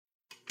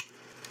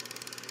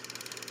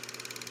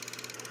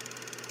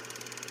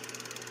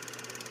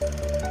Hi,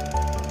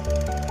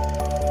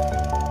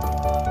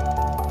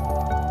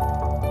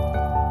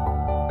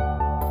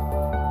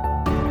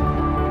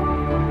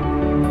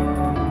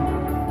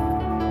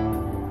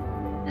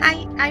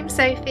 I'm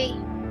Sophie.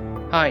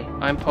 Hi,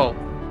 I'm Paul.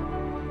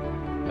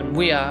 And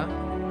we are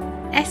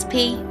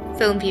SP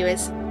Film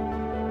Viewers.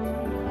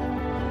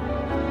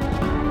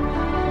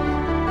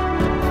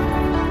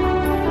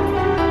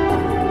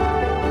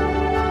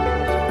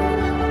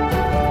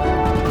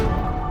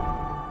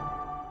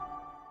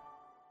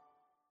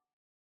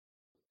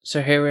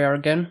 So here we are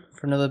again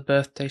for another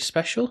birthday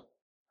special,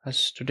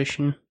 as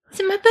tradition. Is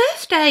it my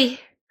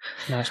birthday?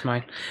 No, it's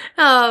mine.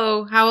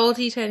 Oh, how old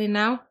are you turning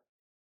now?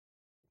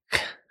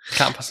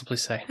 Can't possibly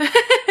say. I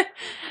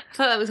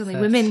thought that was only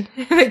women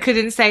that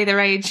couldn't say their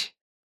age.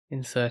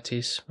 In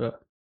 30s, but...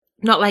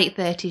 Not late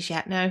 30s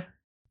yet, no.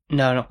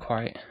 No, not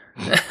quite.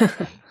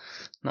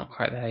 Not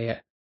quite there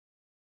yet.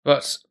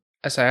 But,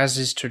 as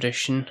is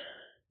tradition,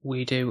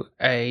 we do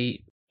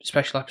a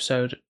special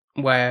episode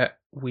where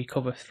we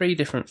cover 3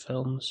 different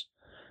films.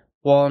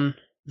 One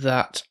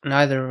that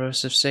neither of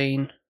us have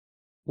seen,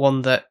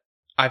 one that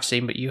I've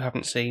seen but you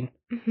haven't seen,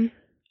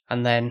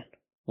 and then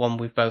one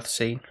we've both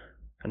seen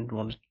and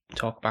want to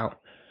talk about.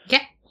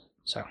 Yeah.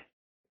 So,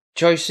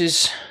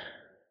 choices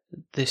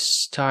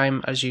this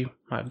time, as you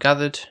might have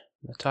gathered,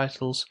 the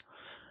titles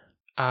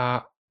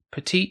are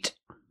Petite,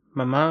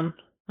 Mamman,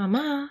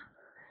 Mama.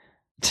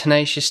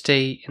 Tenacious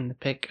in the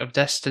Pick of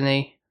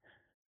Destiny,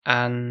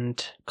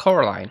 and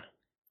Coraline.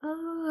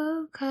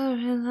 Oh,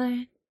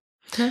 Coraline.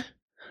 Huh?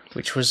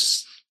 Which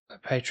was a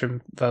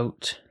patron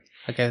vote.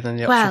 I gave them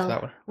the option for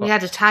that one. We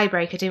had a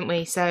tiebreaker, didn't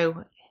we?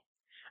 So,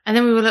 and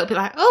then we were a little bit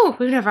like, oh,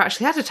 we've never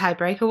actually had a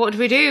tiebreaker. What do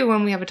we do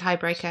when we have a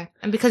tiebreaker?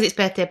 And because it's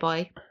Birthday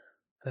Boy.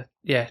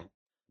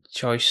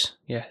 Choice.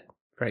 Yeah,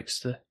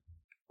 gets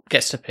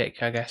to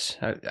pick, I guess.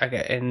 I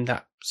get in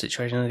that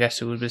situation, I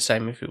guess it would be the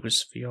same if it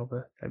was for your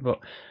birthday. But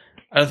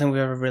I don't think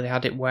we've ever really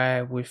had it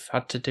where we've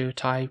had to do a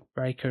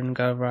tiebreaker and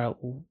go, right,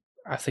 well,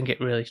 I think it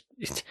really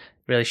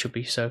should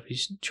be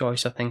Sophie's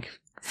choice, I think,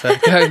 for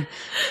going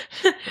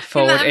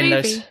forward in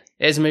those. It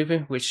is a movie,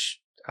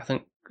 which I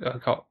think I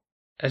got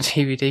a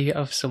DVD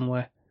of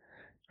somewhere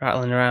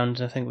rattling around,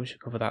 and I think we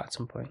should cover that at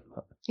some point.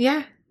 But,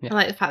 yeah, I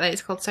like the fact that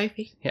it's called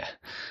Sophie. Yeah.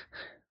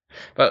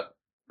 But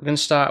we're going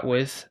to start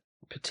with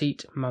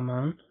Petite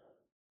Mamman,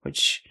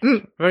 which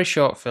very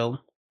short film.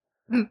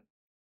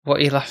 What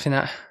are you laughing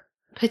at?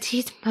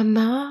 Petite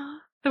Maman.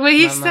 The way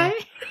you say?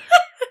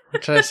 I'm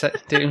trying to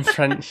do it in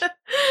French.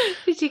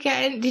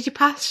 Did you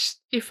pass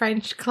your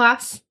French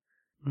class?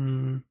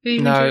 No.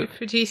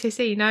 For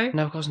GCSE, no?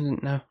 No, of course I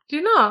didn't, no. Do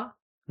you not?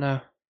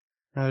 No,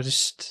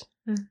 just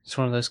it's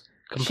one of those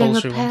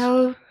compulsory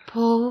ones.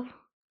 Paul.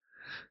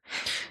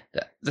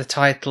 The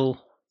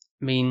title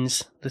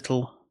means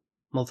little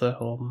mother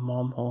or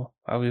mom or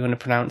however you want to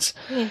pronounce.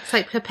 Yeah, it's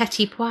like her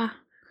petit pois.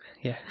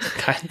 Yeah,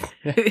 kind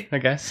of, yeah, I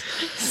guess.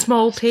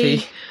 Small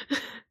P.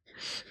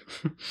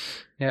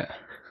 Yeah,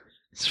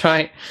 that's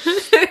right.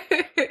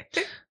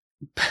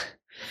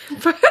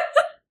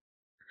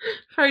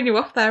 Throwing you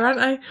off there, aren't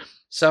I?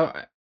 So,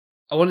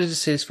 I wanted to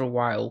see this for a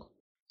while,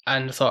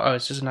 and I thought,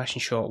 it's just a nice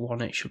and short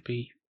one, it should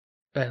be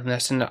better than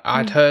this. And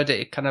I'd heard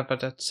it kind of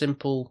had a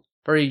simple,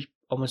 very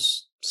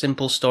almost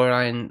simple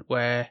storyline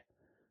where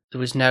there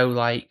was no,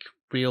 like,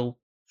 real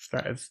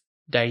threat of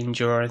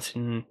danger or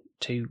anything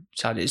too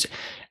sad.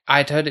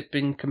 I'd heard it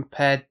been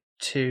compared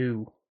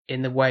to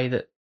in the way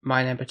that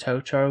My Neighbor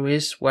Totoro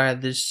is, where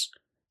there's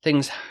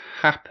things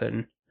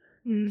happen,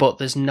 but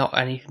there's not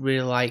any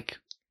real, like,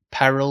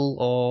 peril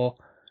or...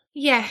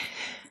 Yeah.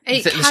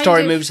 The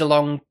story moves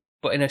along,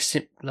 but in a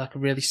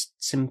really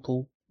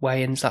simple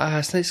way, and it's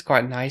like, it's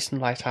quite nice and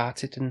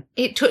light-hearted. And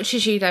it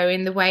touches you, though,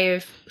 in the way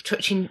of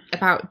touching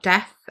about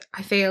death,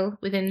 I feel,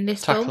 within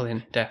this film.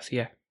 Tackling death,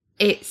 yeah.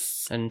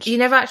 You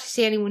never actually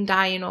see anyone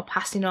dying or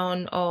passing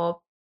on,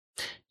 or...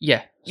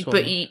 Yeah.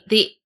 But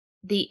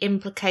the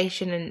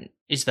implication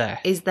is there.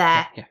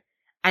 Yeah.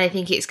 And I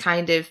think it's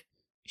kind of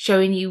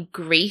showing you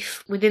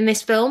grief within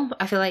this film.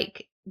 I feel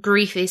like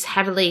grief is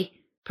heavily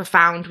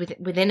profound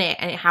within it,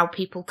 and how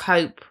people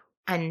cope,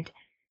 and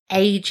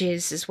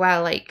ages as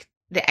well, like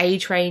the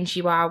age range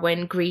you are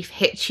when grief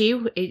hits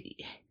you. The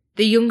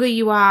younger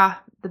you are,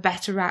 the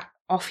better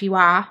off you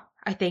are,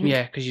 I think.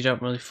 Yeah, because you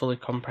don't really fully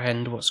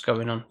comprehend what's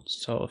going on,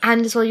 sort of.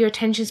 And as well, your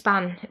attention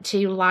span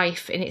to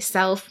life in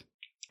itself.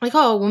 Like,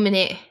 oh, 1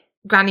 minute,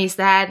 Granny's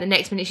there, the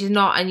next minute she's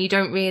not, and you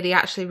don't really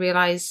actually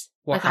realise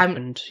what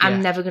happened.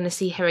 I'm never going to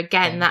see her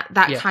again.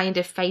 That kind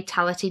of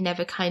fatality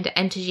never kind of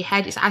enters your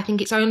head. I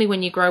think it's only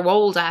when you grow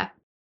older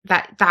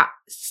that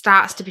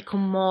starts to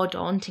become more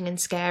daunting and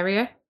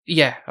scarier.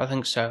 Yeah, I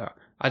think so.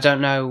 I don't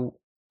know.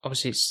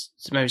 Obviously, it's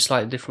maybe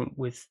slightly different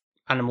with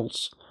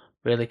animals,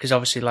 really, because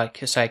obviously,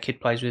 like I say, a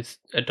kid plays with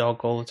a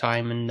dog all the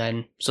time, and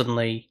then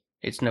suddenly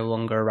it's no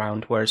longer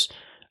around. Whereas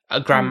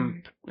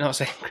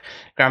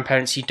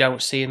grandparents, you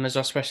don't see them as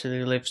well, especially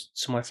they live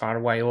somewhere far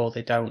away, or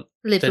they don't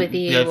live with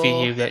you. I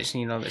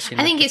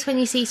think it's when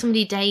you see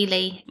somebody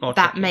daily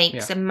that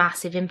makes a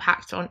massive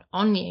impact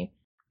on you.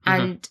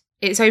 And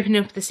it's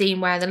opening up the scene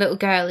where the little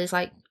girl is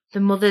like the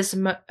mother's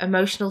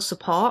emotional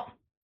support.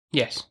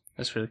 Yes,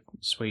 that's really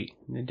sweet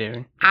and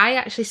endearing. I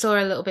actually saw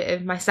a little bit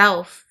of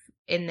myself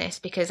in this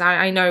because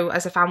I know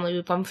as a family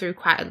we've gone through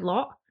quite a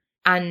lot,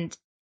 and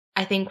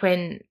I think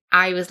when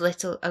I was a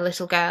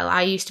little girl,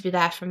 I used to be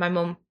there for my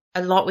mum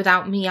a lot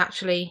without me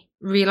actually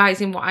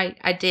realising what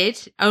I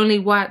did. Only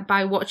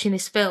by watching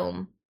this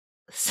film,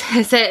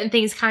 certain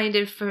things kind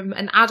of from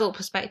an adult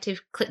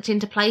perspective clicked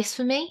into place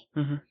for me.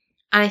 Mm-hmm.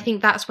 And I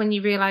think that's when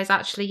you realise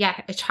actually,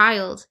 yeah, a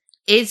child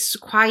is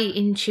quite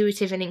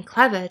intuitive and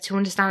clever to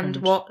understand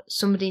what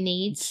somebody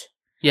needs.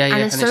 Yeah, and yeah.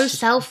 they're so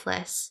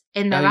selfless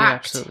in their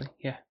act. Absolutely,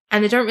 yeah.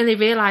 And they don't really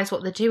realise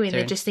what they're doing.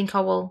 They just think,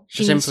 oh, well,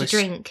 she needs to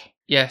drink.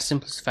 Yeah,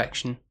 simplest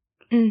affection.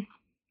 Mm.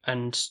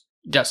 And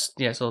that's,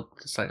 so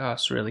it's like, oh,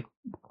 it's really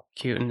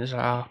cute. And it's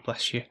like, oh,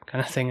 bless you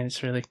kind of thing. And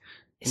it's really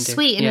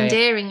sweet and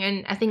endearing. Yeah.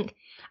 And I think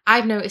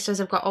I've noticed as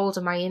I've got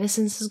older, my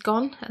innocence has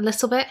gone a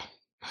little bit.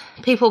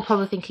 People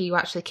probably think, are you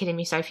actually kidding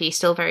me, Sophie? You're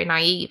still very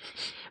naive.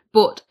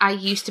 But I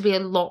used to be a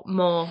lot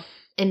more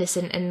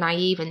innocent and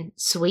naive and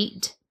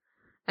sweet.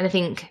 And I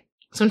think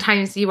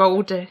sometimes your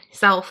older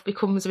self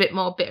becomes a bit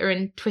more bitter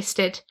and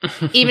twisted.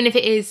 Even if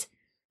it is,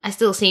 I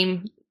still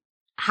seem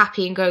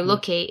happy and go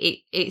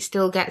lucky, it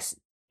still gets...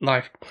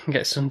 Life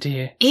gets under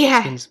your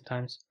skin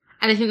sometimes.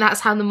 And I think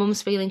that's how the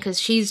mum's feeling, because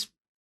she's,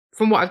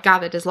 from what I've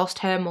gathered, has lost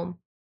her mum.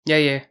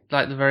 Yeah.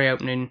 Like the very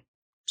opening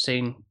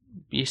scene,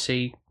 you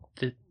see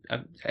the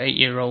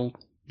 8-year-old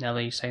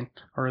Nelly saying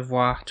au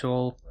revoir to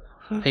all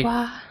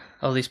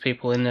these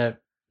people in the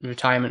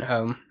retirement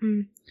home.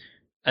 Mm.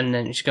 And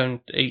then she's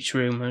going to each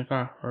room,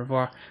 au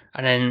revoir,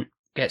 and then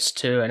gets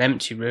to an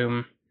empty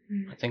room.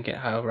 I think,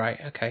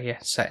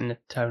 setting the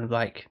tone of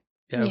like,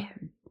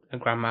 a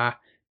grandma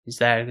is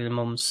there, the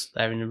mum's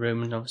there in the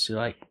room, and obviously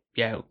like,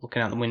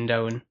 looking out the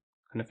window and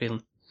kind of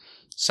feeling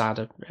sad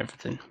of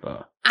everything.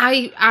 But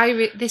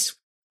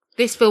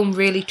this film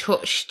really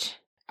touched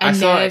a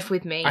nerve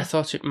with me. I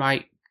thought it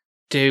might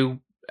do,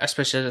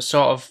 especially as I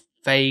sort of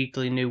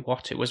vaguely knew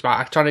what it was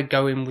about. I tried to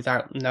go in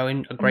without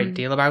knowing a great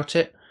deal about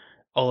it,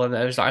 although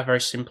it was like a very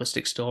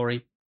simplistic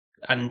story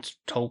and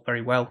told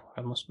very well,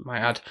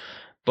 might add.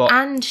 But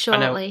and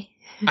shortly.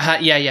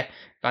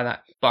 By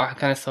that. But I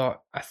kind of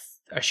thought,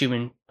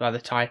 assuming by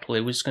the title,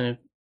 it was going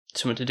to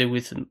something to do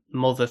with the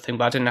mother thing,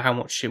 but I didn't know how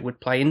much it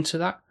would play into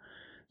that.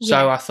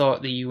 So I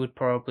thought that you would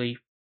probably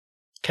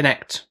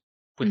connect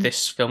with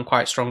this film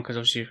quite strong, because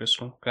obviously you've got a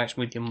strong connection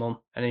with your mum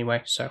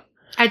anyway. So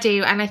I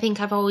do, and I think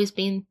I've always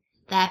been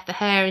there for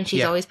her, and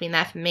she's always been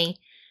there for me.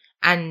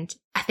 And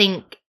I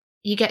think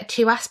you get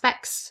two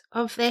aspects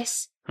of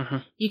this. Mm-hmm.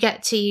 You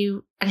get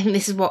to, and I think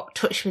this is what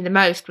touched me the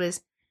most,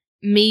 was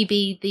me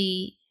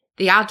be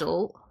the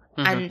adult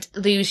and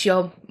lose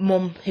your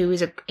mum, who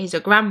is a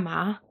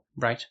grandma,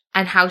 right?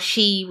 And how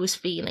she was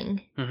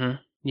feeling. Mm-hmm.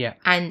 Yeah,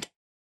 and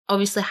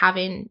obviously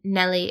having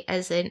Nelly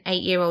as an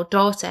 8-year-old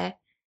daughter,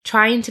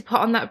 trying to put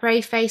on that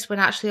brave face when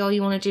actually all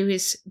you want to do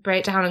is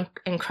break down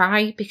and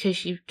cry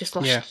because you've just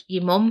lost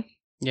your mum.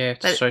 Yeah,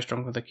 it's so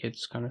strong with the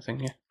kids kind of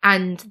thing, yeah.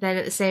 And then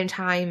at the same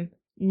time,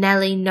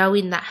 Nelly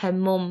knowing that her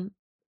mum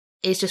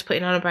is just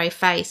putting on a brave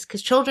face,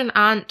 because children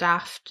aren't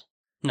daft.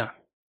 No.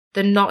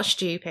 They're not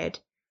stupid.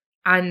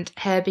 And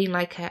her being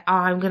like,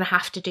 I'm going to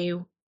have to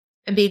do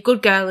and be a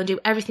good girl and do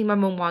everything my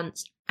mum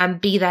wants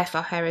and be there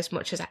for her as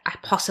much as I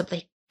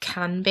possibly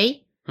can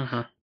be.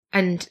 Mm-hmm.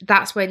 And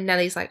that's when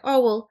Nelly's like,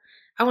 oh, well,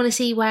 I want to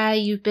see where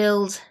you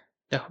build.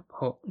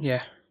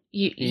 Yeah.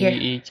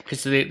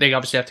 Because they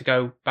obviously have to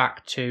go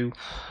back to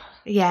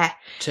the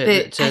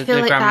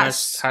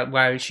grandma's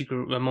where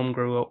her mum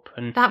grew up,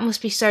 and that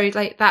must be so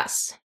like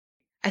that's.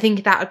 I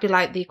think that would be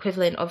like the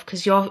equivalent of,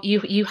 because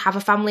you have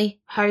a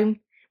family home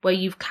where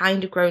you've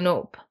kind of grown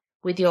up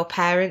with your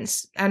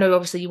parents. I know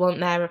obviously you weren't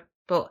there,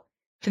 but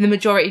for the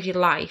majority of your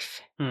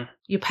life,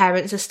 your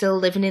parents are still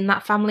living in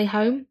that family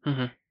home,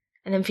 and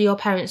then for your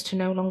parents to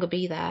no longer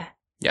be there.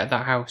 Yeah,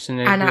 that house, and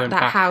then and we at went that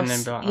back house,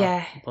 and then be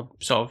like,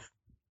 sort of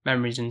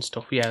memories and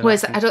stuff. Yeah.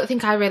 Whereas I don't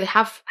think I really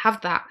have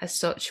that as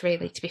such,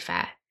 really, to be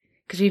fair,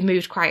 because we've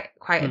moved quite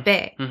a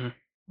bit. Mm-hmm.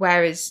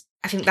 Whereas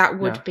I think that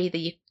would be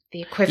the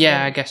equivalent.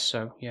 Yeah, I guess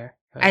so. Yeah.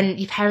 And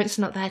your parents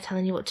are not there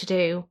telling you what to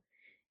do.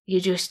 You're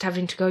just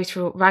having to go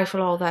through,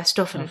 rifle all their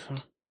stuff, and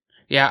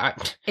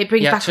it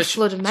brings back a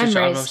flood of memories.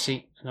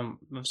 I'm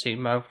obviously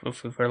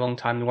for a long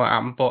time what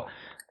happened, but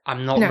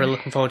I'm not really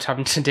looking forward to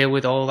having to deal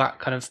with all that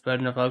kind of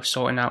burden of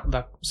sorting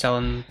out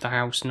selling the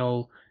house and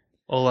all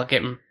that,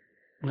 getting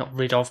not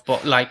rid of,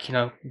 but like,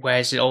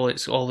 where's all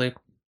the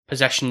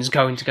possessions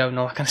going to go and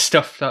all that kind of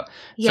stuff. So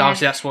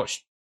obviously that's what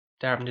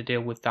they're having to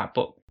deal with that.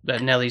 But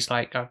Nellie's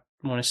like, I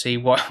want to see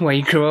where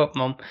you grew up,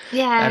 Mum.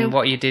 Yeah. And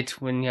what you did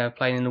when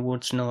playing in the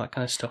woods and all that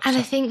kind of stuff. And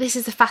I think this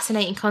is the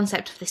fascinating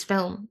concept of this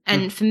film.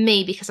 And for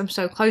me, because I'm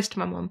so close to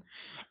my mum,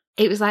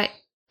 it was like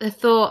the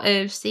thought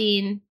of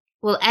seeing,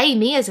 well,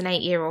 me as an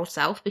 8-year-old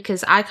self,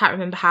 because I can't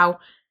remember how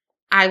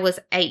I was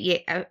 8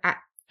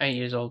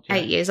 years old. Yeah.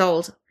 8 years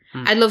old.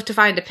 I'd love to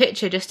find a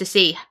picture just to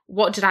see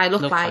what did I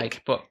look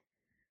like. But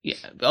Yeah,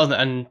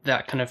 and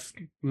that kind of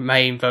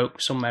may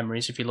invoke some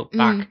memories if you look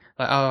back.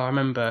 Like, I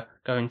remember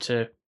going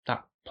to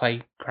that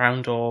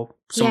playground or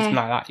something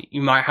like that.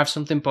 You might have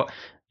something, but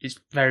it's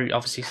very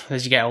obviously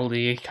as you get older,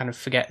 you kind of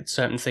forget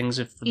certain things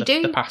of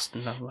the past,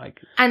 and I'm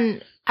like.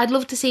 And I'd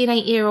love to see an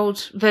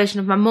 8-year-old version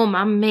of my mum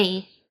and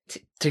me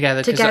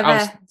together.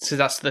 So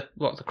that's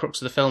what the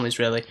crux of the film is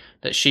really,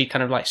 that she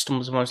kind of like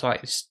stumbles almost like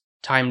this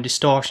time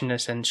distortion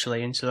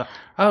essentially into like,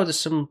 oh, there's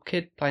some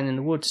kid playing in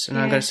the woods, and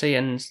I'm going to see it,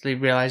 and he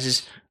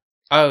realises.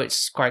 Oh,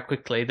 it's quite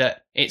quickly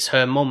that it's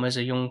her mum as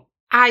a young...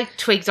 I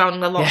twigged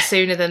on a lot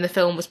sooner than the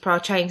film was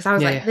portraying, because I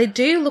was like, they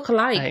do look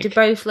alike. Do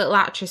both little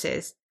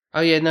actresses? Oh,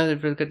 yeah, no, they're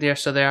really good. Yeah,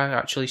 so they are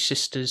actually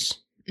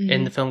sisters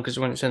in the film, because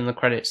when it's in the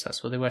credits,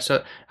 that's what they were.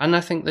 So, and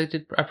I think they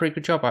did a pretty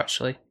good job,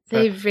 actually.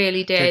 They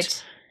really did.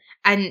 Kids.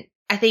 And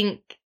I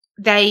think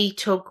they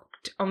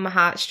tugged on my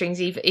heartstrings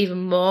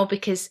even more,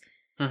 because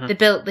they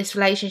built this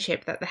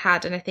relationship that they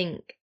had, and I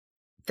think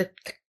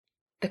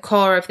the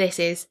core of this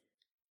is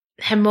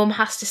her mum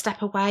has to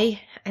step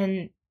away,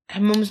 and her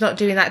mum's not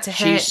doing that to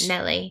hurt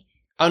Nellie.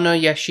 Oh no,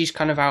 yeah, she's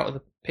kind of out of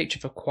the picture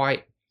for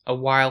quite a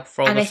while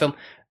for all the film.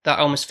 That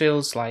almost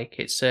feels like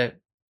it's a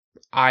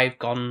I've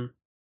gone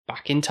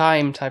back in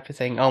time type of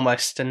thing,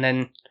 almost. And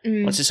then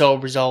once it's all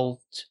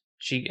resolved,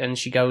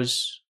 she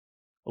goes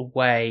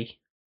away.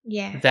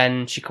 Yeah.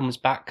 Then she comes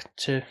back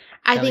to.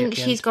 I think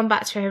she's gone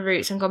back to her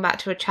roots and gone back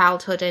to her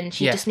childhood, and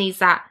she just needs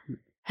that.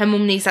 Her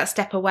mum needs that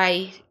step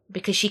away,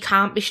 because she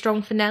can't be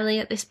strong for Nellie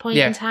at this point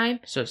in time.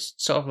 So it's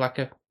sort of like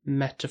a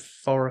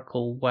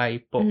metaphorical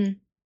way, but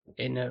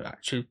in a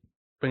actually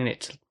bringing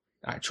it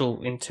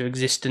to into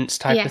existence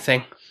type of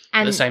thing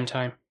at the same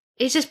time.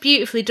 It's just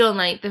beautifully done.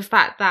 Like the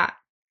fact that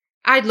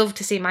I'd love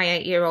to see my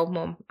 8-year-old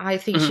mum. I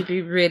think she'd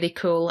be really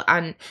cool,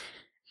 and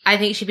I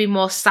think she'd be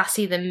more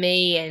sassy than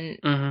me,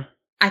 and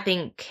I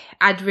think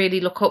I'd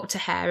really look up to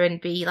her and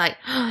be like,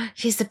 oh,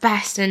 she's the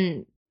best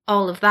and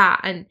all of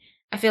that. And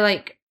I feel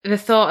like the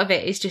thought of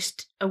it is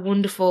just a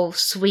wonderful,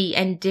 sweet,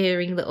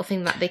 endearing little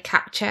thing that they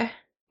capture.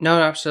 No,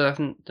 absolutely. I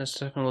think that's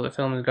definitely what the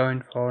film is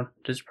going for.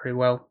 It does pretty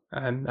well.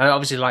 I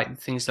obviously like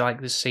things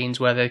like the scenes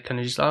where they're kind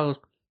of just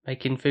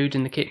making food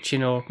in the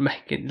kitchen or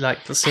making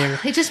like the cereal.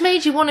 It just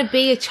made you want to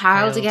be a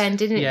child again,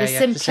 didn't it?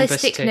 The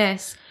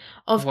simplisticness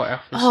of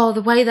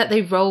the way that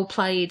they role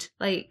played,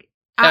 like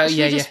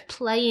actually just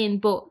playing,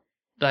 but.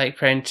 Like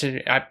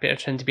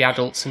pretending to be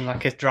adults in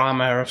like a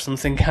drama or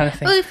something kind of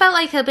thing. Well, it felt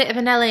like a bit of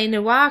an LA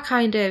noir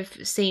kind of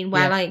scene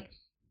where like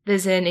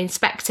there's an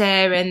inspector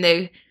and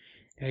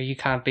you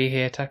can't be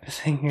here type of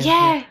thing.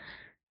 Yeah.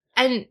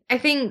 And I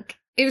think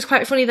it was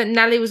quite funny that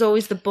Nellie was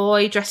always the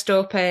boy dressed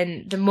up,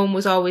 and the mum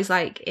was always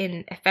like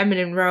in a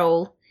feminine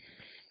role.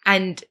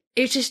 And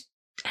it was just,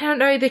 I don't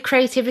know, the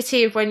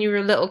creativity of when you were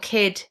a little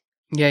kid.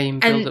 Yeah, you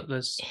can build up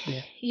those.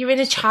 Yeah. Your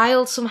inner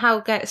child somehow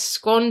gets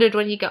squandered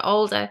when you get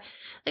older.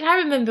 Like, I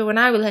remember when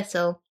I was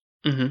little,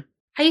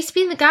 I used to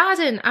be in the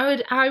garden.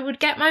 I would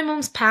get my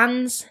mum's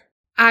pans.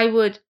 I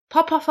would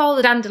pop off all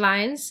the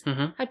dandelions.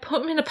 I'd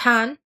put them in a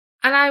pan,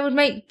 and I would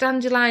make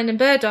dandelion and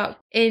burdock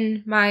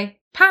in my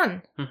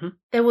pan.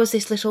 There was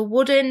this little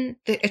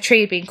a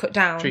tree being cut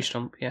down. Tree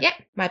stump, yeah. Yeah,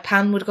 my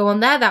pan would go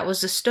on there. That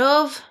was the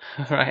stove.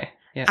 Right,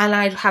 yeah. And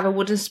I'd have a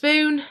wooden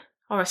spoon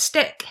or a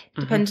stick,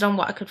 depending on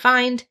what I could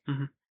find.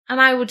 And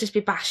I would just be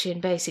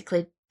bashing,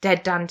 basically,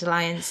 dead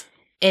dandelions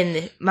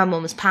in my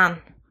mum's pan.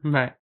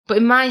 Right. But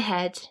in my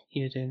head,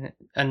 you're doing it,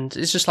 and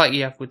it's just like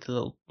you have with the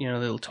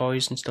little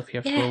toys and stuff. You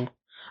have the little.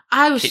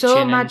 I was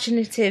so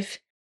imaginative.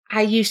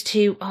 I used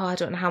to. Oh, I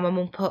don't know how my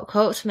mum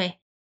coped for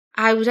me.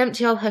 I would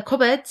empty all her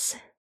cupboards,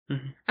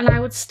 and I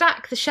would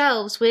stack the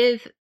shelves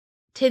with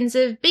tins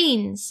of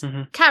beans,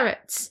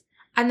 carrots,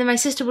 and then my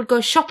sister would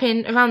go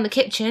shopping around the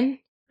kitchen,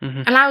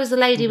 and I was the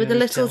lady with the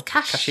little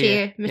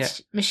cashier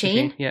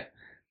machine. Yeah,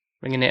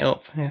 ringing it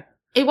up. Yeah.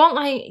 It won't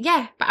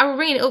but I would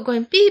ring it up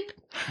going beep,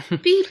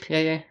 beep.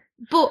 Yeah.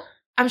 But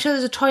I'm sure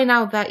there's a toy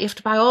now that you have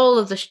to buy all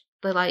of the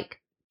like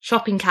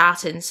shopping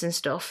cartons and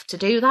stuff to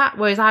do that.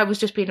 Whereas I was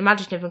just being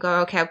imaginative and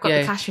go, okay, I've got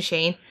the cash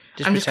machine.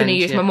 I'm just going to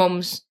use my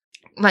mum's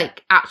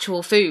like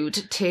actual food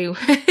to go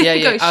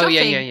shopping. Oh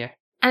yeah.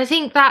 And I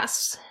think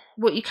that's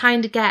what you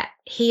kind of get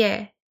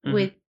here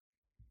with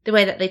the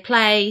way that they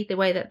play, the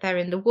way that they're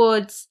in the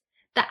woods.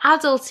 They're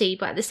adulty,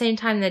 but at the same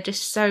time they're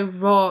just so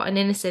raw and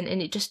innocent,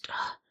 and it just.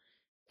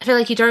 I feel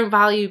like you don't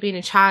value being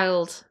a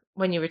child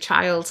when you're a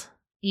child.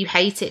 You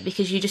hate it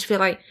because you just feel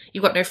like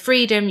you've got no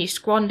freedom, you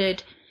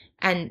squandered,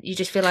 and you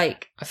just feel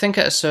like... I think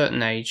at a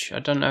certain age, I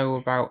don't know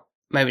about...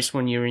 Maybe it's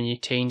when you're in your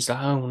teens, like,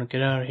 I want to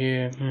get out of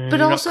here. But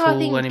you're also, not cool I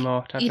think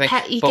anymore, you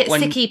get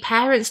sick of your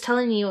parents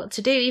telling you what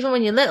to do. Even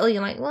when you're little,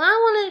 you're like, well,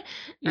 I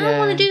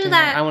want to do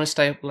that. I want to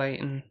stay up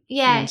late and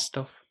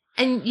stuff.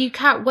 And you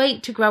can't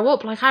wait to grow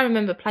up. Like, I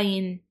remember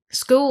playing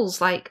schools,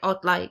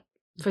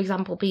 for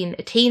example, being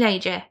a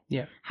teenager,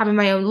 having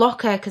my own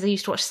locker because I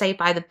used to watch Saved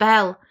by the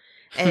Bell,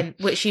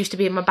 which used to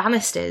be in my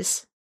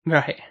banisters.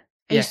 Right.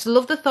 I used to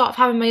love the thought of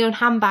having my own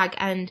handbag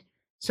and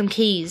some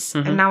keys,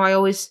 and now I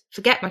always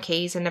forget my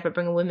keys and never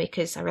bring them with me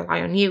because I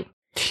rely on you.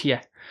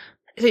 Yeah.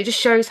 So it just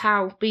shows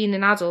how being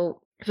an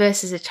adult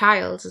versus a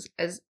child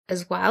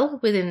as well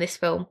within this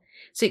film.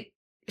 So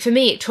for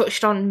me, it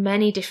touched on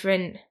many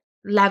different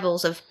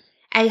levels of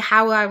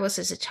how I was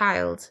as a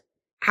child,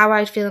 how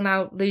I'd feel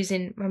now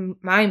losing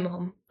my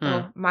mum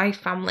or my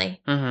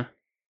family,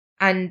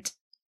 and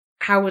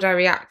how would I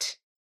react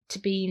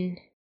to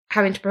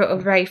having to put a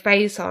brave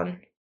face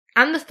on,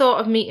 and the thought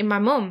of meeting my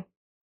mum,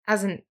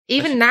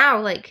 even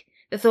now, like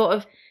the thought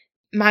of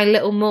my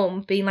little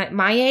mum being like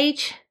my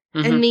age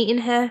and meeting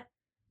her.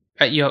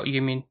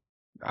 You mean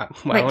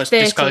like it's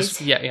 30s.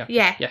 discussed? Yeah.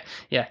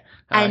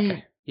 And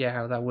okay. Yeah,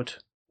 how that would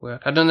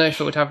work. I don't know if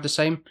it would have the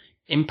same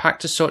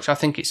impact as such. I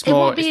think it's it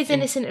more. won't be as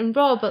innocent and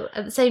raw, but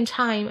at the same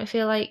time, I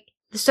feel like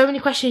there's so many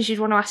questions you'd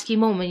want to ask your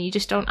mum and you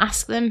just don't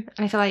ask them.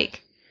 And I feel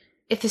like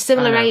if they're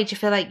similar age, I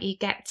feel like you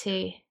get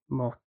to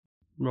more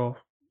raw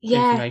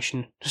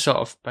information, sort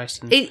of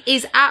based on. It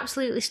is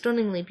absolutely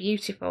stunningly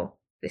beautiful.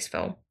 This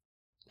film,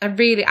 I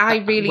really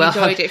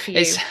enjoyed it for you.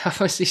 It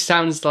obviously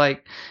sounds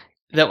like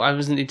that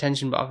wasn't the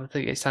intention, but I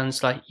think it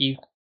sounds like you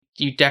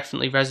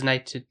definitely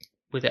resonated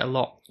with it a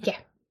lot. Yeah.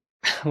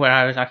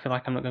 Whereas I feel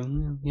like I'm not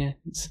going,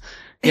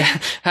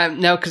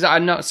 no, because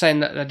I'm not saying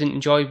that I didn't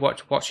enjoy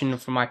watching them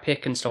for my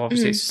pick and stuff.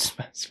 Obviously,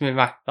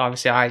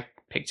 obviously I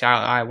picked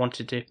out, I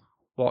wanted to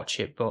watch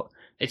it, but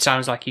it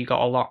sounds like you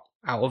got a lot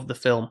out of the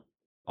film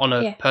on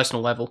a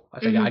personal level.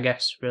 I think, I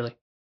guess, really.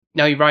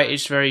 No, you're right.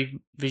 It's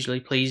very visually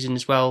pleasing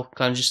as well.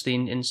 Kind of just the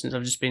instance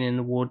of just being in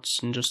the woods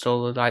and just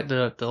all the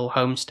the little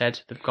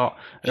homestead they've got.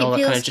 And all it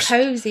feels that kind of just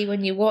cozy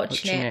when you're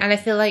watching it, and I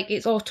feel like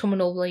it's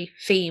autumnally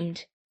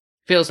themed.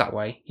 Feels that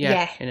way,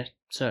 yeah. In a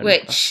certain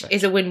which aspect.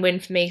 Is a win-win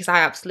for me because I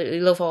absolutely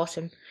love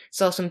autumn.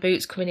 Saw some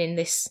boots coming in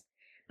this.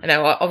 I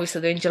know,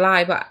 obviously they're in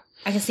July, but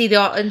I can see the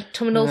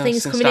autumnal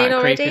things coming in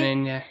already.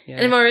 And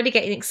I'm already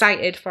getting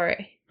excited for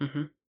it.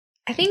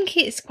 I think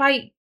it's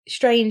quite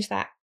strange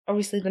that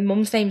obviously the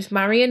mum's name's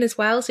Marion as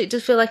well, so it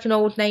does feel like an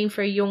old name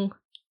for a young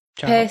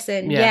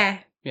person. Yeah.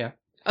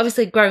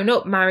 Obviously, grown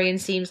up, Marion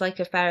seems like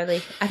a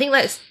fairly. I think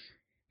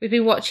we've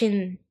been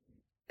watching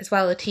as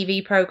well a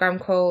TV program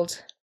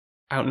called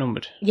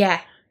Outnumbered. Yeah,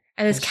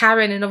 and there's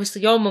Karen, and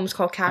obviously your mum's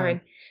called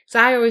Karen, so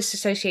I always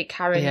associate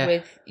Karen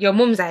with your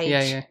mum's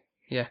age.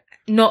 Yeah.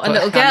 Not a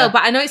little girl,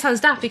 but I know it sounds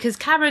daft because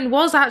Karen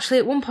was actually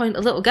at one point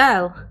a little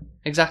girl.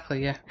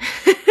 Exactly. Yeah.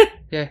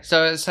 Yeah.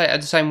 So I'd say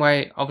the same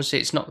way. Obviously,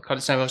 it's not quite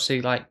the same.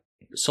 Obviously, like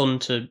son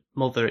to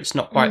mother, it's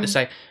not quite the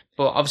same.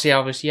 But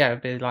obviously,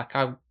 it'd be like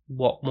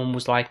what mum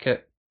was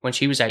like when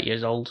she was 8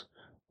 years old.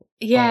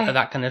 Yeah. Or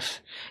that kind of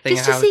thing.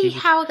 Just to see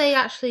how they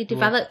actually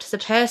developed as a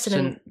person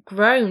and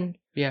grown.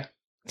 Yeah.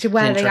 To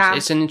where they are.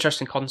 It's an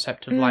interesting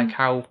concept of like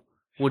how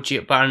would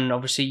you, but and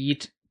obviously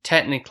you'd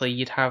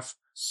have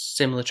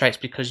similar traits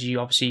because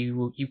you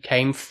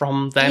came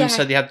from them,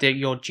 so they had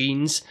your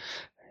genes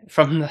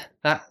from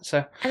that.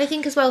 So, and I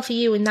think as well for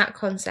you in that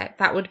concept,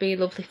 that would be a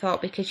lovely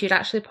thought because you'd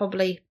actually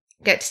probably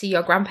get to see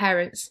your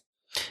grandparents.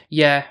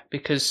 Yeah,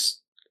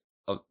 because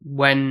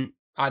when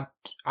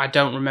I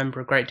don't remember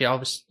a great deal. I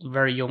was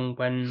very young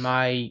when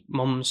my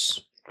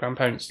mum's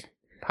grandparents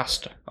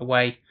passed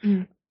away.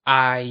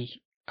 I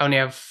only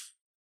have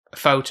a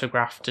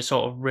photograph to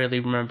sort of really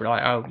remember,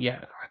 like, oh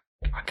yeah,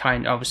 I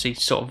kind of obviously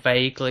sort of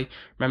vaguely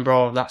remember,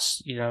 oh,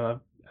 that's, a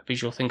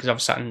visual thing because I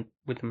was sat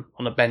with them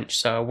on a bench,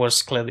 so I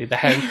was clearly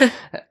there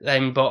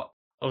then. But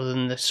other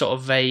than the sort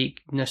of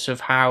vagueness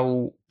of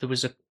how there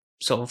was a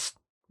sort of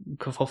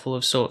kerfuffle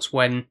of sorts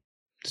when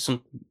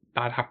something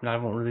bad happened, I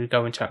don't really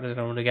go into it because I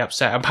don't want to get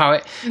upset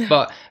about it.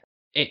 But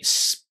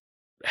it's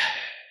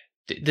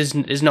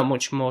there's not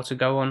much more to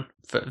go on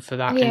for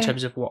that in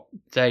terms of what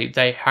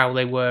how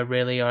they were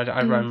really. I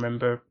don't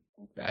remember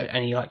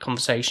any like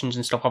conversations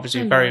and stuff.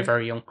 Obviously, very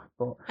very young.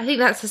 But I think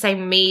that's the same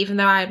with me. Even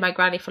though I had my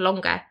granny for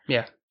longer,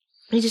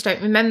 you just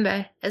don't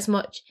remember as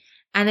much.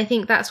 And I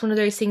think that's one of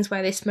those things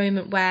where this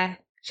moment where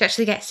she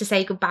actually gets to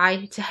say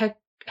goodbye to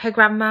her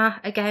grandma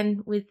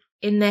again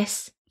in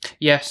this.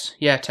 Yes,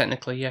 yeah,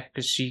 technically, yeah,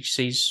 because she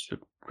sees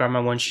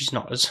grandma when she's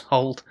not as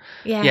old.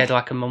 Yeah,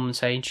 like a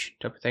mum's age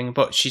type of thing.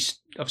 But she's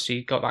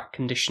obviously got that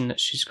condition that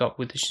she's got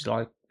with she's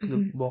like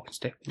the walking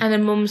stick. And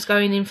then mum's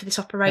going in for this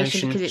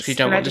operation because it's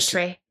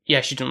hereditary.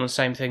 She don't want the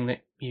same thing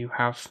that you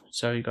have,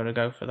 so you got to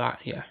go for that.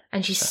 Yeah,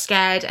 and she's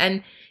scared,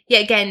 and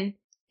yet again,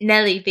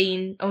 Nellie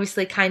being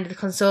obviously kind of the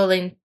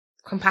consoling,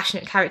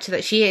 compassionate character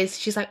that she is,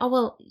 she's like, oh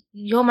well,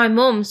 you're my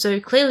mum, so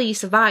clearly you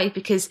survived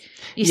because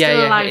you're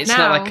still alive it's now.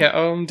 It's not like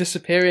I'm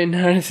disappearing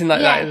or anything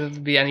like that.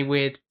 There'd be any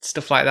weird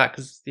stuff like that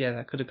because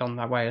that could have gone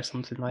that way or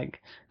something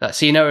like that.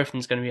 So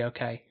everything's going to be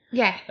okay.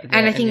 Yeah,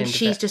 and I think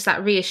she's just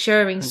that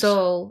reassuring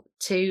soul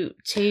to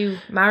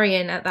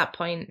Marion at that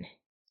point,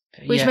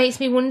 which makes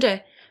me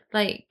wonder,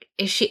 like,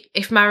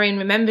 if Marion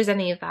remembers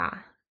any of that,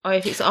 or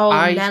if it's all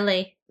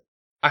Nellie.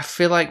 I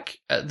feel like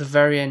at the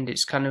very end,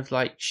 it's kind of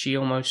like she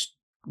almost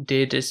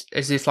did as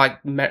if like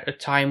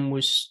time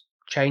was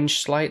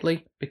changed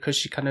slightly because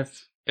she kind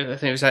of, I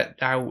think it was at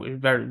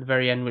the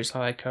very end where it's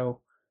like, oh,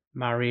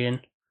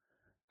 Marion,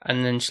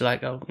 and then she's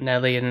like, oh,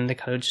 Nellie, and then they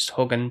kind of just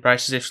hug and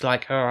embrace as if she's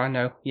like, oh, I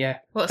know, yeah,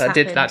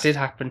 that did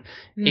happen,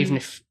 even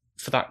if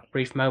for that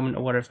brief moment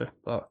or whatever.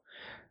 But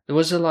There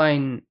was a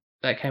line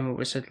that came up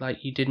which said,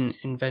 like, you didn't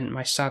invent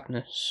my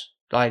sadness.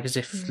 Like, as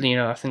if,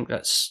 I think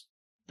that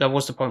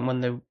was the point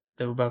when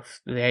they were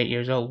both 8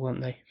 years old,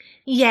 weren't they?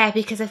 Yeah,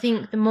 because I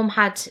think the mum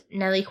had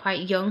Nellie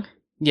quite young.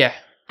 Yeah.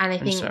 And I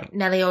think so,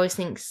 Nellie always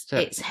thinks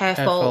it's her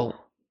fault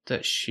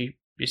that she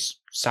is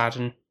sad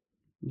and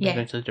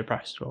mentally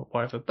depressed or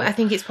whatever. But I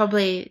think it's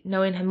probably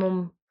knowing her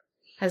mum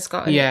has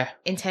got an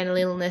internal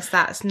illness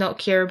that's not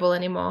curable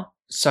anymore.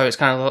 So it's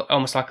kind of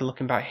almost like a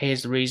looking back.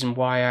 Here's the reason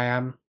why I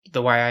am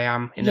the way I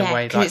am in a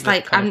way that it's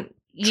like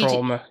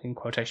trauma in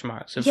quotation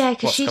marks.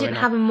 Because she didn't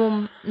have a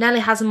mum. Nellie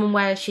has a mum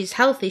where she's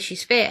healthy,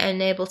 she's fit,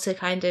 and able to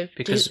kind of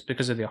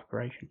because of the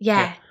operation.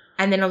 Yeah,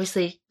 and then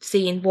obviously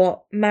seeing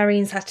what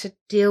Marian's had to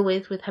deal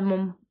with her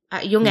mum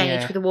at a young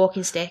age with a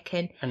walking stick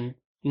and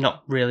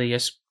not really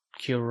as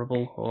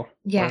curable or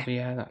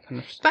whatever, that kind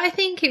of stuff. But I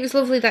think it was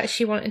lovely that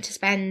she wanted to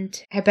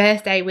spend her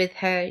birthday with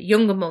her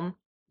younger mum.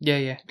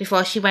 Yeah.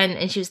 Before she went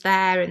and she was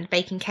there and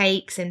baking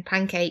cakes and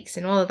pancakes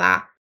and all of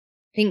that.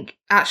 I think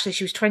actually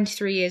she was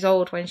 23 years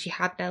old when she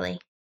had Nellie.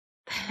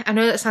 I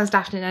know that sounds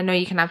daft and I know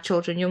you can have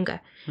children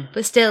younger,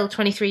 but still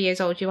 23 years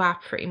old you are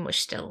pretty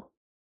much still.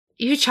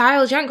 You're a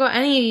child, you haven't got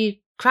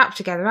any crap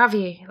together, have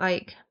you?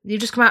 Like, you've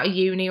just come out of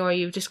uni or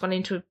you've just gone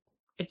into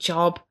a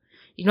job.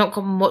 You've not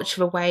got much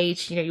of a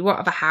wage, you won't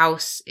have a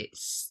house.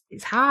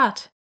 It's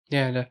hard.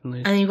 Yeah,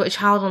 definitely. And you've got a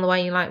child on the way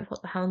and you're like,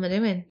 what the hell am I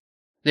doing?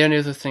 The only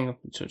other thing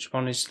I'll touch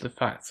upon is the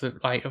fact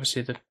that, like,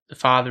 obviously the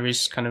father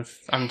is kind of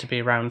having to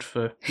be around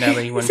for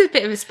Nellie. He's a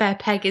bit of a spare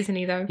peg, isn't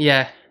he, though?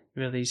 Yeah,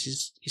 really.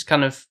 He's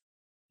kind of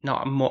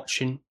not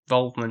much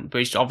involvement, but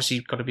he's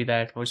obviously got to be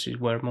there, obviously,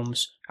 where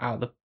mum's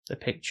out of the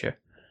picture,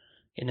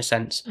 in a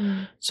sense.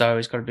 So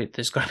there's got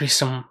to be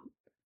some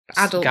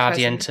adult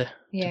guardian to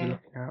be looking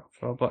out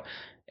for. But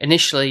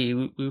initially,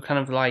 we were kind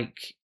of like,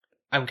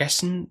 I'm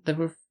guessing they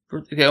were.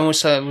 It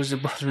almost was a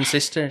brother and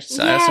sister, or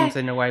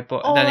something in a way,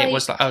 but then it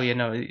was like,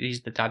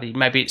 he's the daddy.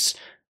 Maybe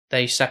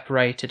they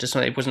separated or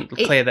something. It wasn't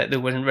clear that there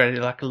wasn't really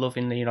like a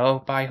loving,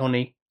 bye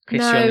honey, kiss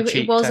you on the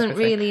cheek. It wasn't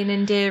really an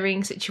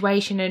endearing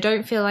situation. I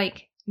don't feel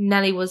like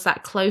Nellie was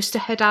that close to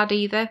her dad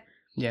either.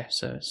 Yeah,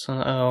 so it's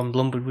like, I'm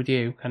lumbered with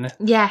you, kind of.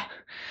 Yeah.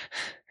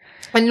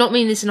 And not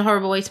mean this in a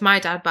horrible way to my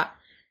dad, but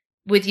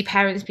with your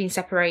parents being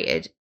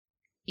separated,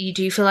 you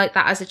do feel like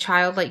that as a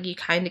child, like you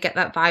kind of get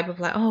that vibe of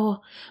like,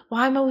 oh,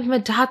 why am I with my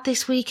dad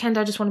this weekend?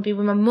 I just want to be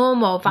with my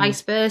mum or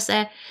vice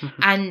versa.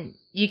 And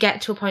you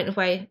get to a point of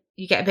where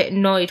you get a bit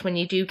annoyed when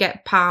you do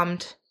get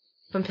palmed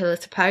from pillar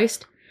to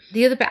post.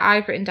 The other bit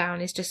I've written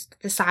down is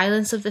just the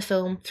silence of the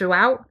film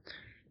throughout.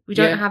 We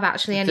don't have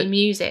actually any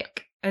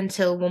music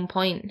until one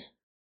point.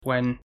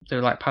 When they're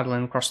like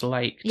paddling across the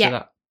lake to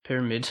that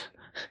pyramid.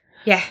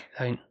 Yeah.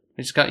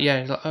 It's got,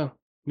 it's like, oh,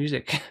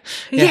 music.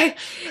 Yeah.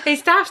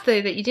 It's daft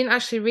though that you didn't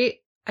actually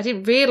I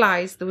didn't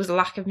realise there was a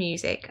lack of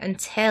music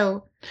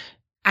until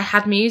I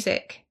had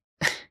music.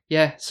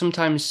 Yeah,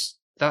 sometimes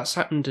that's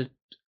happened a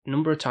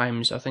number of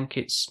times. I think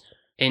it's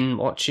in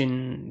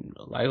watching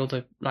like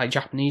other like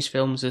Japanese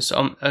films. There's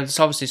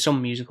obviously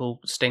some musical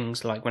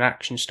stings like when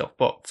action stuff,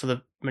 but for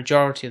the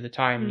majority of the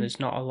time, there's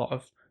not a lot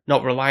of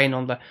not relying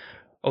on the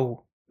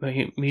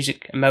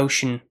music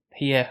emotion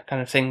here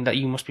kind of thing that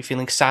you must be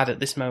feeling sad at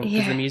this moment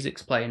because the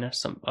music's playing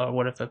or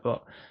whatever.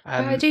 But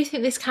I do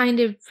think this kind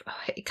of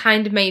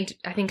made.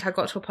 I think I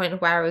got to a point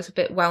of where I was a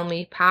bit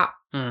whelmy pat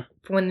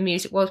when the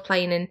music was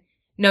playing and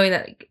knowing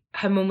that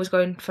her mum was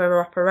going for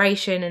her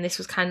operation and this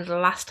was kind of the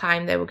last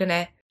time they were going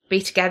to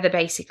be together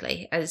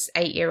basically as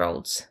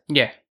 8-year-olds.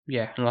 Yeah,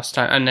 and last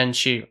time, and then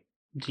she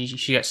gets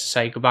to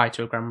say goodbye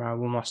to her grandma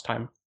one last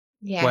time.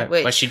 Yeah,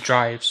 where she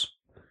drives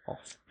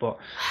off. But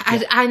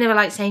I never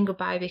like saying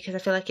goodbye because I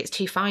feel like it's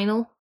too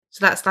final.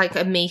 So that's like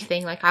a me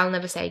thing. Like I'll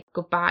never say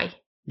goodbye.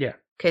 Yeah.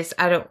 Because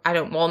I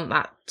don't want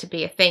that to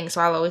be a thing.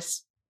 So I'll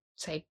always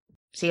say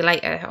see you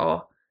later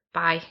or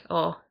bye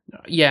or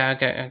I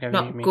get not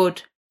what you mean.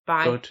 Good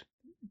bye. Good.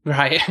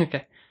 Right.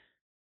 Okay.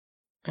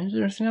 Is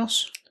there anything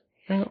else?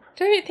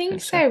 Don't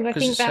think so. I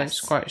think that's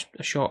it's quite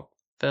a short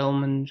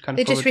film and kind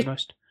of covered the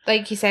most.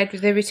 Like you said,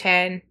 with the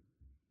return,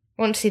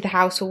 I want to see the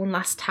house one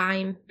last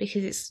time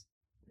because it's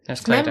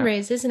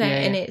memories, isn't it? Yeah.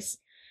 And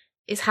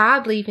it's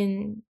hard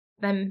leaving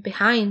them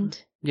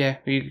behind. Yeah,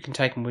 you can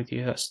take them with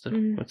you. That's the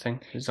good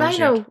thing. As long as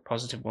you have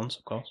positive ones,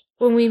 of course.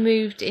 When we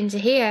moved into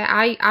here,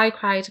 I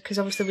cried because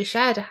obviously we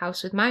shared a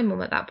house with my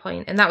mum at that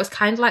point, and that was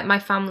kind of like my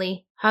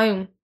family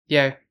home.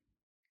 Yeah.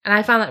 And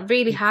I found that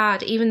really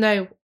hard, even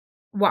though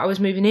what I was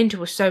moving into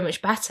was so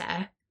much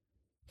better.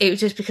 It was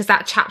just because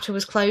that chapter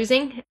was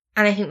closing,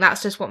 and I think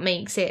that's just what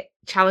makes it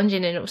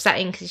challenging and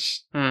upsetting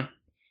because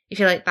you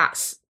feel like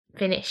that's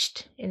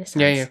finished in a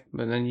sense. Yeah,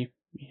 but then you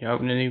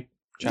open a new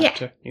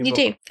chapter. Yeah, you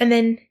do. And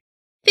then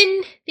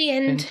the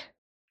end.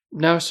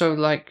 No, so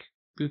like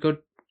we've got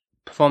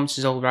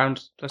performances all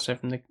around, let's say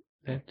from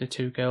the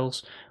two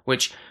girls,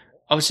 which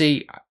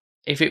obviously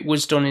if it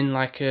was done in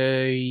like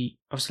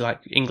obviously like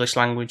English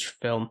language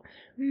film,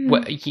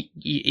 where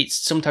it's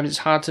sometimes it's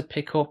hard to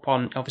pick up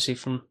on obviously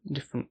from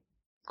different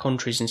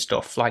countries and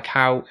stuff, like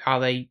how are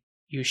they,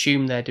 you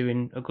assume they're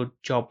doing a good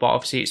job, but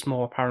obviously it's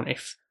more apparent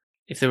if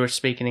if they were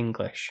speaking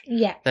English,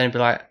 Yeah. then it'd be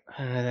like,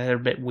 they're a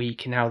bit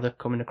weak in how they're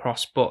coming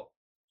across. But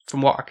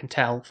from what I can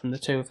tell from the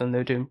two of them,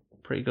 they're doing a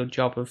pretty good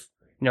job of,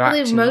 Well,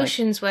 acting. the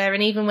emotions were,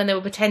 and even when they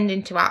were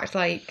pretending to act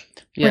like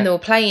when they were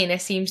playing,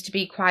 it seems to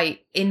be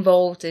quite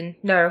involved. And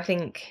no, I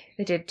think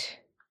they did.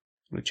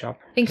 Good job.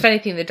 I think if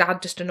anything, the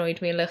dad just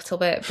annoyed me a little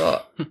bit,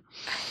 but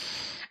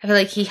I feel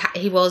like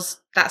he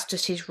was. That's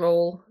just his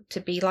role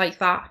to be like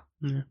that.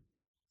 Yeah.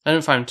 I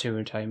don't find him too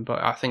irritating,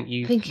 but I think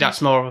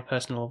that's more of a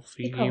personal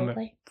for you.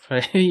 Probably. For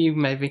you,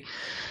 maybe.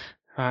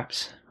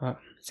 Perhaps. But...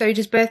 So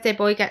does Birthday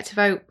Boy get to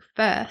vote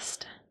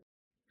first?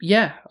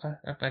 Yeah,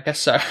 I guess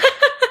so.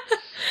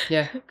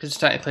 Yeah, because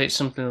technically it's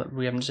something that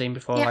we haven't seen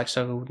before, like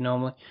so would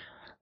normally.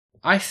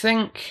 I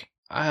think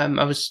I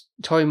was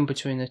toying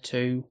between the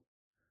two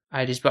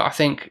ideas, but I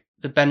think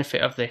the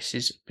benefit of this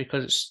is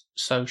because it's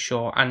so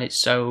short and it's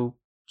so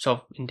sort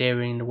of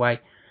endearing in a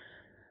way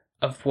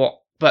of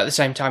what, but at the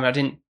same time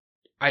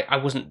I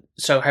wasn't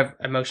so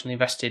emotionally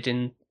invested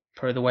in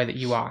probably the way that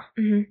you are,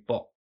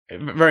 but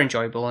very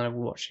enjoyable and I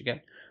will watch it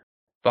again.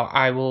 But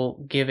I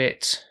will give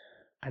it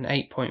an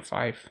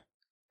 8.5.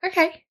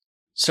 Okay.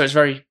 So it's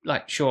very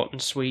short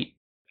and sweet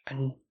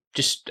and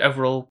just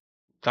overall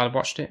glad I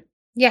watched it.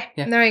 Yeah,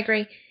 no, I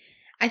agree.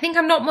 I think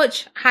I'm not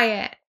much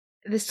higher.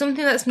 There's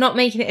something that's not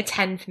making it a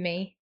 10 for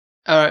me.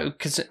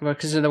 Because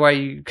of the way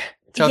you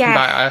talking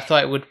about it, I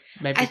thought it would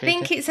maybe I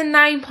think it's a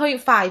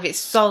 9.5. It's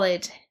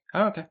solid.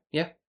 Oh, okay.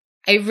 Yeah.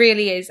 It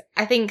really is.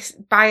 I think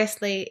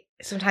biasly,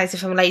 sometimes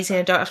if I'm lazy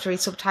and I don't have to read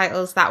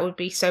subtitles, that would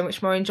be so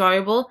much more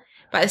enjoyable.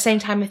 But at the same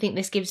time, I think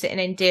this gives it an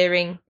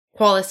endearing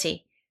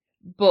quality.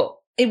 But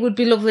it would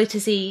be lovely to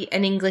see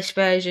an English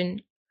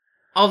version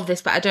of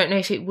this, but I don't know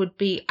if it would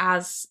be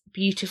as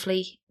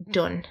beautifully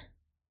done.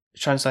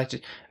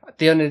 Translated.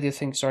 The only other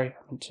thing, sorry, I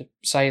want to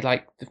say,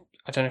 I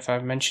don't know if I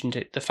mentioned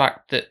it, the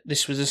fact that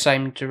this was the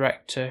same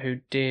director who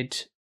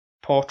did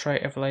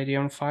Portrait of a Lady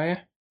on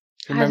Fire.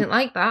 I didn't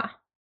like that.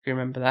 Do you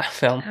remember that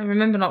film? I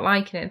remember not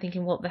liking it and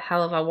thinking, what the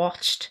hell have I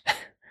watched?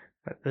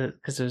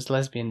 Because there was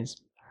lesbianism.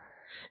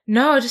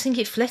 No, I just think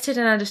it flitted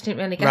and I just didn't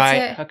really get it.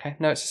 Right, okay.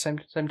 No, it's the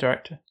same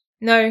director.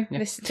 No,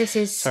 this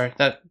is... Sorry,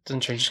 that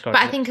doesn't change the score.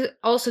 But I think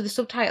also the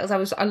subtitles, I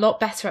was a lot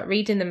better at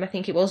reading them. I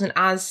think it wasn't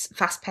as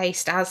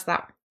fast-paced as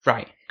that.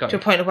 Right, got to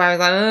it. a point where I was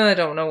like, I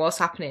don't know what's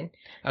happening.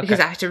 Okay. Because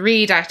I had to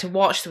read, I had to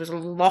watch, there was a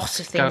lot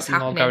of things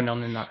happening. All going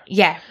on in that.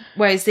 Yeah,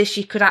 whereas this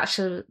you could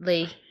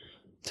actually...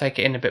 take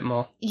it in a bit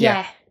more.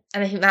 Yeah,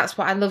 and I think that's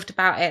what I loved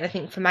about it. I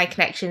think for my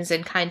connections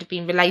and kind of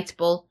being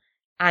relatable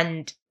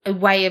and a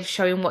way of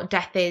showing what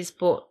death is,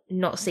 but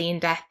not seeing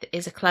death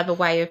is a clever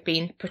way of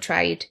being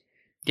portrayed.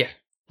 Yeah,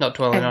 not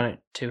dwelling on it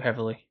too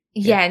heavily.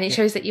 Yeah, and it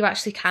shows that you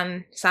actually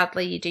can,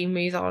 sadly, you do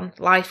move on.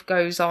 Life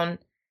goes on.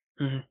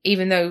 Mm-hmm.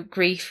 Even though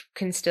grief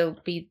can still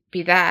be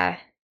there,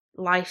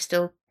 life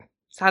still,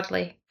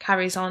 sadly,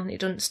 carries on. It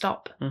doesn't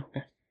stop.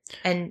 Okay.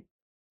 And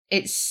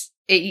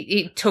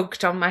it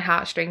tugged on my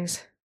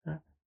heartstrings.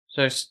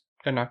 So it's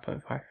a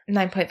 9.5.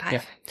 9.5.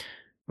 Yeah.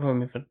 We'll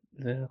move on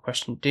to the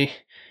question. Do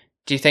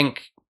you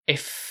think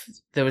if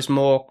there was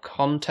more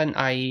content,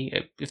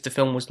 i.e. if the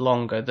film was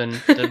longer than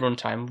the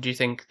runtime, do you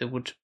think there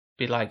would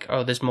be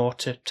there's more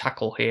to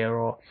tackle here,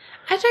 or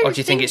do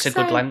you think it's a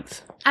good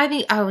length? I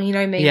think,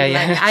 maybe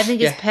length. I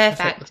think it's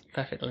perfect.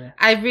 Perfectly, yeah.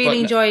 I really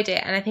enjoyed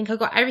it, and I think I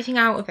got everything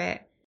out of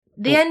it.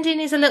 The ending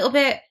is a little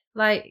bit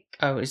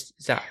Oh, is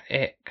that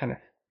it? Kind of.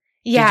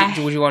 Yeah.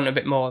 Would you want a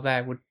bit more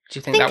there? Do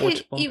you think that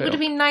would? It would have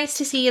been nice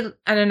to see. And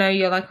I know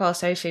you're like, oh,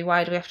 Sophie,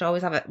 why do we have to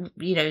always have it?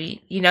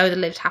 They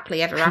lived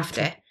happily ever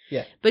after.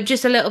 Yeah. But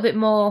just a little bit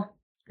more,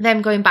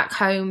 them going back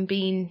home,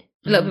 being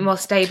a little bit more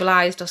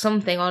stabilised or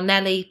something, or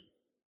Nellie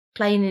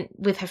playing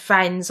with her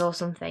friends or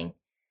something.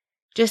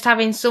 Just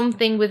having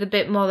something with a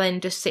bit more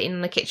than just sitting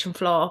on the kitchen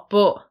floor.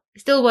 But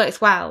it still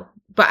works well.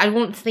 But I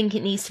won't think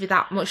it needs to be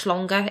that much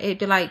longer. It'd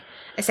be like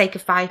a sake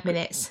of 5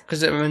 minutes.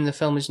 Because the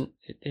film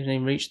it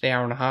didn't reach the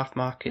hour and a half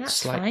mark.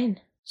 It's That's fine.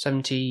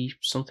 70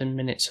 something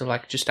minutes, so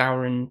just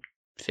hour and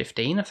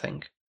 15, I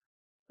think.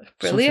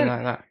 Brilliant. Something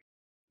like that.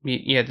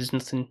 Yeah, there's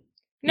nothing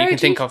you can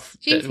think of.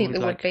 Do you think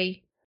there would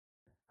be?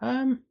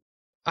 I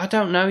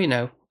don't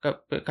know,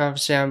 but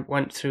obviously I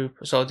went through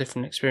a sort of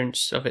different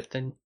experience of it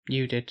than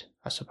you did,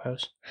 I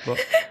suppose.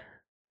 But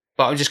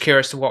I'm just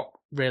curious to what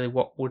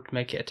would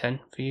make it a 10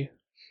 for you,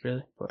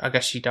 really. But I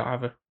guess you don't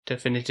have a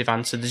definitive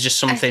answer. There's just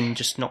something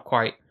just not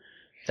quite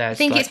there. I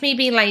think it's me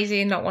being lazy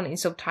and not wanting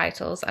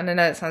subtitles, and I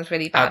know that sounds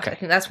really bad. Okay. I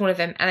think that's one of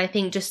them, and I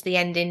think just the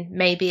ending,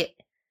 maybe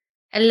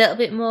a little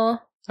bit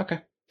more. Okay.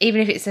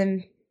 Even if it's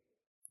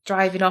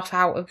driving off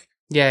out of...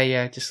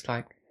 Yeah, just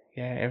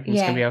everything's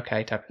going to be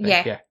okay type of thing.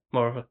 Yeah,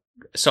 more of a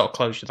sort of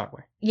closure that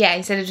way. Yeah,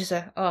 instead of just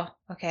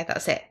okay,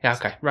 that's it. Yeah,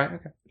 okay, right,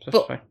 okay. So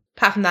but fine.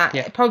 Apart from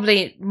that,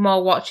 probably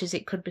more watches,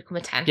 it could become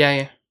a 10.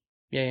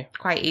 Yeah.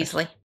 Quite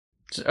easily.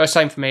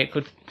 Same for me, it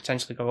could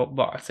potentially go up,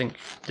 but I think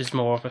there's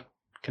more of a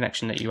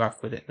connection that you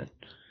have with it than...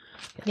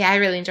 Yeah, I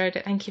really enjoyed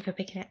it. Thank you for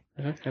picking it.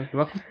 No, you're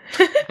welcome.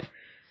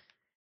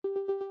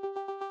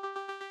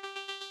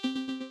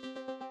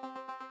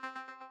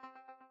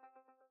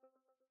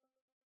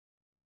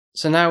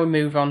 So now we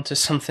move on to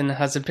something that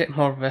has a bit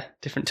more of a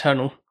different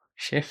tonal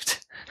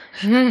shift.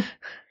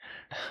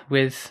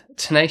 With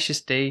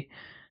Tenacious D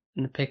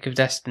and the Pick of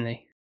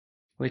Destiny,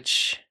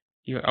 which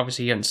you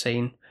haven't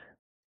seen.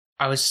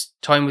 I was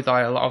toying with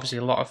a lot of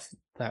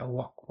that.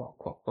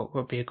 What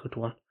would be a good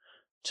one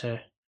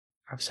to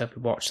have Sophie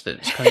watch?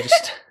 That's kind of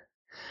just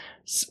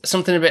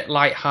something a bit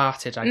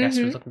light-hearted. I guess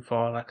was looking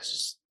for like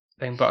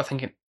thing, but I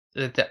think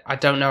I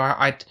don't know.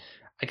 I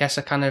guess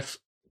I kind of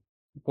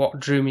what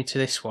drew me to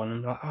this one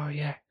and like, oh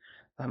yeah,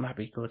 that might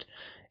be good.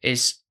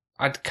 Is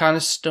I'd kind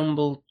of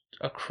stumbled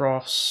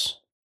across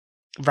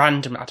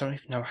random. I don't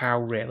even know how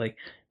really,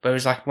 but it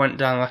was like went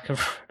down like a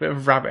bit of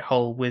a rabbit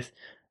hole with.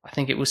 I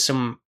think it was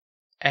some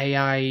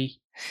AI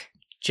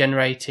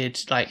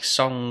generated like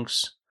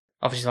songs,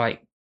 obviously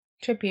like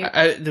tribute.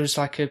 There was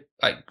like a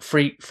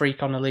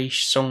Freak on a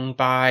Leash sung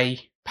by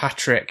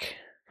Patrick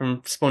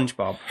from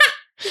SpongeBob.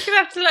 You're gonna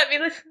have to let me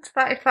listen to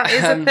that if that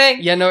is a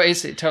thing. Yeah, no, it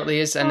is. It totally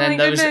is. And then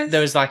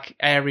there was like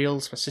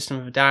Aerials by System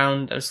of a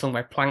Down that was sung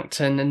by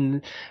Plankton,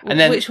 and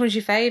then which one's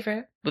your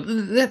favourite? But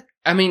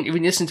I mean,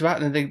 when you listen to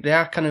that, they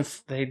are kind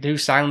of they do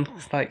sound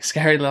like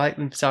scary like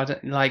them. So I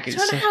don't like. I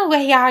don't know how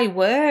AI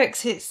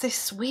works. It's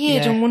this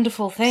weird and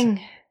wonderful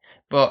thing.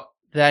 But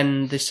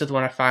then this other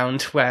one I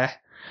found where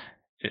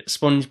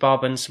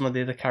SpongeBob and some of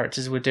the other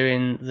characters were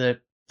doing the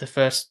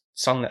first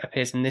song that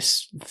appears in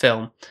this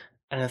film.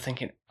 And I'm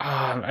thinking,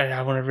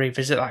 I want to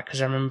revisit that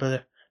because I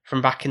remember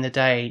from back in the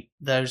day,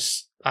 I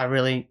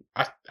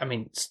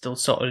mean, still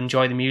sort of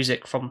enjoy the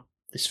music from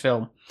this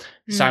film,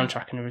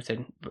 soundtrack and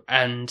everything.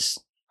 And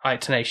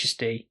like Tenacious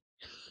D,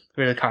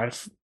 really kind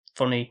of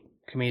funny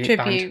comedic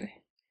band.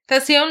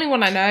 That's the only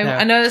one I know. No.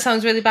 I know that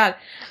sounds really bad.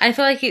 I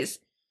feel like I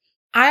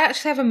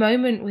actually have a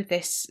moment with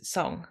this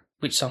song.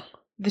 Which song?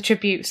 The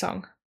tribute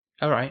song.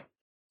 All right.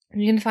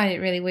 You're going to find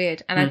it really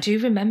weird. And I do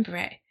remember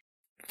it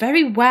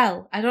very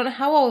well. I don't know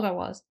how old I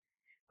was.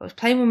 I was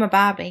playing with my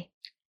Barbie.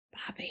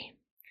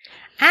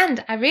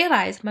 And I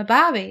realised my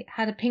Barbie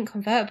had a pink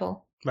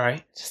convertible.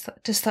 Right.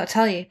 Just thought to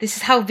tell you. This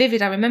is how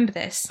vivid I remember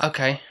this.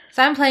 Okay.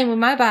 So I'm playing with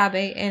my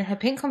Barbie in her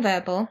pink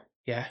convertible.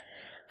 Yeah.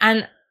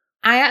 And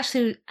I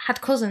actually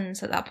had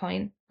cousins at that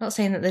point. Not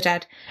saying that they're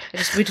dead.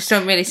 We just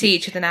don't really see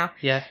each other now.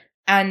 Yeah.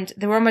 And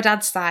they were on my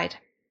dad's side.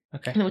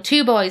 Okay. And there were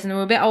two boys and they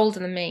were a bit older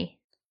than me.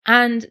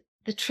 And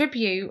the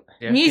tribute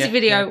music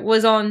video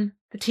was on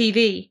the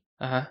TV.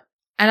 Uh-huh.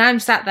 And I'm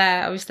sat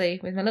there, obviously,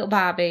 with my little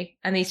Barbie,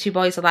 and these two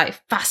boys are, like,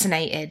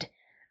 fascinated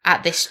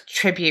at this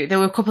tribute. They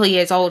were a couple of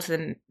years older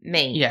than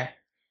me. Yeah.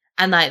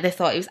 And, like, they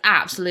thought it was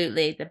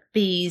absolutely the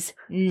bee's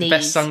knees. The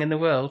best song in the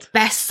world.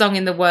 Best song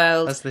in the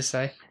world. As they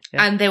say.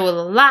 Yeah. And they were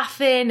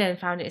laughing and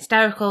found it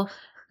hysterical.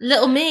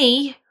 Little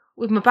me,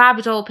 with my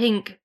Barbie doll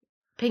pink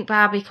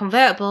Barbie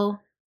convertible,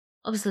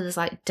 obviously there's,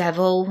 like,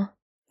 devil,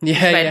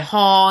 red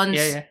horns.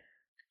 Yeah.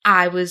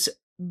 I was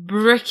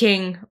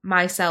bricking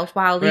myself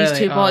while these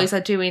two boys are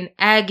doing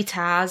air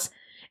guitars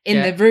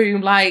in the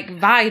room, like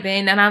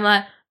vibing, and I'm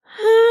like,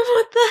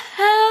 what the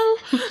hell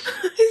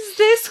is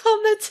this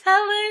on the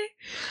telly?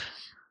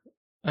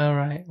 All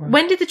right. Well,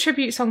 when did the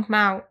tribute song come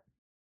out?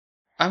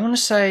 I want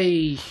to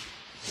say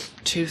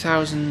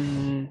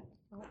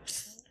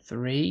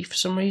 2003 for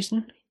some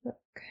reason.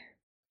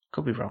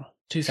 Could be wrong.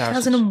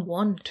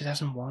 2001.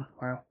 2001.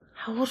 Wow.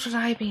 How old would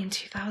I be in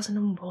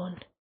 2001?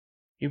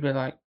 You'd be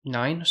like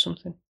 9 or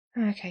something.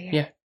 Okay,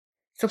 yeah.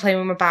 Still playing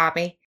with my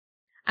Barbie.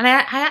 And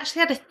I actually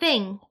had a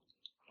thing.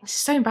 It's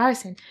so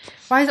embarrassing.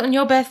 Why is it on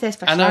your birthday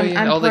special? I know,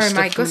 I'm all this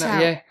pouring my stuff gut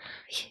out. Yeah.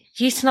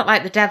 Used to not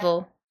like the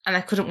devil, and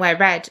I couldn't wear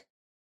red.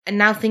 And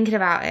now thinking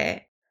about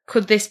it,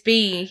 could this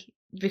be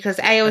because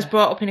A, I was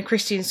brought up in a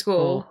Christian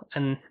school,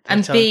 and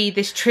B,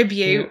 this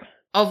tribute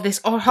of this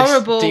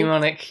horrible... This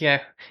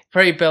demonic,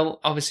 very built,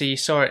 obviously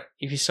if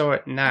you saw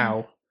it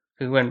now,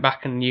 we went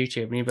back on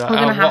YouTube and you'd be like, we're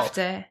going to have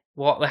to...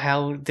 What the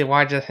hell?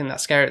 Why did I think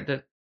that's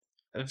scary?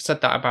 I've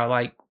said that about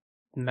like,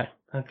 I'm going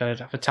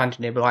to have a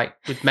tangent here, but like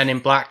with Men in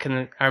Black,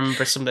 and I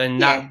remember something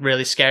that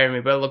really scared me.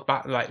 But I look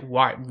back, like,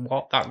 why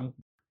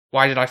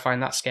did I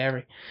find that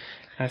scary?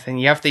 And I think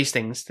you have these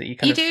things that you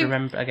kind of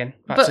remember again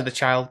back to the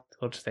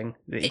childhood thing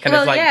that you kind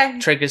of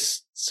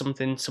triggers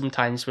something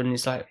sometimes when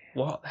it's like,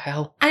 what the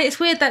hell? And it's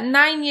weird that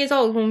 9 years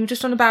old, when we were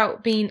just on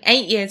about being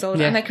 8 years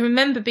old, and I can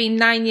remember being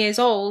 9 years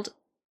old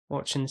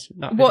watching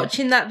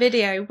that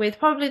video with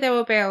probably they were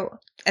about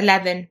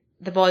 11.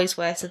 The boys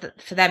were, so that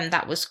for them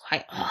that was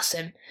quite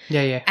awesome.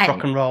 Yeah,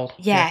 rock and roll.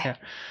 Yeah.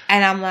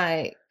 And I'm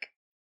like,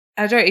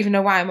 I don't even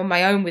know why I'm on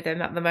my own with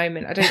them at the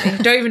moment. I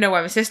don't even know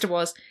where my sister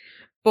was.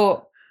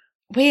 But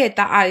weird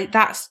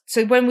that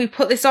so when we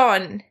put this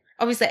on,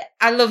 obviously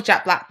I love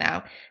Jack Black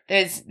now.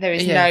 There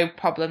is no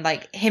problem.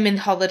 Like him in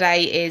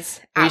Holiday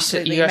is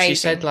absolutely you amazing. You actually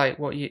said like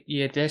what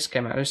year this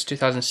came out. It was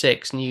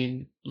 2006, and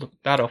you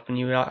looked that up and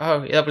you were like,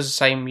 oh, that was the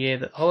same year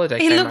that Holiday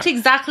came out. He looked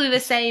exactly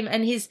the same,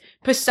 and his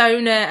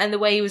persona and the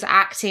way he was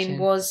acting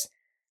was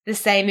the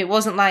same. It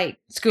wasn't like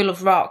School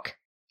of Rock.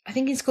 I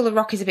think in School of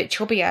Rock he's a bit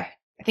chubbier.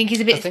 I think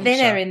he's a bit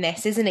thinner in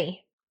this, isn't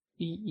he?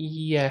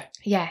 Yeah.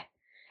 Yeah.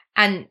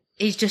 And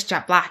he's just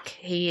Jack Black.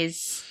 He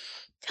is...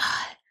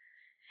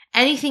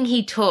 anything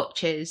he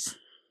touches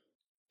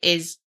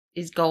is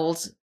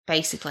gold,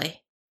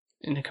 basically.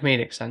 In a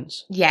comedic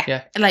sense. Yeah.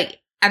 Yeah. Like,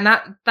 and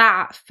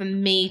that for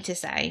me to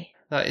say,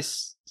 That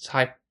is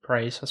high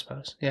praise, I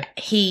suppose. Yeah.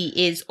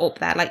 he is up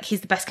there. Like,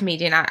 he's the best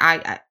comedian.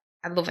 I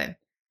love him.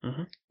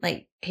 Mm-hmm.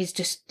 Like, he's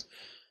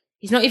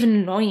not even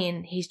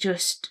annoying. He's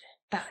just,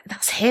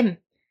 that's him.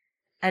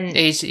 And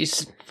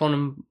he's fun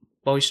and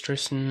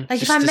boisterous and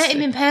like, if I met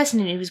him in person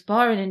and he was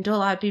boring and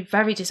dull, I'd be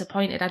very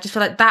disappointed. I just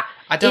feel like that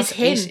is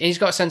him. He's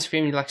got a sense of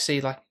humour.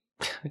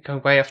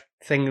 Going way off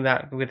thing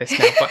that with this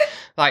now, but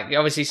like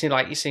obviously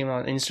you see him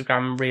on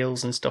Instagram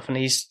reels and stuff, and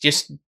he's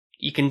just,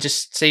 you can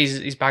just see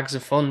his bags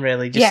of fun,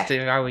 really, just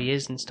how he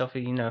is and stuff.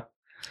 You know,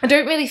 I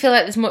don't really feel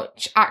like there's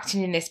much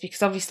acting in this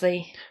because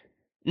obviously,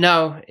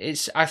 no,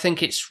 I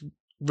think it's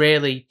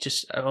really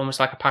just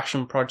almost like a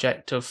passion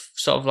project of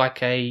sort of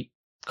like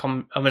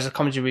almost a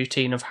comedy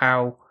routine of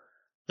how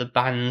the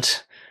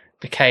band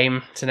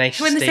became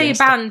Tenacious. When they say a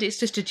band, it's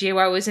just a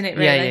duo, isn't it?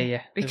 Really?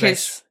 Yeah.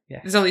 Because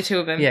there's only two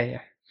of them.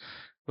 Yeah.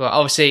 Well,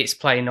 obviously, it's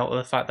playing up with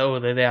the fact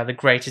that they are the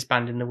greatest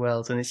band in the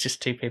world, and it's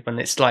just two people.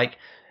 And it's like,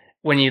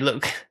 when you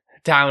look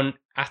down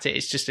at it,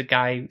 it's just a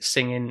guy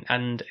singing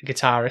and a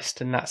guitarist,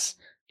 and that's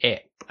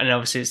it. And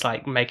obviously, it's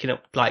like making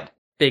up like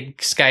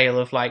big scale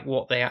of like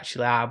what they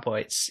actually are.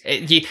 But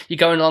you're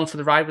going along for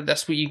the ride, but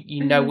that's what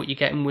you know what you're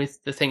getting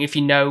with the thing. If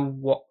you know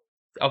what,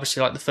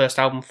 obviously, like the first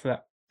album for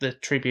that, the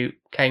tribute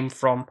came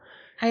from,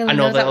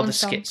 and all the other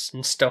skits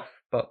and stuff.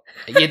 But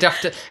you'd have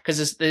to,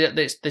 because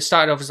they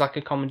started off as like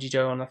a comedy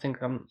duo, and I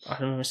think I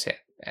don't know,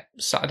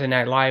 Saturday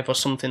Night Live or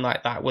something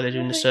like that, where they're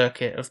doing a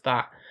circuit of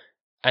that.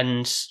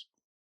 And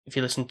if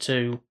you listen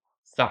to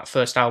that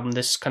first album,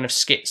 there's kind of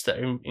skits that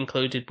are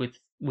included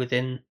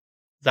within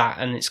that,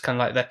 and it's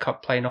kind of like they're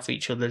playing off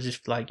each other,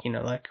 just like, you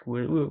know, like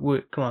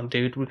we come on,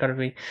 dude, we've got to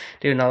be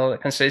doing all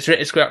that kind of stuff.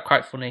 It's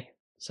quite funny.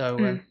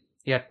 So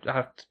yeah,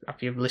 have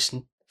you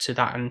listened to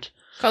that? And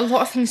got a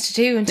lot of things to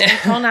do and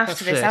take on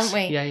after this, haven't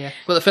we? Yeah.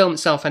 Well, the film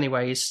itself,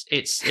 anyway,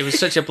 it was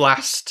such a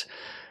blast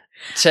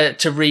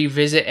to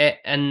revisit it,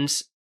 and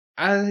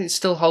it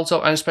still holds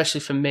up. And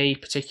especially for me,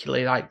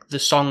 particularly, like the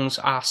songs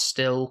are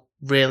still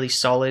really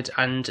solid,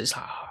 and it's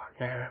like,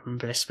 I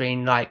remember this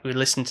being like, we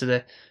listened to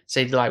the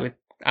CD like with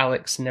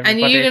Alex and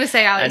everybody. I knew you were going to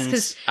say Alex,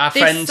 because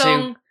this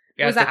song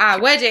was at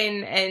our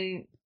wedding,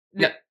 and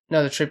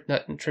no, the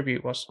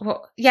tribute was.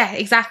 Well, yeah,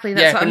 exactly.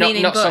 That's what I'm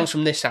meaning. Not songs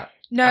from this app.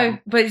 No,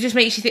 but it just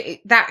makes you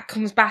think that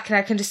comes back, and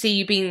I can just see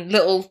you being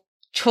little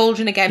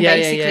children again,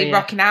 basically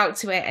rocking out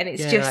to it, and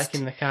it's just like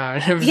in the car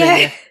and everything.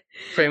 Yeah,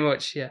 pretty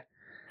much. Yeah,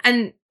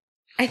 and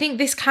I think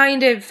this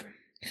kind of,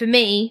 for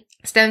me,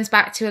 stems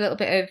back to a little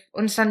bit of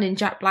understanding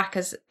Jack Black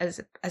as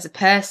a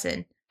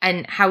person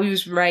and how he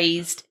was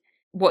raised,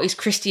 what his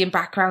Christian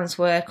backgrounds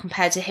were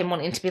compared to him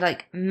wanting to be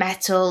like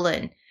metal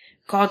and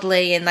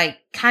godly and like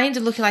kind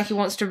of looking like he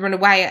wants to run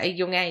away at a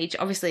young age.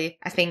 Obviously,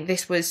 I think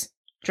this was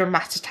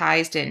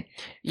dramatised in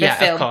the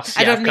film. Of course.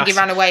 I don't think he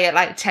ran away at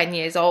like 10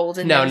 years old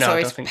and never saw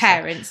his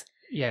parents. So.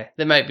 Yeah,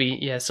 there might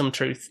be some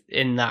truth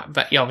in that,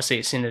 but obviously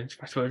it's in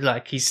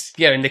like he's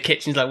in the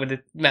kitchen like with a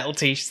metal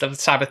t-shirt, the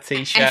Sabbath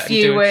t-shirt,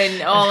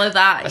 and all of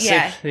that.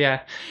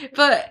 Yeah.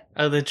 But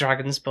the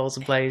dragon's balls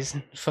ablaze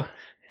and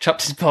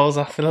chopped his balls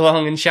off with a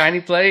long and shiny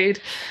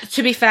blade.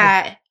 To be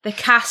fair, the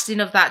casting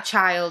of that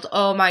child,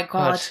 oh my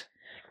god.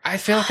 I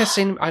feel like I've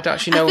seen. I don't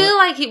actually know. I feel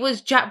like it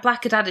was Jack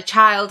Black had a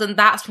child, and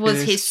that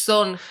was his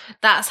son.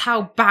 That's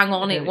how bang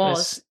on it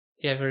was.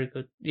 Yeah, very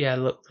good. Yeah,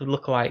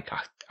 look alike.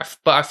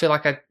 But I feel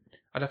like I'd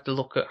have to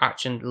look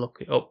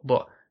it up.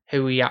 But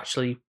who he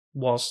actually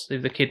was, who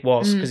the kid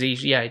was, because he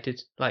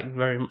did like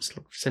very much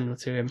look similar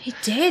to him. He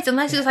did,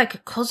 unless it was like a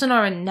cousin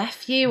or a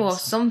nephew or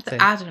something.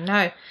 I don't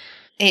know.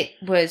 It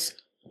was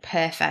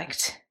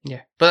perfect.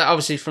 Yeah, but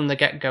obviously from the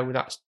get go, with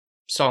that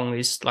song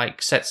is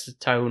like sets the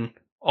tone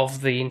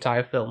of the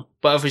entire film.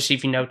 But obviously,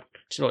 if you know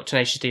what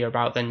Tenacious D are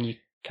about, then you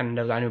kind of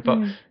know that anyway. But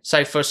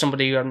so for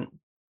somebody who hadn't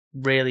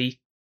really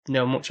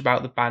know much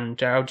about the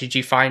band, how did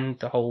you find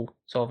the whole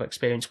sort of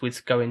experience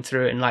with going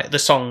through it and like the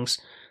songs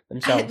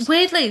themselves?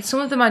 Weirdly,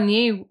 some of them I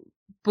knew,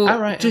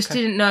 but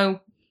didn't know.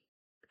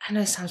 I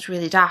know it sounds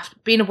really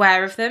daft, being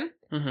aware of them,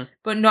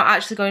 but not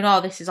actually going, oh,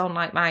 this is on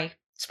like my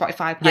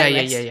Spotify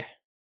playlist. Yeah.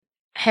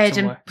 Heard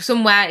them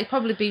somewhere. It's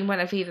probably been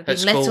when I've either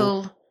been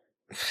little.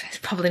 It's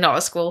probably not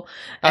at school.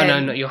 Oh,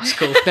 no, not your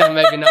school. No,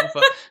 maybe not.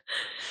 But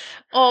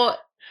or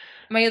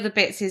my other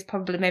bits is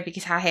probably maybe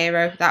Guitar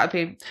Hero. That would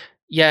be...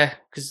 Yeah,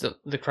 because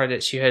the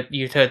credits,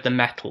 you'd heard the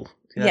metal.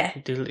 Yeah.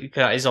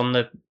 That is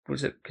on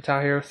was it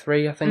Guitar Hero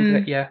 3, I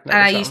think? Yeah. And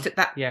I used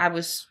to... I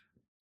was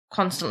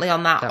constantly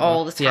on that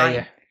all the time.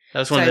 Yeah. That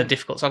was one of the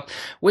difficult songs.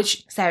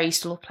 Which... Sarah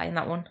used to love playing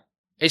that one.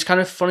 It's kind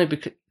of funny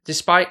because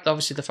despite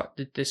obviously the fact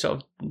that the sort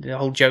of the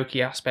whole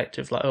jokey aspect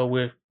of like, oh,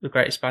 we're the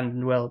greatest band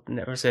in the world, and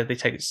obviously they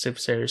take it super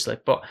seriously,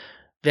 but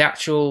the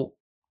actual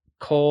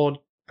chord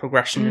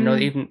progression,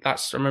 even I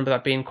remember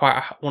that being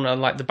quite one of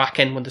like the back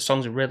end when the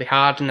songs are really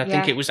hard, and I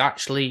think there's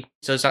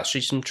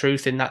actually some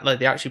truth in that, like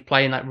they're actually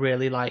playing like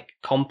really like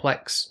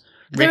complex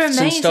They're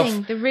riffs and stuff.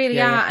 amazing. They really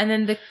are. And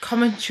then the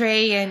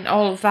commentary and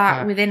all of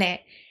that within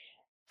it.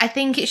 I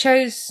think it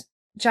shows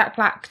Jack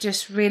Black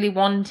just really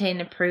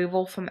wanting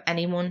approval from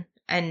anyone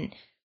and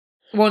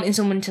wanting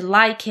someone to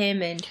like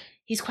him, and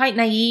he's quite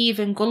naive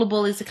and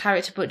gullible as a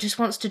character, but just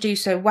wants to do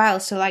so well.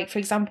 So, like, for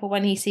example,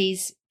 when he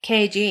sees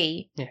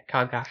KG... Yeah,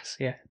 Cargas,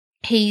 yeah.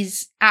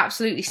 He's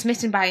absolutely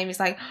smitten by him. He's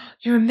like,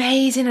 you're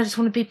amazing, I just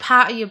want to be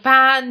part of your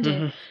band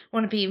and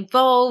want to be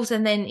involved.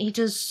 And then he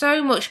does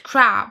so much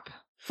crap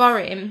for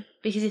him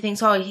because he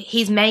thinks, oh,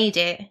 he's made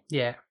it.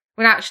 Yeah.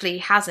 When actually he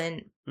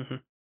hasn't. Mm-hmm.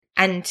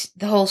 And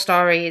the whole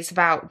story is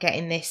about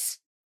getting this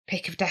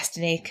pick of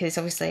destiny because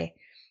obviously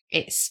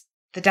it's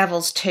the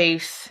devil's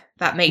tooth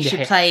that makes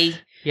you play.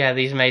 Yeah,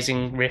 these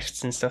amazing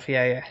riffs and stuff.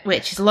 Yeah.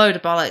 Which is a load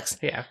of bollocks.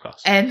 Yeah, of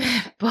course.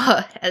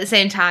 But at the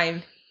same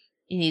time,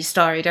 you need a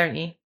story, don't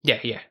you?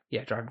 Yeah.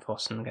 Driving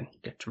force and again,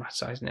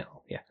 dramatising it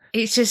all. Yeah.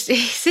 It's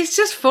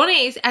just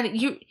funny,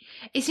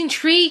 it's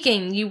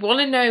intriguing. You want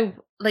to know,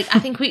 like, I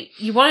think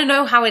you want to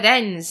know how it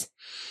ends.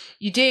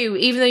 You do,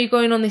 even though you're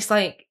going on this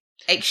like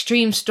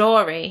extreme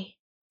story.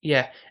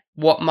 Yeah.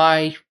 What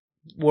my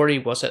worry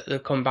was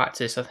at coming back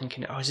to this, I'm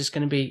thinking, is this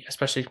going to be,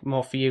 especially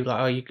more for you, like,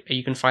 are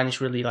you going to find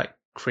this really like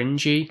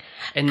cringy?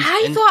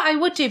 I thought I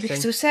would do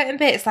because there were certain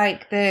bits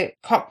like the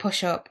cock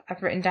push up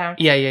I've written down.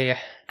 Yeah.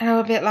 And I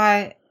was a bit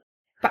like.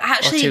 But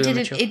actually,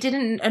 it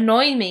didn't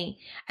annoy me.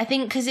 I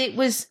think because it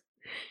was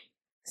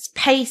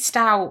paced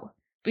out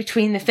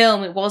between the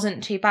film, it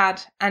wasn't too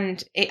bad.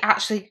 And it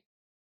actually...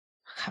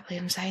 I can't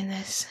believe I'm saying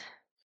this.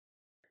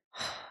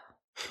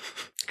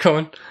 Go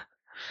on.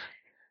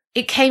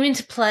 It came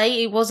into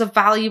play. It was a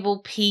valuable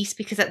piece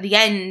because at the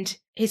end,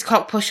 his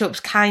cock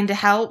push-ups kind of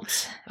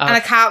helped. And I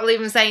can't believe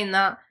I'm saying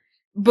that.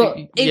 But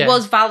it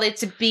was valid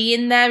to be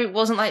in there. It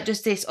wasn't like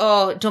just this,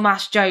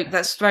 dumbass joke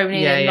that's thrown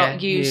in and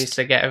not used.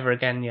 To get over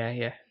again, yeah.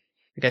 I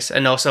guess,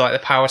 and also like the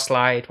power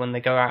slide when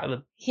they go out of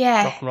the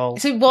rock and roll.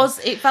 So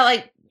it felt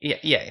like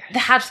they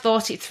had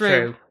thought it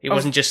through. It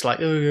wasn't just like,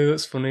 oh yeah,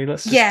 that's funny,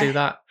 let's just do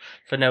that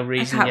for no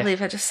reason. I can't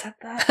believe I just said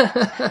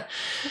that.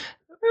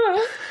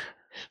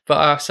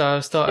 But so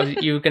I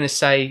thought you were going to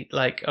say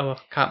like, I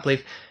can't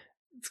believe,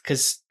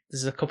 because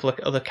there's a couple of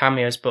other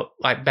cameos, but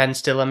like Ben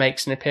Stiller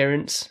makes an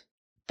appearance.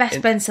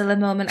 Best Ben Stiller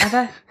moment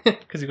ever.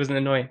 Because he wasn't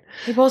annoying.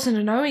 He wasn't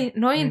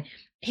annoying.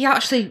 He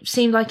actually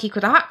seemed like he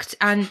could act,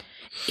 and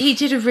he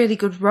did a really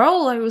good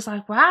role. I was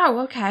like, wow,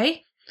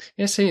 okay.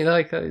 Yeah, see,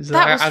 like, it's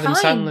like Adam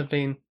Sandler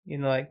being,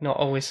 like, not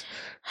always...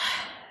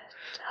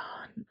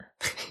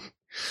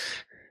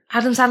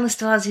 Adam Sandler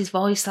still has his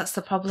voice, that's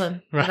the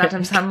problem with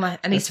Adam Sandler,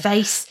 and his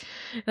face.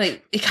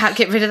 Like, he can't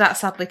get rid of that,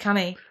 sadly, can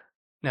he?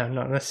 No,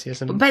 not unless he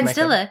has a But Ben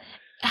Stiller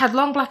had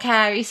long black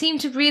hair. He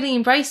seemed to really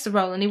embrace the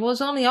role, and he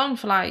was only on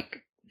for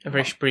like a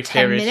very brief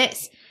 10 period.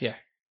 minutes. Yeah.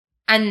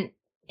 And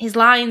his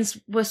lines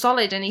were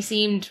solid, and he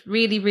seemed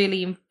really,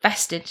 really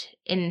invested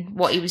in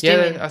what he was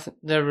doing. Yeah, I think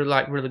they're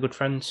like really good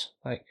friends.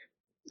 Like,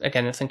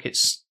 again, I think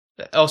it's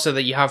also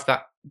that you have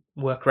that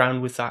work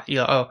around with that.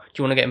 You're like,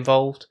 do you want to get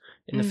involved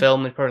in the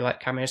film? They probably like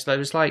cameos. There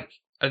was like,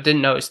 I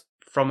didn't notice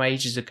from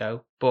ages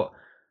ago, but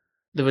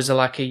there was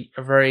a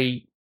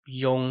very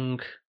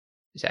young,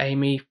 is it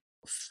Amy?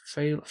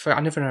 I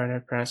never know how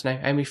to pronounce her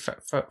name. Amy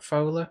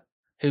Fowler,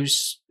 who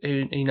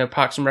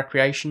Parks and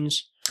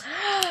Recreations.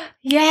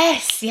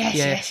 Yes.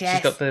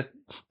 She's got the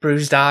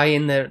bruised eye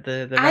in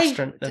the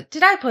restaurant.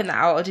 Did I point that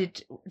out, or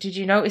did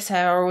you notice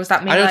her, or was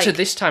that me? I noticed it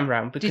this time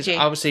round because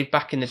obviously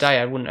back in the day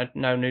I wouldn't have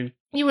known.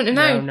 You wouldn't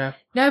have known.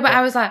 No, but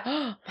I was like,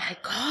 oh my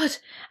god!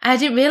 And I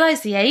didn't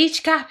realise the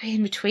age gap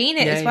in between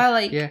it as well.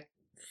 Like,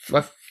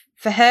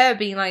 for her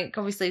being like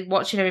obviously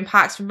watching her in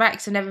Parks and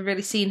Recs, I've never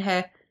really seen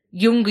her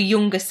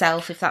younger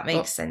self, if that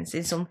makes sense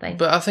in something.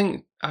 But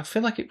I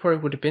feel like it probably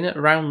would have been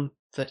around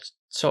the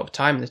sort of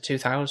time in the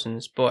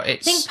 2000s, but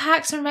it's... I think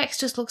Parks and Recs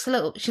just looks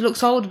she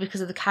looks older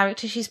because of the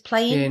character she's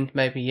playing.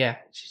 Maybe,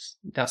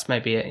 that's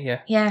maybe it,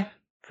 yeah. Yeah.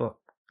 But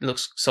it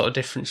looks sort of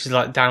different. She's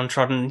like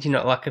downtrodden,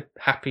 like a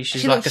happy,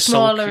 she's she like looks a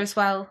smaller as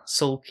well.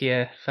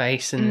 Sulkier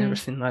face and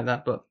everything like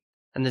that,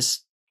 and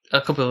there's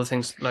a couple of other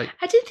things like...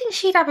 I did think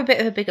she'd have a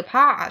bit of a bigger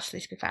part, actually,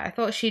 to be fair. I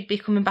thought she'd be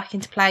coming back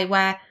into play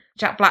where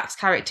Jack Black's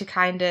character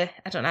kind of,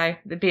 I don't know,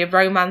 there'd be a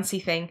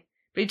romancy thing.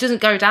 But it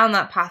doesn't go down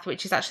that path,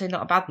 which is actually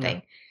not a bad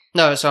thing.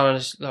 No, so I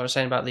was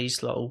saying about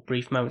these little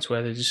brief moments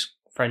where they're just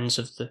friends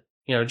of the,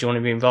 do you want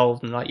to be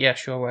involved? And like, yeah,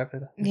 sure,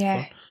 whatever.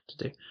 Yeah. To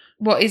do.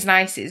 What is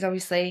nice is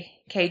obviously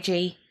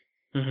KG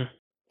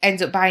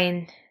ends up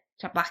buying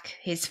Jack Black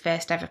his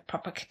first ever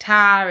proper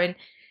guitar, and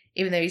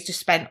even though he's just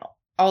spent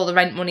all the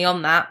rent money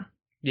on that.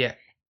 Yeah.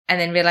 And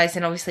then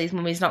realising obviously his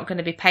mummy's not going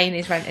to be paying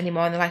his rent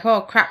anymore, and they're like,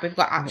 oh crap, we've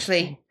got to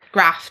actually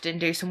graft and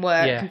do some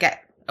work and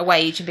get a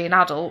wage and be an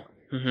adult.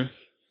 Mm-hmm.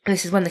 And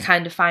this is when they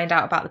kind of find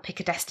out about the Pick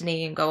of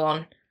Destiny and go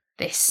on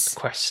this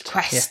quest.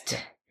 Yeah.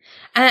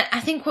 And I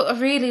think what I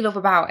really love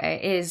about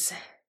it is, I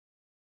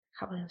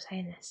can't believe I'm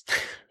saying this.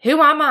 Who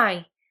am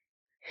I?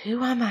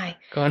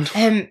 Go on.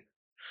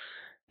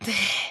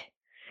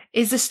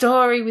 Is the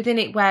story within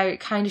it where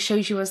it kind of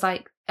shows you as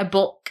like a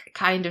book,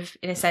 kind of,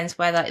 in a sense,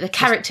 where like the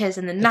characters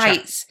and the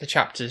knights, the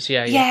chapters,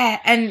 yeah.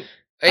 And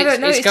I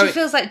don't know, it just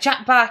feels like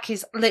Jack Black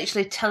is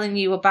literally telling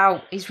you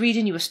he's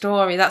reading you a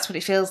story. That's what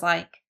it feels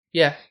like.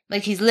 Yeah.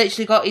 Like he's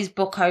literally got his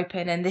book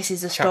open and this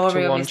is the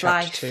story of his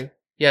life. Chapter 2.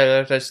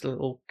 Yeah, there's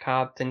little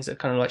card things that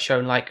kind of like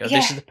showing like,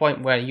 this is the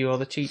point where you're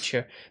the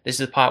teacher. This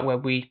is the part where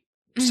we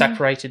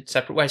separated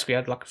separate ways. We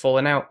had like a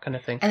falling out kind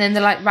of thing. And then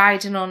they're like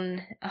riding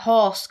on a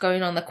horse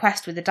going on the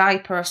quest with a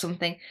diaper or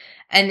something.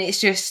 And it's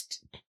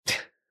just,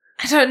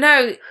 I don't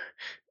know.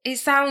 It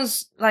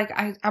sounds like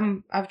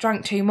I've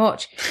drank too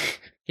much.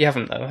 You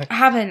haven't though. I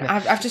haven't. No.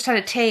 I've just had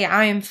a tea.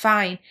 I am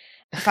fine.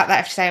 The fact that I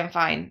have to say I'm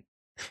fine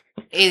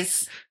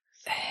is...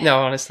 No,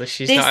 honestly,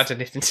 she's not had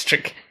anything to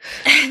drink.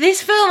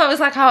 This film, I was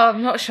like,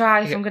 I'm not sure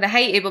if I'm going to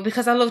hate it, but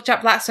because I love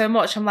Jack Black so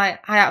much, I'm like,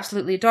 I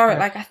absolutely adore it.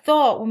 Like, I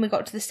thought when we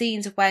got to the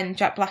scenes of when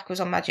Jack Black was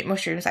on magic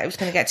mushrooms, that it was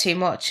going to get too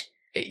much.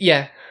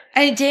 Yeah.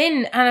 And it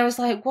didn't, and I was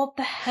like, what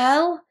the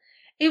hell?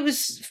 It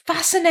was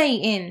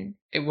fascinating.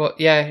 It was,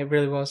 yeah, it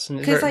really was, and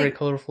it's very, very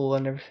colourful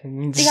and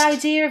everything. The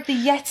idea of the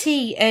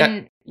Yeti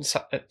and...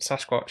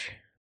 Sasquatch.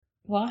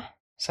 What?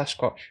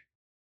 Sasquatch.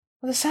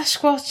 Well, the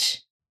Sasquatch...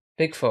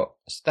 Bigfoot.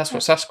 That's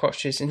what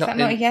Sasquatch is. Is that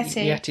not a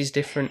Yeti? Yeti's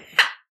different.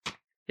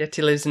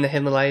 Yeti lives in the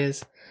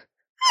Himalayas.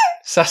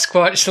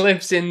 Sasquatch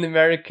lives in the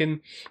American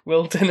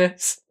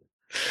wilderness.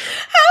 How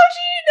do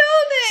you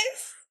know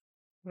this?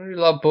 There are a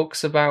lot of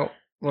books about,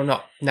 well,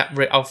 not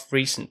of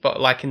recent,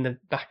 but like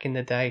back in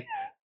the day.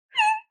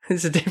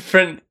 It's a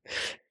different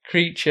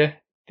creature,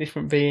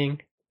 different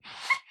being.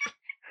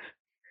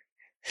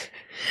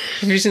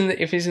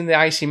 If he's in the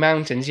icy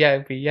mountains, yeah,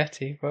 it'd be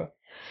Yeti. But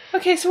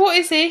okay, so what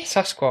is he?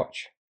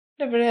 Sasquatch.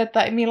 Never heard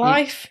that in my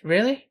life.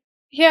 Really?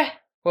 Yeah.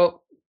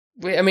 Well,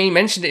 he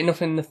mentioned it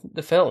enough in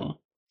the film.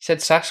 He said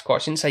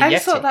Sasquatch, didn't say Yeti. I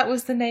just thought that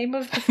was the name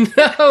of the...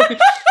 No.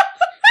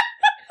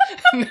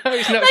 No,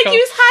 he's not. Like he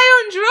was high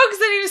on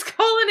drugs and he was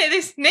calling it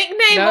this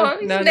nickname or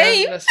his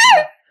name.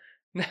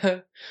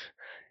 No.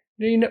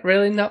 Do you not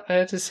really not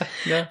heard of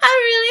No.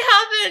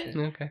 I really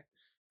haven't. Okay.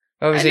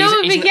 Oh, I know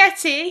of a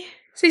Yeti.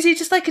 So is he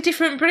just like a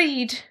different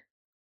breed?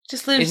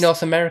 Just lives... He's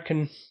North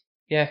American.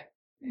 Yeah.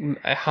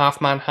 Half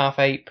man, half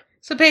ape.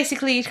 So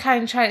basically you're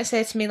kind of trying to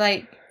say to me,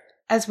 like,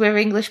 as we're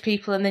English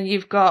people and then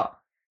you've got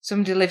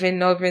somebody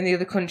living over in the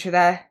other country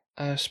there.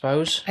 I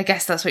suppose. I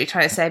guess that's what you're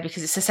trying to say,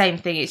 because it's the same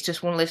thing. It's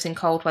just one lives in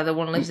cold weather,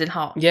 one lives in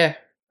hot. Yeah,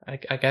 I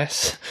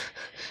guess.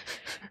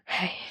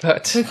 Hey.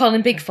 But we call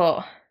him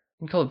Bigfoot.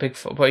 We call it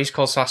Bigfoot, but he's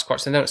called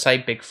Sasquatch. They don't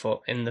say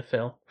Bigfoot in the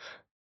film.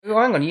 Oh,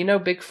 hang on, you know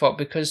Bigfoot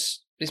because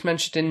it's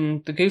mentioned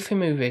in the Goofy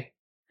movie.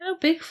 I know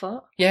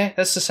Bigfoot. Yeah,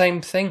 that's the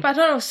same thing. But I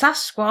don't know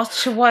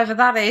Sasquatch or whatever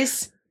that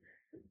is.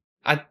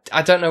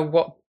 I don't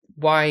know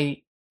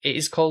why it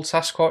is called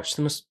Sasquatch.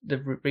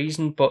 The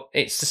reason, but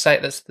it's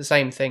that's the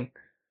same thing.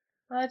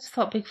 I just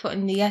thought Bigfoot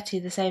and the Yeti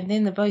are the same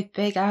thing. They're both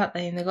big, aren't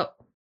they? And they got.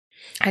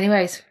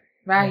 Anyways,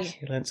 right. Yes,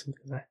 you learned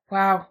something there.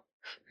 Wow.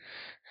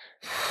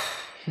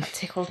 That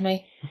tickled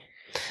me.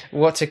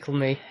 What tickled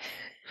me?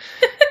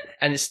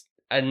 and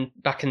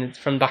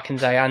from back in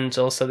the day, and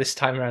also this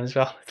time around as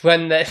well.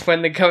 When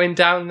they're going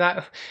down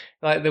that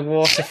like the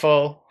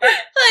waterfall.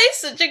 That is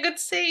such a good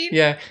scene.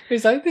 Yeah,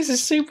 he's like, this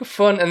is super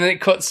fun, and then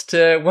it cuts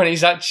to when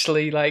he's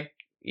actually like,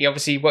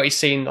 obviously what he's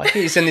seen, like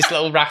he's in this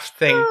little raft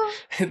thing,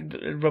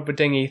 rubber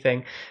dinghy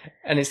thing,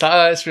 and it's like,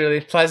 oh, it's really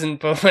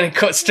pleasant. But when it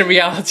cuts to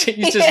reality,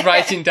 he's just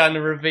riding down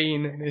a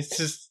ravine, and it's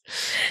just.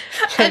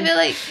 I feel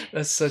like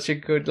that's such a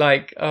good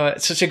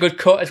it's such a good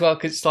cut as well,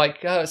 because it's like,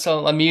 oh, it's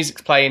all like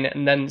music's playing,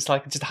 and then it's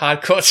like just a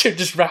hard cut to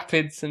just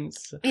rapids and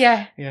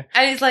yeah, and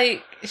it's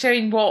like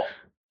showing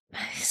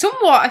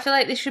somewhat. I feel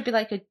like this should be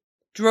like a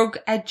drug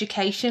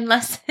education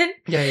lesson.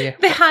 Yeah.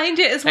 Behind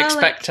it as well.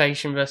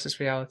 Expectation versus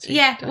reality.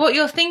 Yeah, what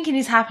you're thinking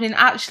is happening.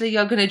 Actually,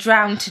 you're going to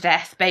drown to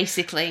death,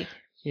 basically.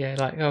 Yeah,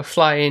 like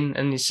fly in,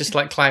 and it's just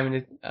like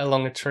climbing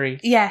along a tree.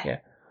 Yeah.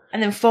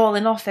 And then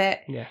falling off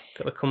it. Yeah,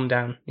 got to come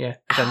down. Yeah,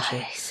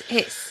 eventually.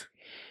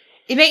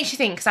 It makes you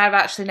think, because I've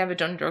actually never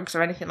done drugs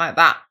or anything like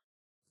that.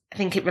 I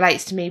think it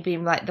relates to me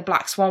being like the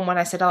black swan when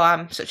I said,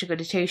 I'm such a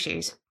goody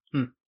two-shoes.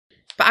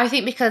 But I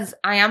think because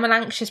I am an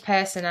anxious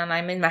person and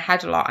I'm in my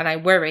head a lot and I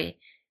worry,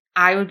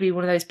 I would be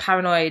one of those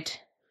paranoid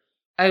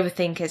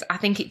overthinkers.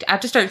 I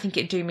just don't think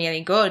it'd do me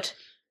any good.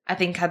 I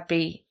think I'd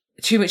be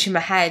too much in my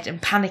head and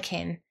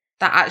panicking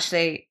that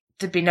actually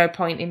there'd be no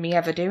point in me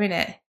ever doing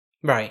it.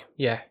 Right,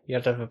 yeah.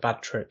 You'd have a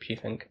bad trip, you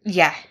think?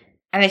 Yeah.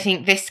 And I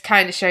think this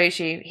kind of shows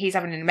you he's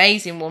having an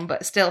amazing one,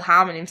 but still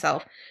harming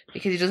himself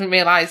because he doesn't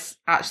realise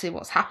actually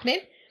what's happening.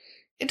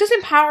 It does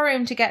empower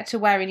him to get to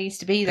where he needs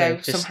to be, though,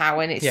 somehow,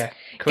 and it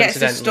gets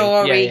the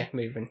story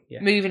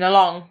moving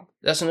along.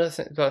 That's another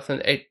thing.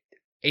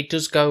 It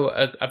does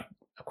go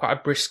quite a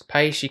brisk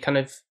pace. It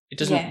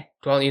doesn't,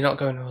 well, you're not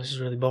going, oh, this is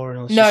really boring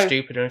or this is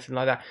stupid or anything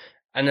like that.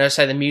 And I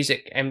say the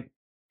music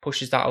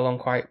pushes that along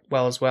quite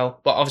well as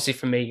well. But obviously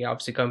for me,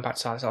 going back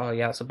to that,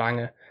 that's a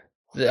banger.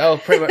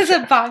 Pretty much. It's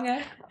a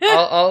banger.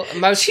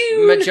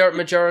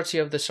 Majority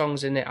of the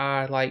songs in it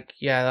are like,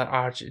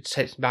 it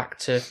takes back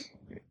to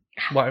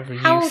whatever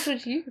youth. How old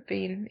would you have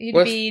been? You'd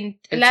Well, have been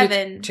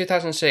 11.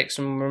 2006,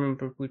 and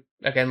remember we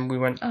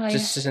went to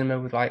cinema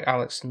with like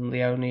Alex and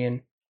Leonie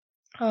and.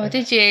 Oh,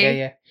 did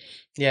you?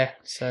 Yeah.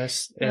 So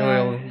we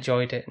all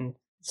enjoyed it and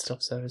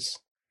stuff. So it was,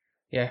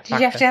 Did you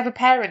have to have a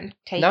parent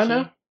take you?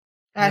 No.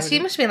 So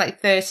you must have been like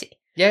 30.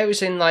 Yeah, it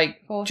was in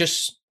like 40.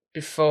 just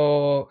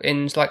before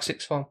in like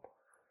sixth form.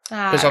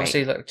 Because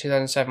obviously, like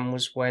 2007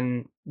 was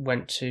when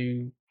went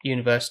to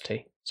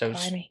university. So it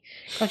was...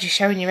 God, you're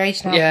showing your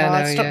age now. Yeah,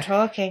 Paul. Stop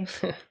talking.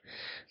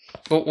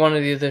 But one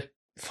of the other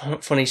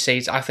funny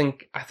scenes, I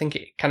think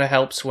it kind of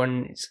helps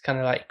when it's kind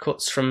of like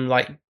cuts from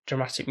like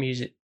dramatic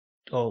music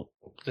or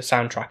the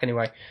soundtrack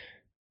anyway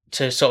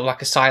to sort of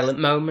like a silent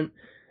moment.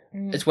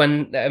 It's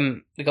when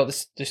they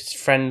got this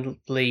friend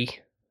Lee.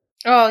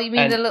 Oh, you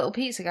mean the little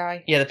pizza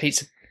guy? Yeah, the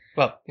pizza.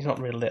 Well, he's not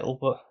really little,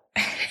 but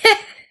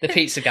the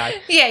pizza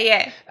guy.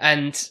 Yeah.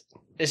 And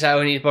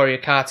so I need to borrow your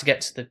car to get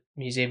to the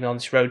museum on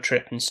this road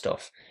trip and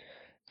stuff.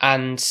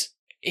 And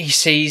he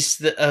sees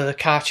the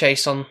car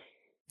chase on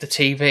the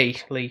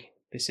TV. Lee,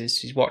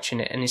 he's watching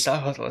it, and he's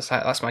like, "Oh,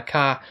 that's my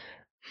car."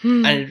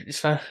 And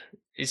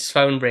his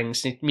phone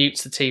rings, and he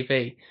mutes the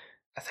TV.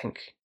 I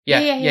think.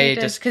 Yeah, he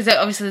does. Because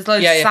obviously there's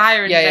loads of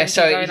sirens. Yeah.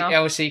 So going on.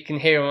 Obviously you can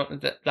hear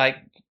him, like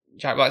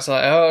Jack Black's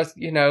like,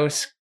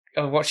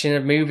 watching a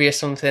movie or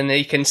something. And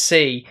he can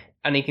see,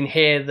 and he can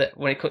hear that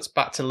when it cuts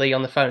back to Lee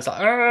on the phone. It's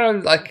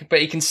like,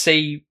 but he can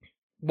see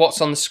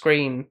what's on the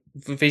screen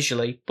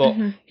visually, but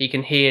he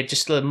can hear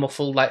just a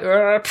muffled like.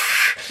 It's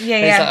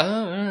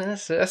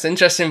like, that's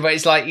interesting, but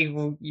it's like,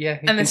 and you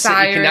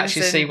can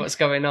actually see what's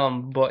going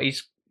on, but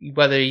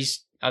whether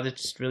he's either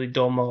just really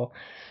dumb or.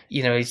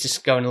 He's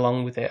just going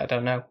along with it. I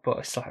don't know, but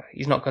it's like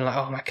he's not going like,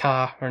 "Oh, my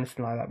car" or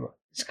anything like that. But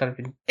it's kind of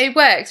been. It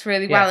works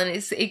really well, and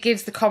it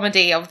gives the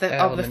comedy of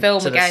the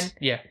film again.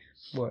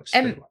 Works.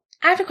 Really well.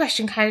 I have a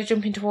question, kind of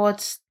jumping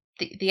towards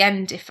the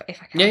end, if I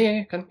can.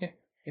 Yeah, can.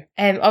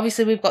 Yeah.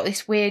 Obviously, we've got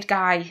this weird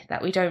guy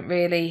that we don't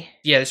really.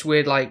 Yeah, this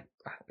weird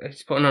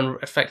he's putting on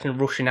affecting a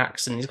Russian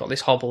accent. He's got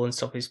this hobble and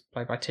stuff. He's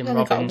played by Tim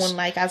Robbins. He's got one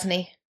leg, hasn't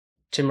he?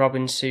 Tim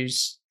Robbins, who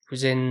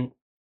was in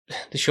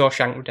The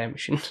Shawshank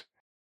Redemption.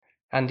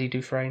 Andy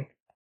Dufresne.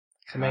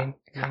 I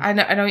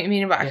know what you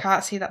mean, but I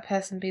can't see that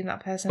person being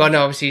that person. Well,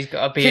 no, obviously he's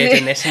got a beard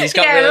in this, and he's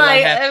got really long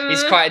hair.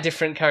 He's quite a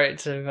different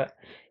character, but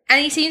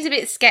and he seems a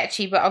bit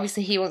sketchy. But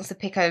obviously, he wants the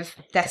pick of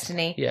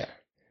destiny. Yeah,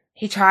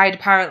 he tried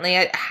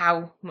apparently.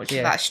 How much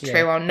of that's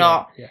true or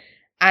not? Yeah.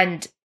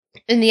 And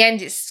in the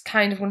end, it's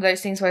kind of one of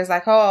those things where he's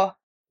like,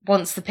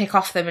 wants the pick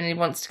off them, and he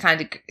wants to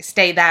kind of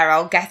stay there.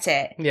 I'll get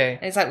it. Yeah.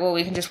 And it's like, well,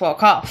 we can just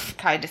walk off,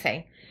 kind of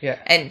thing. Yeah.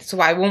 And so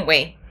why won't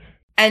we?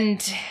 And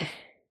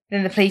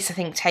then the police, I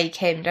think, take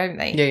him, don't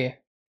they? Yeah.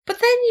 But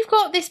then you've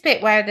got this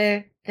bit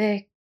where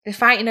they're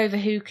fighting over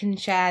who can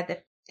have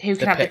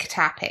the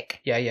guitar pick.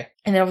 Yeah.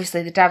 And then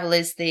obviously the devil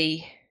is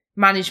the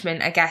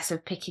management, I guess,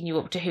 of picking you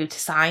up to who to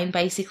sign.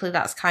 Basically,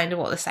 that's kind of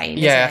what they're saying.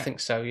 Yeah, I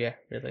think so. Yeah,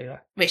 really.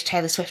 Which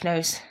Taylor Swift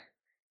knows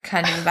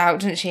kind of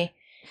about, doesn't she?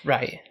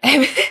 Right.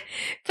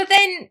 But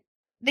then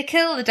they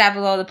kill the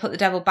devil, or they put the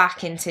devil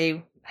back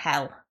into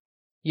hell.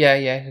 Yeah.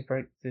 They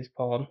break this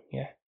pawn.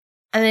 Yeah.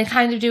 And they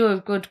kind of do a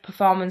good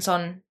performance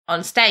on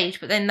stage,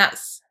 but then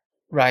that's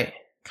right.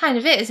 Kind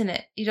of it, isn't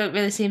it? You don't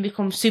really see him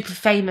become super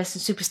famous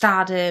and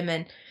superstardom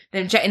and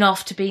then jetting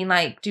off to being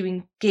like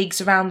doing gigs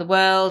around the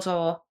world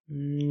or...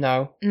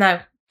 No.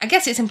 I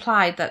guess it's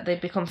implied that they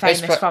become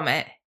famous from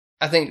it.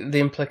 I think the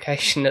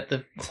implication at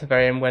the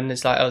very end when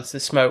it's like, it's the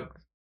smoke,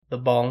 the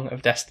bong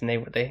of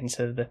destiny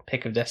instead of the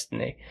pick of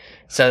destiny.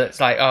 So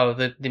it's like,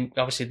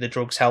 obviously the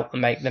drugs help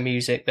them make the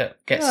music that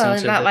gets them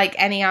to like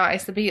any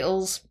artist, the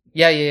Beatles...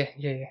 Yeah.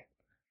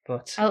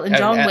 But Elton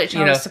John, which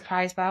I was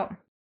surprised about.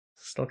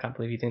 Still can't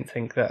believe you didn't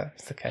think that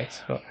was the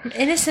case. But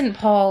innocent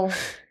Paul.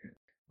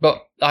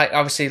 But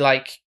obviously,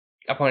 I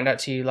pointed out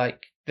to you,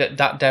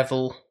 that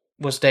devil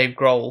was Dave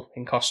Grohl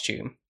in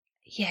costume.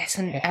 Yes,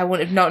 and I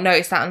wouldn't have not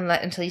noticed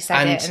that until you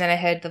said it, and then I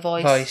heard the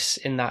voice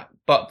in that.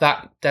 But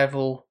that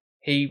devil,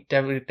 Dave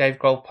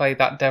Grohl played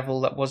that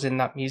devil that was in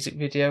that music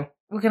video.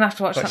 We're going to have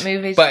to watch that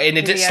movie. But in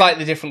a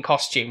slightly different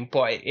costume,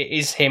 but it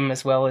is him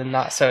as well in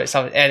that. So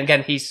and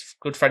again, he's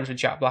good friends with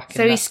Jack Black.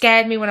 So he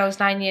scared me when I was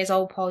 9 years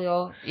old, Paul,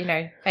 your,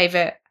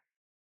 favourite...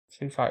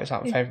 Foo Fighters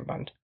aren't my favourite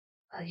band.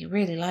 Well, you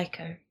really like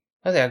them.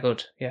 Oh, they are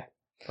good, yeah.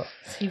 But,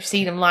 you've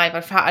seen them live.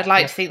 I'd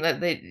like to think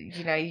that,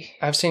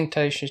 I've seen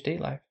Tenacious D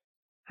live.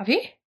 Have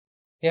you?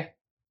 Yeah.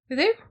 With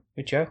who?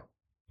 With Joe,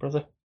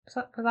 brother.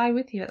 Was I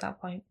with you at that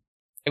point?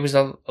 It was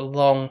a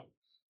long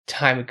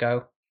time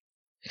ago.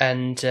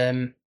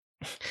 And...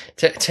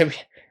 To be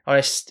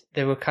honest,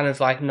 they were kind of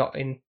not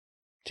in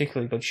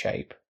particularly good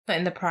shape. Not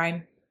in the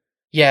prime.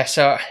 Yeah,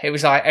 so it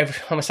was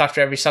almost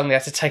after every song they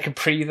had to take a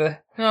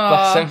breather. Aww.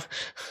 Bless them.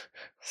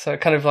 So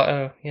kind of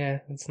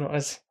it's not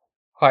as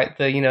quite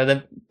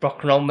the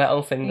rock and roll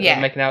metal thing that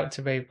they're making out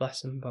to be.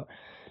 Bless them, but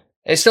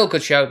it's still a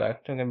good show though.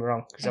 Don't get me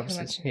wrong, because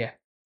obviously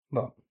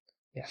but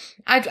yeah.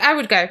 I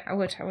would go. I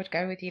would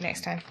go with you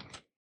next time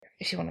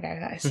if you want to go.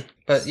 That is.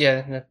 But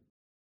yeah,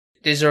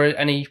 is there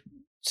any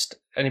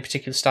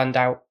particular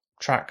standout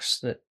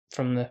tracks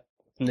from the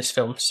from this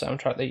film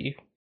soundtrack that you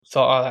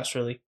thought, oh, that's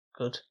really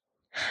good?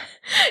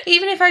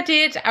 Even if I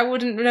did, I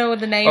wouldn't know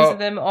the names of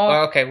them. Or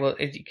well, okay, well,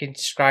 if you can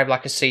describe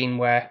like a scene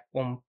where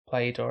one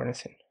played or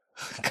anything.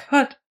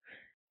 God,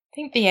 I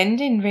think the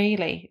ending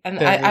really, and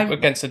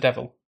Against the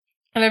Devil,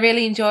 and I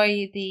really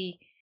enjoy the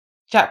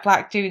Jack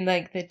Black doing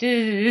like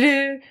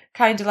the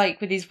kind of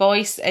like with his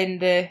voice and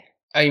the.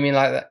 Oh, you mean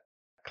like that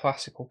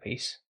classical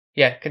piece?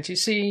 Yeah, can't you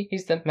see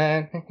he's the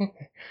man?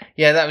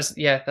 That's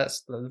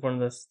one of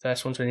the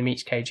first ones when he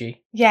meets KG.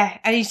 Yeah,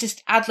 and he's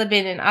just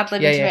ad-libbing and ad-libbing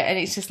to it, and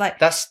it's just like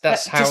that's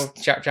how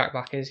Jack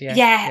Black is.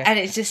 Yeah, and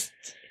it's just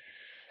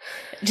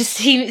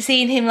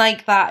seeing him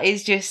like that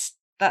is just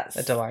that's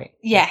a delight.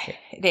 Yeah,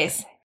 it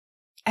is.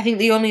 I think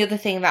the only other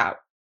thing that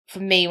for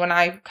me when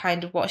I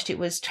kind of watched it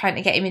was trying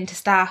to get him into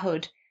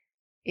starhood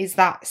is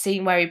that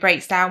scene where he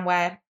breaks down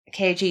where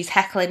KG's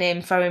heckling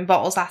him, throwing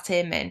bottles at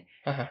him, and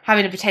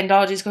having a pretend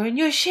audience going,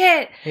 "You're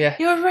shit,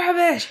 you're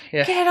rubbish,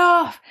 get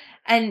off,"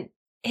 and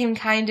him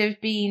kind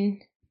of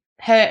being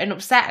hurt and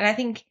upset. And I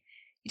think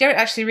you don't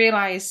actually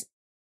realise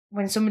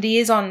when somebody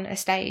is on a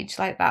stage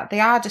like that, they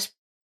are just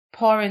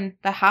pouring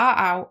their heart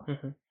out,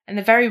 and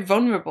they're very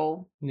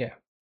vulnerable. Yeah,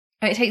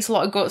 and it takes a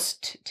lot of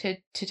guts to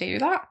do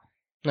that.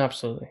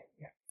 Absolutely.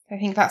 Yeah, I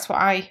think that's what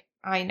I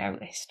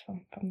noticed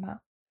from that.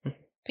 But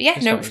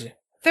yeah,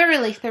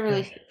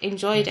 thoroughly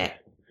enjoyed it.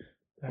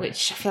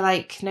 Which I feel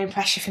like no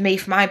pressure for me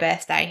for my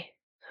birthday.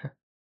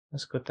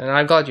 That's good then.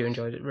 I'm glad you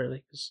enjoyed it,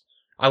 really, because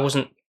I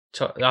wasn't.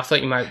 I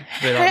thought you might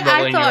be like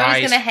rolling your eyes. I thought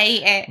I was going to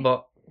hate it,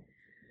 but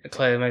I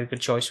clearly made a good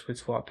choice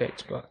with what I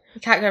picked. But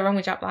you can't go wrong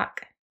with Jack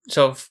Black.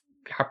 Sort of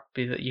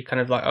happy that you kind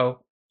of like,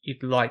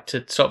 you'd like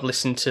to sort of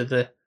listen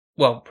to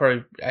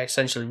probably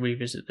essentially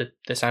revisit the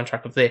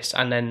soundtrack of this,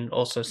 and then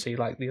also see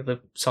like the other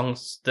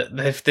songs that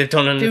they've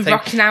done on the thing.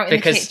 Rocking out in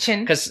the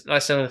kitchen. Because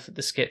like some of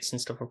the skits and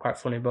stuff were quite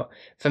funny, but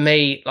for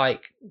me,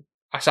 like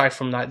aside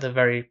from like the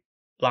very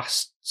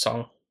last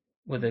song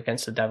with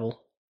Against the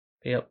Devil,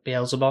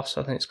 Beelzebub,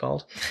 I think it's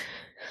called,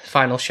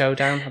 Final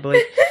Showdown, I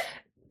believe.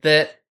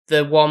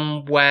 the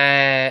one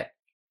where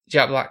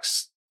Jack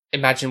Black's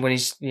imagine when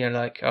he's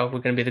like, oh, we're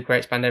going to be the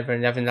greatest band ever,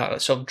 and having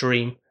that sort of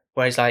dream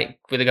where he's like,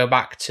 where they go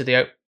back to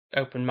the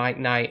open mic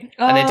night,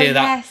 and they do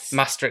that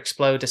Master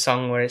Exploder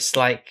song where it's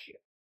like,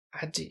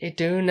 I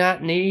do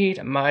not need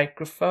a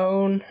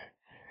microphone.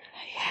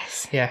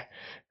 Yes. Yeah.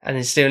 And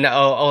he's doing that,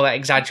 all that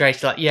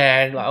exaggerated, like,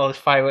 like all the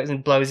fireworks,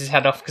 and blows his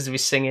head off because of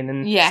his singing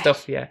and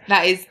stuff,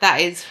 That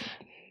is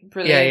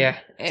brilliant. Yeah.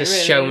 Just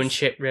really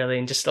showmanship, really,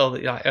 and just all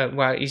the, like,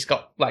 wow, he's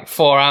got, like,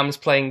 4 arms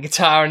playing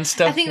guitar and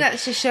stuff. I think that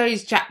just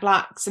shows Jack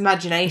Black's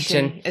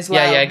imagination as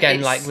well. Yeah,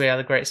 again, like, we are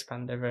the greatest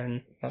band ever,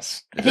 and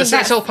that's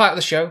all part of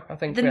the show, I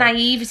think. The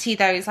naivety,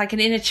 though, is like an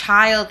inner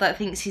child that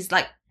thinks he's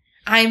like,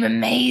 I'm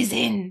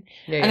amazing.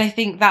 Yeah. And I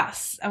think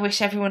I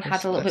wish everyone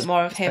had a little bit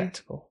more of him.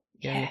 Spectacle.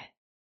 Yeah.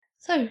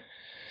 So,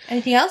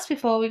 anything else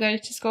before we go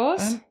to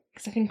scores?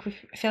 Because I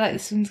feel like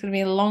this one's going to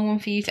be a long one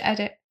for you to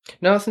edit.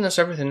 No, I think that's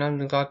everything.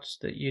 I'm glad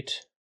that you'd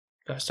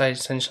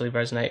essentially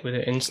resonate with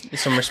it in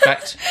some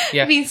respect.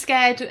 Yeah. Being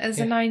scared as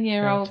a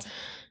 9-year-old.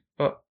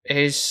 But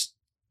here's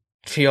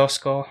for your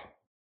score.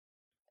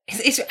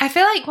 I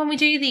feel like when we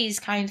do these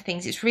kind of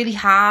things, it's really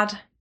hard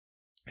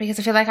because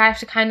I feel like I have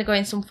to kind of go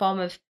in some form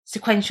of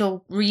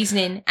sequential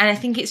reasoning, and I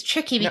think it's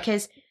tricky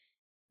because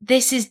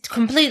this is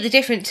completely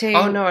different to.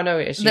 Oh no, I know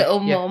it is. Little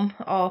Mum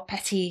or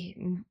Petite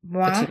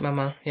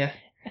Mamman, yeah.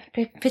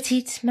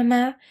 Petite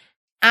Mamman.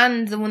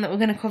 And the one that we're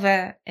going to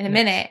cover in a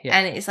minute,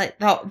 and it's like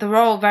they're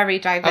all very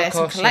diverse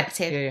and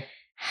collective. Yeah.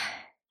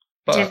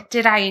 But,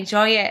 did I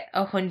enjoy it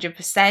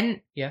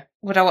 100%? Yeah.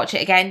 Would I watch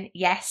it again?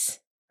 Yes.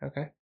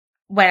 Okay.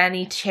 When I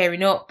need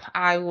cheering up,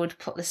 I would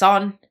put this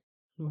on.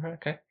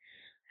 Okay.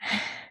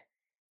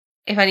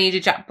 If I need a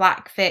Jack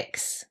Black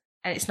fix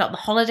and it's not the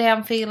holiday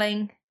I'm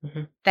feeling,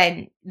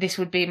 then this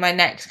would be my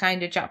next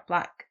kind of Jack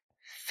Black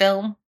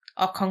film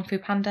or Kung Fu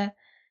Panda.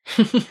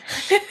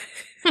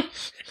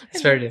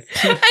 It's very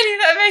different. I knew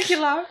that would make you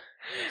laugh.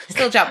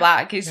 Still Jack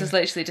Black. He's just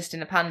literally just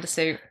in a panda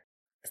suit.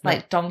 It's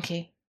like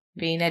Donkey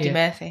being Eddie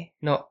Murphy.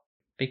 Not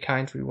Be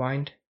Kind,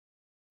 Rewind.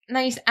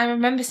 Nice. I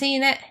remember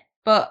seeing it,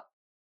 but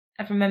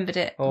I've remembered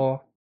it.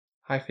 Or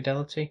High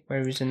Fidelity,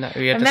 where he was in that. I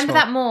remember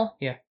that more.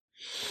 Yeah.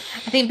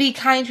 I think Be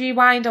Kind,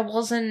 Rewind, I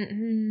wasn't.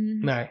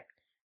 No.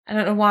 I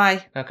don't know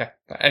why. Okay.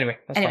 But anyway,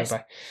 that's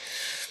bye.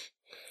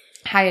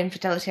 High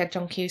Fidelity had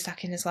John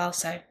Cusack in as well,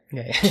 so.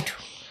 Yeah.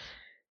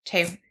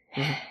 2.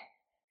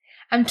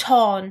 I'm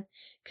torn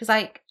because,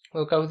 like,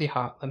 we'll go with your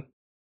heart then.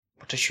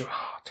 What does your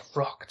heart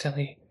rock tell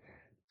you?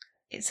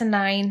 It's a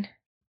 9.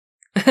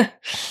 Why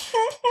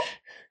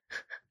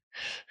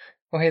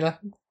are you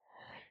laughing?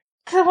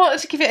 Because I wanted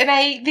to give it an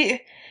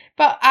 8,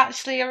 But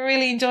actually, I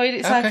really enjoyed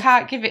it, so I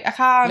can't.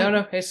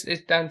 No, it's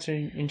down to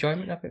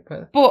enjoyment of it.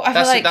 But I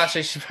feel like that's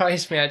what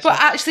surprised me. Actually. But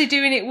actually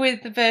doing it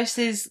with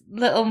versus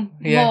little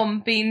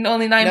mum being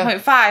only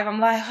 9.5,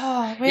 I'm like,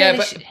 oh, really?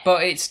 Yeah,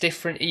 but it's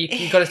different.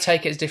 You've got to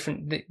take it as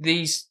different.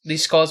 These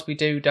scores we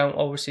don't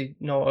obviously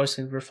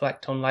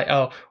reflect on like,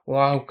 oh,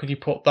 wow, could you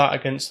put that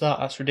against that?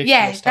 That's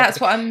ridiculous. Yeah,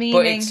 that's what I'm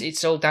meaning. But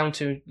it's all down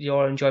to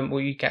your enjoyment,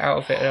 what you get out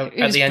of it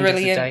at the end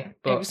brilliant. of the day.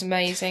 But it was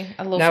amazing.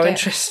 I loved it. Now,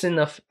 interesting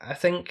enough, I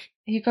think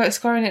you got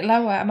scoring it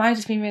lower. Am I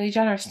just being really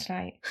generous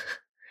tonight?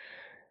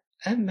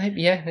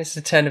 Maybe, yeah. It's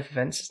a turn of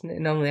events, isn't it?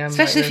 Normally,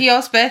 especially for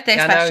your birthday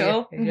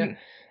special.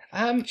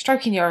 Yeah.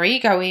 Stroking your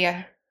ego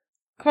here.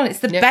 Come on, it's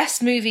the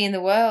best movie in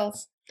the world.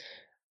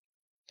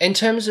 In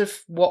terms of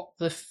what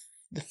the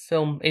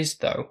film is,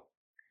 though,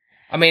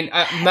 I mean,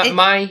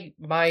 my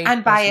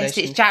I'm biased.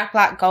 It's Jack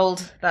Black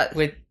Gold.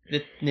 With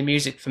the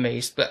music for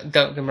me, but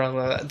don't get me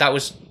wrong. That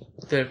was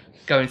the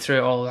going through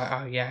it all. Like,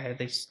 oh yeah,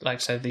 these, like I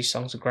said, these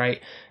songs are great.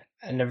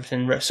 And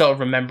everything, sort of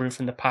remembering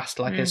from the past,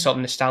 like a sort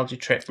of nostalgia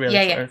trip,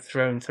 really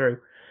through and through.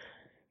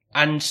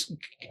 And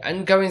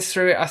going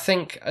through it, I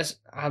think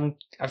I'm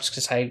just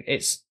gonna say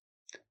it's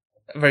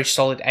a very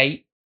solid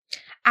 8.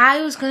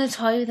 I was gonna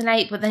tell you with an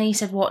 8, but then he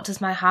said, "What does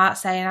my heart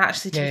say?" And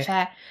actually, to be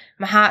fair,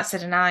 my heart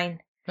said a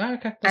 9. Oh,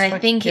 okay, and I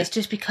think it's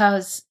just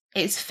because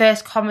it's the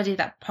first comedy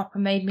that proper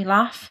made me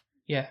laugh.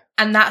 Yeah,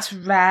 and that's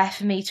rare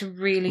for me to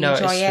really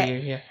enjoy it. For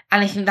you,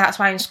 and I think that's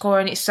why I'm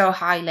scoring it so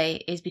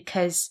highly, is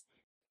because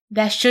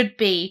there should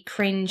be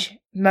cringe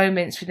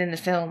moments within the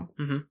film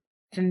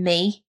for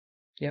me.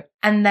 Yep.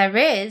 And there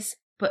is,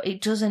 but it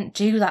doesn't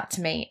do that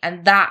to me.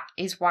 And that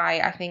is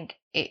why I think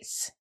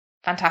it's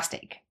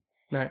fantastic.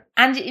 Right.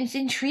 And it's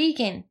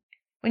intriguing.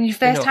 When you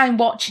first time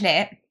watching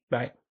it,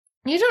 right,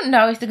 you don't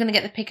know if they're going to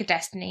get the pick of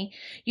destiny.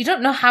 You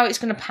don't know how it's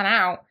going to pan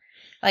out.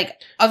 Like,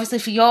 obviously,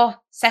 for your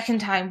second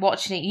time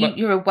watching it,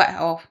 you're aware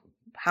of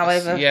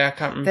however I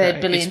can't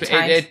remember. The billionth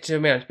times.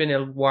 It's been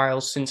a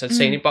while since I'd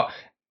seen it, but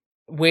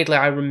weirdly,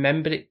 I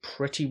remembered it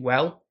pretty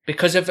well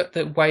because of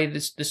the way the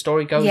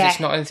story goes. It's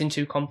not anything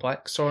too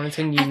complex or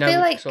anything. I feel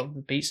like sort of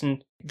the beats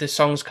and the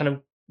songs kind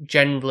of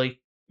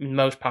generally, in the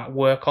most part,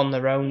 work on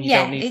their own. You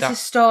don't need it's that a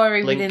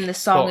story link, within the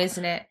song,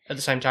 isn't it? At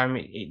the same time,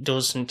 it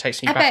does and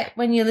takes me back. back. I bet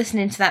when you're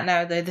listening to that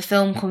now, though, the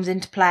film comes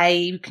into play.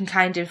 You can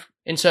kind of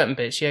in certain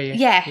bits,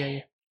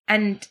 yeah.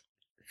 And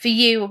for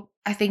you,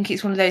 I think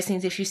it's one of those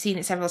things. If you've seen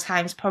it several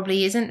times,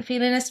 probably isn't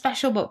feeling as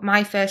special. But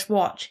my first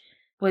watch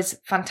was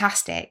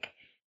fantastic.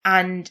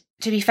 And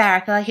to be fair, I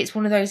feel like it's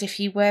one of those, if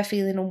you were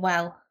feeling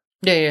unwell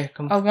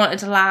or wanted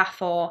to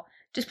laugh or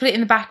just put it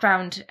in the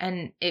background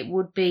and it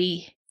would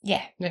be,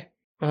 Yeah. Well,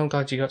 I'm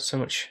glad you got so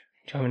much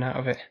enjoyment out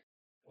of it.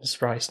 I'm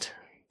surprised,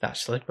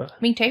 actually.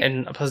 But me too.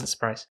 And a pleasant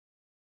surprise.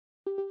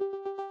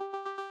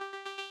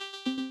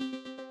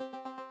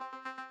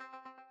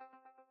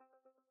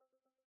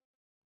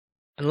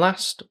 And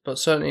last, but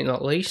certainly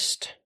not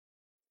least,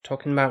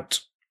 talking about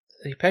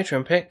the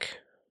Patreon pick,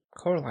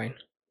 Coraline.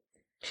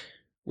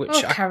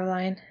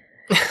 Caroline.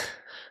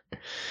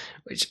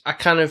 Which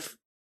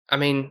I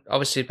mean,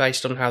 obviously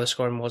based on how the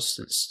scoring was,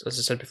 as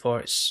I said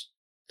before,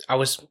 I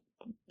was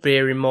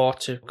veering more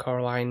to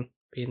Coraline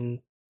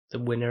being the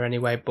winner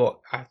anyway, but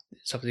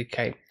it's obviously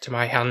came to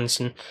my hands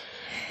and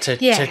to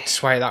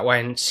sway that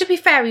way. And to be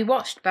fair, we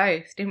watched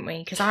both, didn't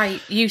we?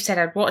 Because you said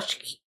I'd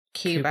watched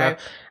Kubo,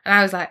 and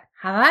I was like,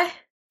 have I?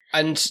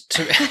 And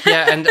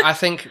and I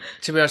think,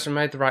 to be honest, I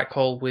made the right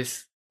call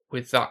with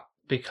that,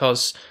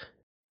 because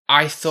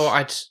I thought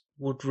I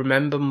would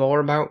remember more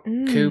about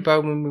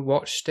Kubo when we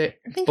watched it.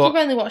 I think we've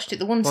only watched it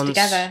the once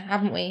together,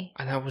 haven't we?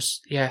 And that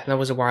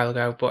was a while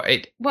ago. But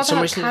what some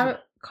about reason,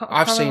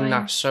 I've seen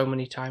that so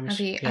many times. Have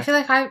you? Yeah. I feel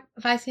like have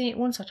I seen it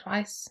once or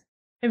twice?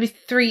 Maybe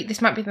 3.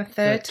 This might be the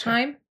third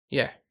time.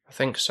 Yeah, I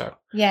think so.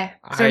 Yeah,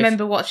 so I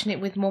remember watching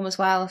it with Mum as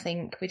well. I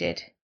think we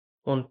did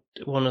one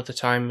other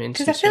time.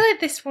 Because I feel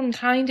like this one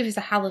kind of is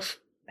a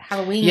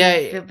Halloween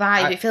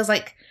vibe. It feels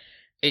like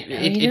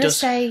it does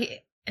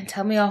say and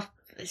tell me off.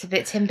 It's a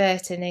bit Tim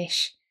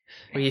Burton-ish.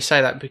 Well, you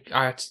say that,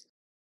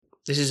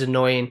 this is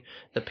annoying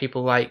that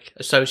people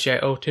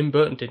associate, Tim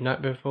Burton did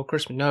Nightmare Before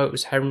Christmas. No, it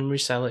was Henry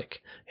Selick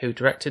who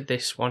directed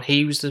this one.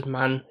 He was the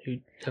man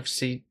who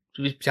obviously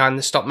was behind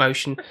the stop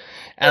motion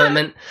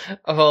element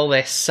of all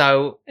this.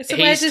 So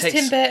where does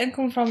Tim Burton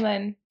come from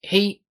then?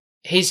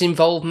 His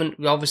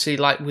involvement, obviously,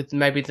 with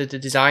maybe the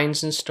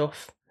designs and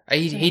stuff.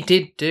 He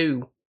did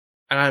do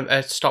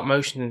a stop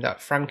motion in that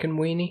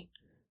Frankenweenie.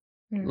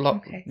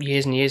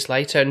 Years and years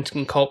later,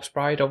 and Corpse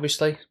Bride,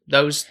 obviously.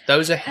 Those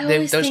are. I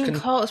always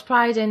think Corpse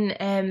Bride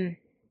and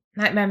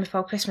Nightmare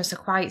Before Christmas are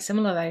quite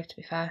similar, though. To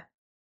be fair,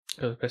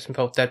 because they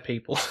involve dead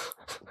people.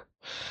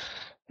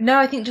 No,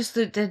 I think just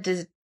the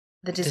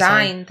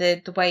design,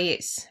 the way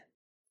it's.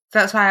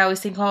 That's why I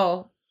always think,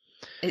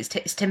 it's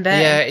Tim Burton.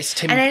 Yeah, it's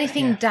Tim. And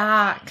anything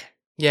dark.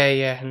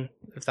 Yeah, and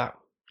of that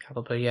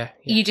caliber, yeah.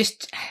 You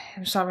just,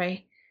 I'm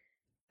sorry,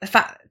 the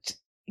fact,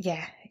 you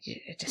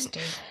just do.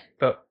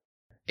 But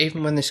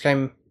even when this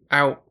came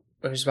out,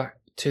 it was back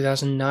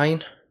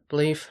 2009, I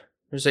believe.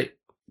 Was it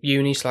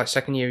uni,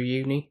 second year of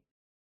uni?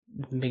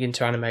 big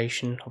into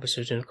animation.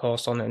 Obviously, I was doing a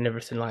course on it and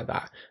everything like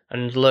that,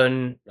 and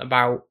learn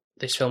about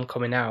this film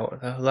coming out.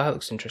 Oh, that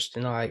looks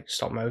interesting. I like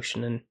stop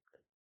motion and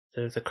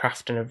the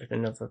craft and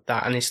everything of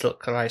that. And it's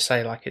look, like I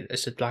say, like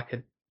it's like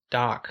a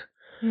dark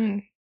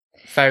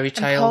fairy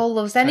tale. And Paul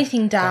loves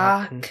anything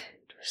dark. And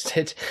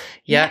twisted.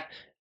 Yeah.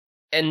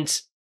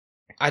 And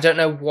I don't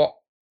know what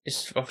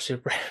is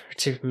obviously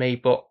relative to me,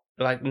 but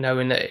like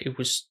knowing that it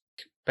was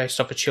based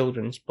off a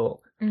children's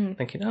book,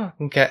 thinking, I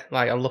can get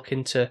like a look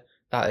into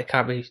that. It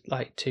can't be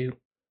like too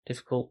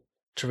difficult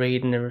to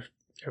read and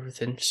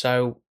everything.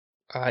 So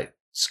I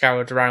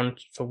scoured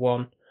around for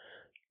one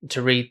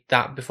to read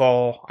that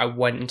before I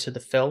went into the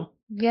film.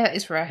 Yeah,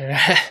 it's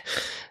rare.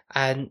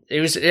 And it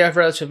was a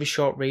relatively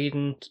short read,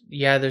 and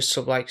yeah, there's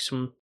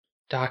some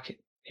dark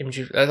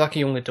images, like a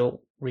young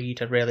adult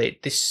reader. Really,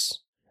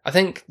 I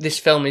think this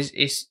film is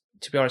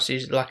to be honest,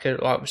 is like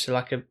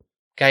a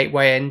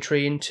gateway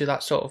entry into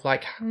that sort of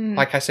like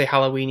I say,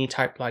 Halloweeny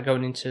type, like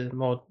going into the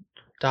more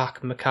dark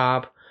and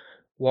macabre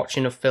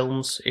watching of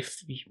films.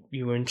 If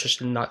you were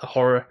interested in like the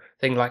horror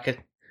thing,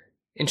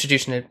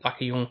 introducing a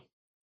young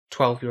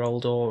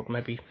 12-year-old or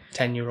maybe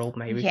 10-year-old,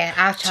 maybe. Yeah,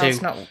 our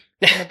child's not going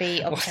to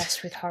be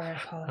obsessed with horror.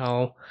 Paul.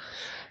 Oh.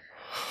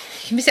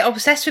 You can be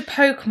obsessed with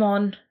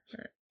Pokemon,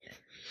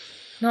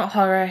 not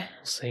horror.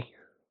 We'll see.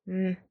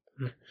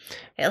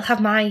 It'll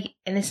have my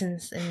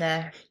innocence in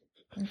there.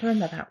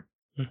 Remember that.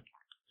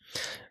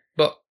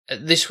 But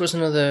this was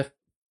another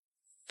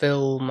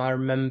film I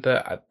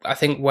remember. I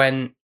think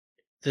when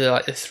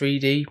the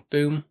 3D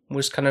boom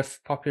was kind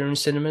of popular in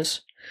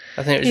cinemas.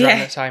 I think it was around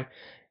that time.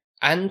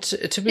 And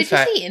to be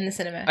fair, did you see it in the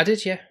cinema? I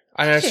did, yeah.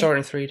 And I saw it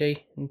in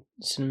 3D in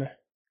the cinema.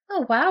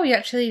 Oh wow, you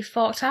actually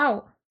forked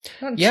out.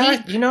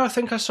 Yeah, I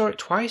think I saw it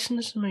twice in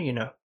the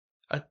cinema.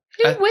 Who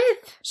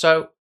with?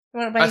 So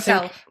What about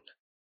yourself?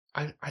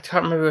 I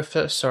can't remember if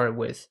I saw it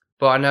with,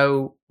 but I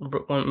know I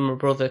wanted my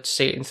brother to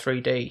see it in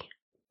 3D.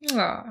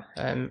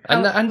 And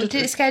did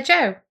it scare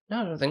Joe?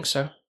 No, I don't think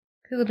so.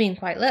 He'll have been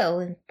quite little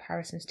in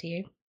comparisons to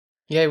you.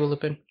 Yeah, it will have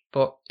been,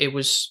 but it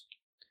was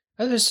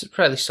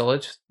fairly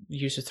solid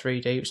use of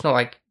 3D. It's not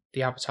like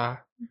the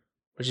Avatar,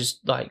 which is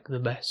like the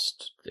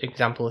best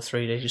example of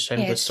 3D, just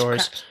saying the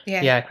stories.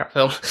 Crap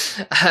film.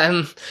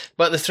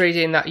 But the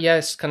 3D in that,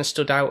 it's kind of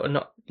stood out, and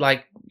not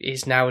like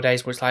is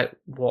nowadays where it's like,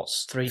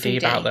 what's 3D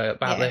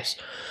about this?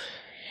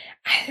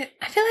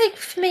 I feel like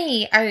for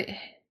me,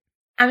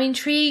 I'm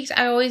intrigued.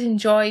 I always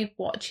enjoy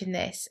watching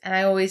this, and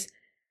I always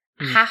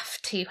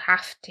have to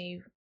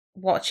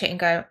watch it and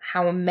go,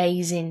 how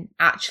amazing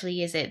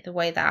actually is it, the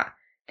way that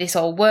this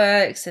all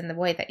works and the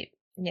way that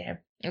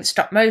it's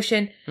stop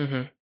motion,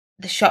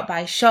 the shot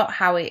by shot,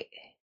 how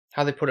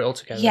they put it all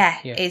together.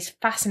 Is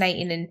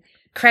fascinating, and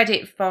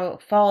credit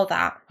for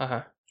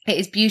that. It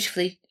is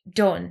beautifully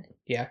done.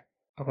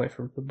 I'm waiting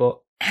for the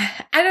book.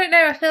 I don't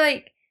know, I feel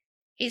like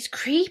it's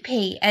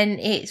creepy and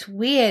it's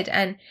weird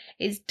and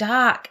it's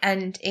dark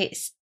and it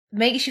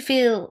makes you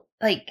feel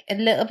like a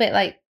little bit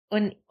like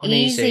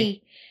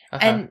uneasy.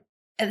 And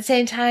at the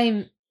same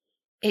time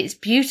it's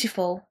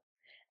beautiful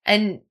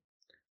and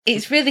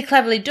it's really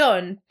cleverly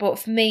done, but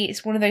for me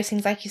it's one of those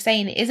things, like you're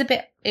saying, it is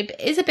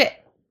a bit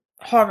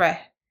horror.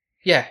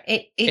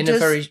 It a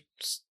very,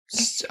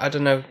 I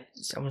don't know,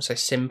 I wouldn't say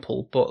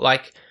simple, but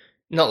like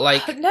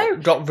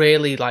not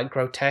really like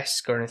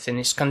grotesque or anything.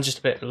 It's kind of just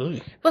a bit.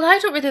 Ooh. Well, I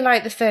don't really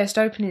like the first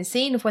opening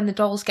scene of when the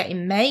doll's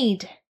getting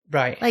made.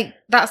 Right. Like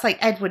that's like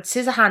Edward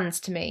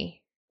Scissorhands to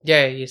me.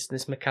 Yeah, yes,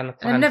 this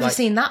mechanical. I've never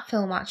seen that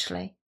film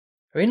actually.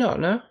 Have you not?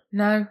 No.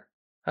 No.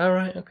 Oh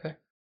right, okay.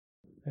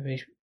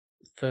 Maybe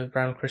for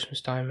around Christmas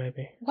time,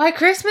 maybe. Why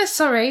Christmas?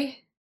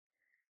 Sorry.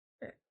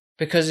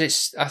 Because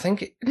it's. I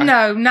think.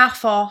 No,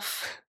 naff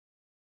off.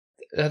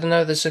 I don't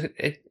know. There's a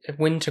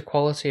winter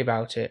quality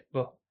about it,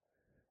 but.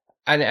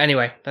 And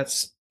anyway,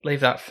 let's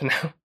leave that for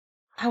now.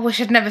 I wish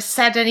I'd never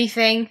said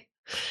anything.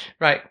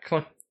 Right, come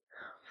on.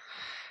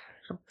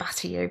 I'll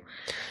batter you.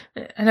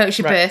 I know it's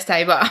your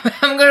birthday, but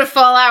I'm going to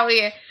fall out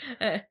with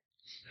you.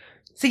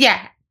 So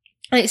yeah,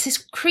 it's this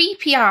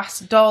creepy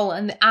ass doll,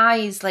 and the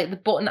eyes, like the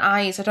button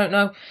eyes, I don't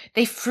know,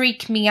 they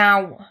freak me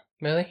out.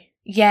 Really?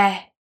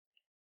 Yeah.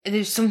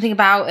 There's something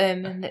about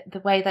them, and the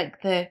way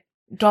like the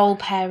doll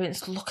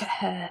parents look at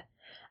her.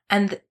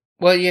 And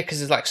well, yeah,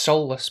 because it's like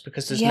soulless,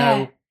 because there's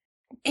no...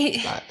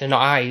 they're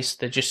not eyes,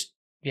 they're just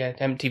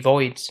empty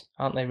voids,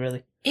 aren't they,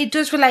 really? It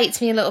does relate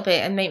to me a little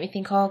bit and make me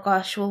think, oh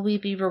gosh, will we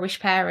be rubbish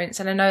parents?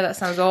 And I know that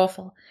sounds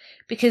awful,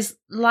 because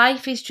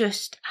life is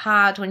just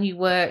hard when you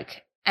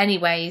work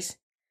anyways,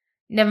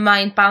 never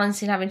mind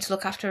balancing having to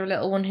look after a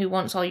little one who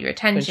wants all your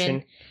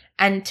attention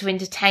and to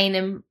entertain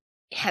them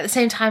at the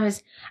same time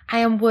as I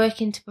am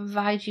working to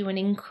provide you an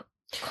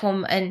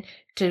income and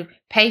to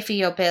pay for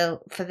your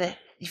bill, for the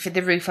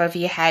roof over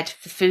your head,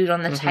 for food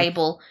on the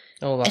table.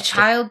 A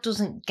child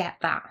doesn't get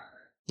that.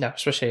 No,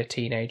 especially a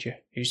teenager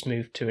who's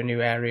moved to a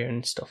new area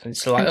and stuff, and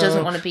it's like,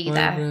 doesn't want to be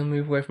there.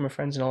 Move away from her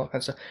friends and all that kind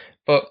of stuff.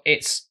 But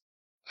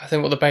I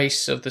think what the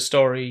base of the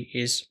story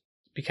is: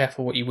 be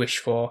careful what you wish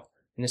for,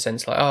 in a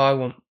sense, like, oh, I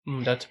want mum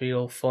and dad to be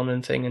all fun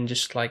and thing and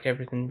just like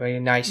everything very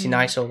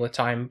nice all the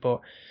time. But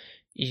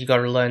you got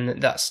to learn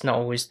that that's not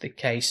always the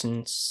case,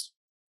 and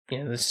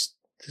there's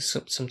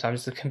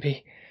sometimes there can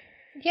be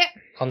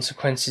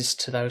consequences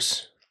to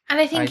those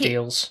and I think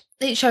ideals.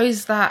 It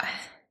shows that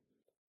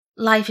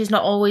life is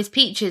not always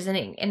peaches, and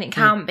it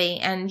can't be.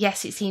 And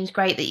yes, it seems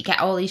great that you get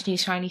all these new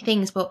shiny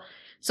things, but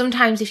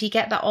sometimes if you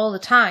get that all the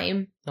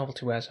time,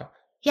 novelty wears off.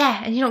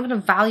 Yeah, and you're not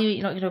going to value it,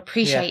 you're not going to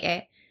appreciate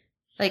it.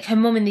 Like, her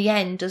mum in the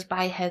end does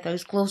buy her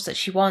those gloves that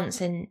she wants,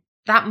 and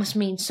that must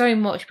mean so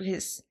much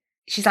because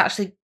she's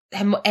actually,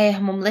 her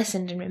mum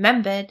listened and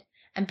remembered,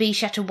 and B,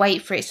 she had to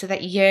wait for it, so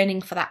that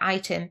yearning for that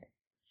item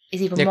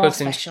is even more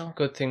special.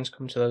 Good things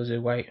come to those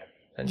who wait.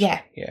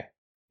 Yeah.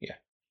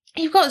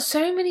 You've got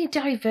so many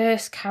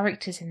diverse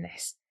characters in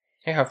this.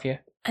 I have, yeah.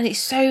 And it's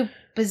so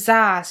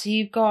bizarre. So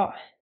you've got,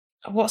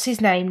 what's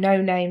his name?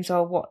 No names,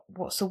 or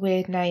what's the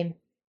weird name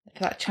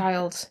for that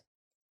child?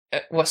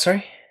 What,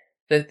 sorry?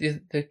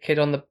 The kid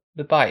on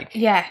the bike?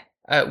 Yeah.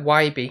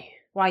 YB.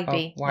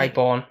 YB. Why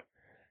born?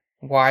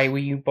 Why were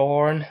you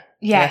born?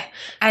 Yeah.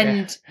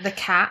 And the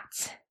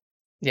cat.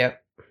 Yep.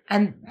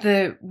 And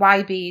the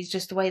YB is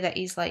just the way that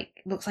he's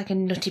like, looks like a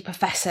nutty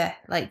professor.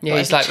 Like, yeah,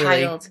 he's like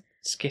child. Really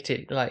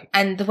skitty, like.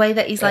 And the way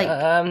that he's like.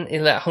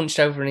 He's like hunched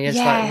over and he has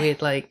like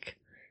weird, like,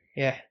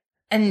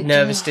 and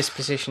nervous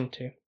disposition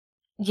too.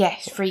 Yeah,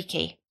 it's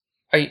freaky.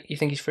 Oh, you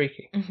think he's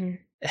freaky?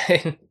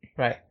 Mm-hmm.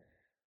 Right.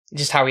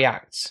 Just how he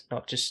acts,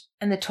 not just.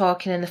 And the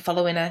talking and the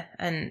following her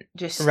and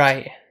just.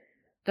 Right.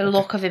 The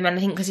look of him, and I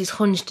think because he's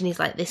hunched and he's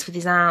like this with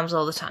his arms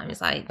all the time, it's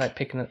like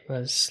picking up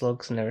those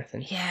slugs and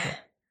everything. Yeah.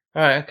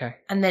 Right. Okay.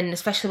 And then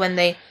especially when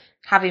they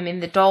have him in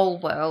the doll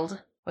world,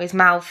 where his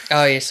mouth.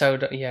 Oh yeah, so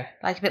yeah.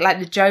 Like a bit like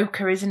the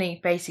Joker, isn't he?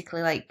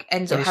 Basically, like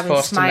ends up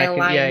having smile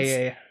lines.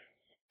 Yeah.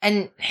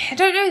 And I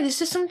don't know. There's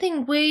just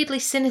something weirdly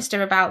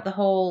sinister about the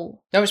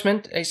whole. No,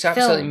 it's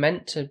absolutely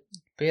meant to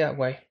be that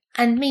way.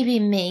 And me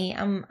being me,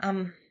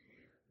 I'm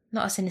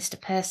not a sinister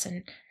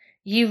person.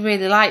 You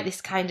really like this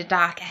kind of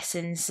dark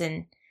essence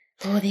and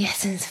the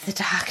essence of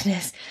the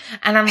darkness.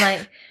 And I'm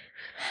like,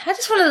 I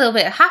just want a little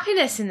bit of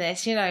happiness in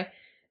this, you know.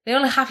 The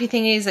only happy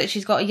thing is that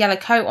she's got a yellow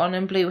coat on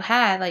and blue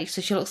hair, like,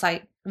 so she looks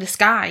like the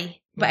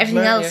sky. But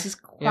everything else is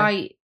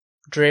quite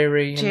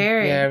dreary.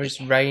 It's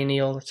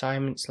rainy all the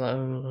time. It's like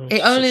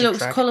it only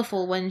looks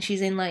colourful when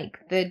she's in like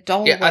the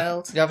doll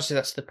world. Obviously,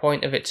 that's the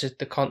point of it, to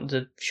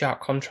the sharp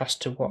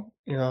contrast to what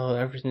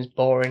everything's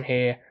boring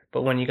here.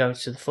 But when you go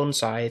to the fun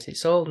side,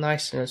 it's all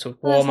nice and it's all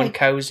warm and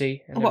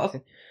cosy. And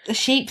what a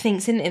sheep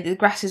thinks, isn't it? The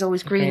grass is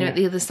always greener at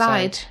the other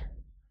side,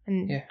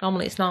 and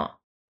normally it's not.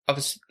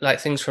 Obviously, like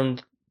things from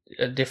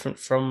different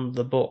from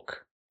the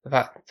book. The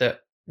fact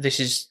that this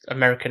is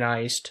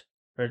Americanized,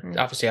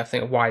 obviously, I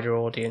think a wider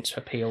audience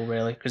appeal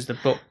really, because the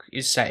book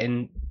is set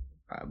in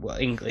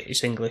English.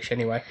 It's English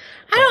anyway.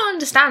 I don't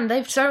understand.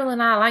 They've stolen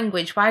our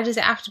language. Why does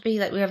it have to be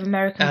like we have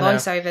American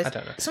voiceovers? I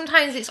don't know.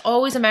 Sometimes it's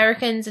always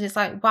Americans, and it's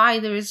like, why?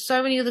 There is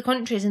so many other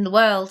countries in the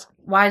world.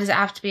 Why does it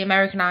have to be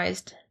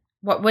Americanized?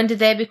 When did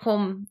they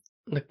become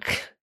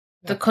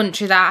the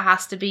country that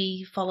has to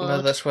be followed?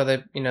 Well, that's where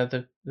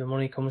the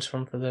money comes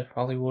from for the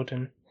Hollywood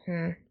and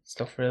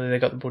stuff. Really, they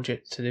got the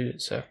budget to do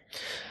it. So,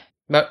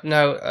 but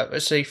no,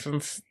 see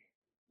from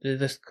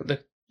the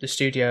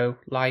studio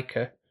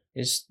Leica.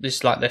 Is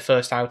this like their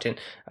first outing?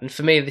 And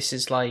for me, this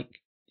is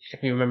like,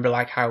 if you remember,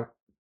 like how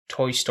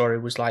Toy Story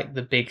was like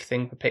the big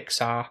thing for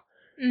Pixar,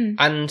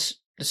 and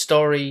the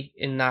story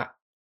in that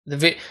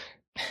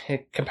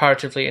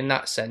comparatively in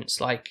that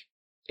sense, like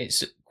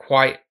it's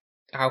quite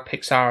how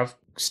Pixar have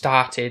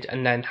started,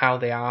 and then how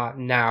they are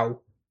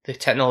now. The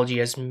technology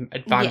has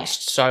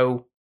advanced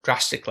so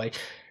drastically.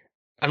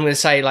 I'm going to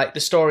say like the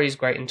story is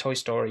great in Toy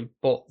Story,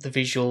 but the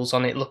visuals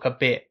on it look a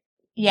bit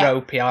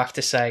ropey, I have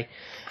to say.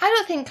 I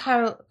don't think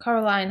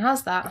Coraline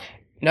has that.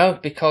 No,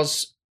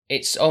 because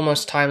it's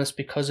almost timeless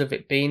because of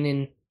it being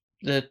in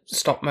the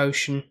stop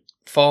motion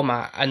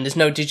format, and there's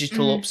no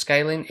digital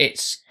upscaling.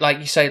 It's like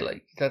you say,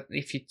 like that.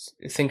 If you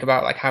think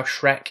about like how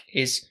Shrek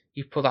is,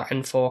 you put that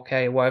in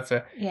 4K or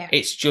whatever. Yeah.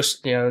 It's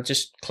just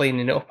just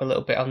cleaning it up a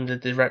little bit under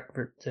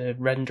the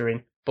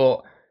rendering.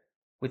 But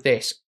with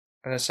this,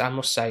 as I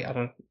must say, I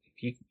don't know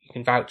if you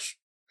can vouch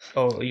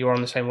or you're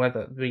on the same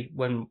weather.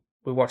 When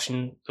we're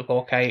watching the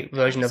 4K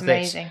version of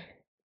amazing. This.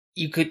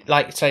 You could,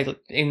 like, say,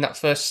 in that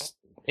first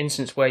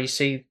instance where you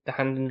see the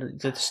hand and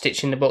the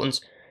stitching the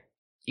buttons,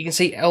 you can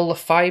see all the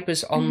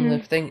fibres on the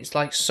thing. It's,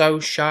 like, so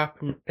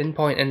sharp and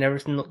pinpoint, and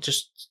everything look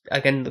just,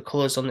 again, the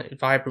colours on it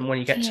vibrant when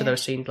you get to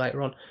those scenes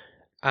later on.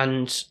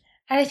 And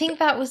I think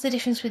that was the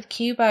difference with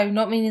Cubo,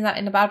 not meaning that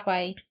in a bad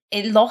way.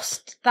 It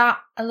lost that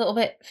a little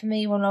bit for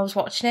me when I was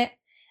watching it.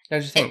 How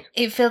do you think?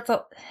 It felt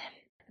like,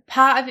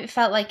 part of it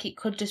felt like it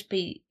could just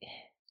be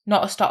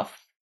not a stop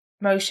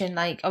motion.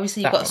 Like,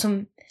 obviously you've got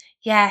some...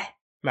 Yeah,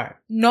 right.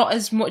 Not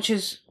as much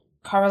as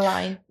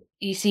Coraline.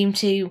 I seem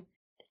to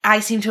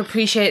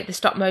appreciate the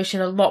stop motion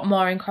a lot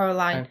more in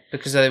Coraline.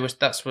 Because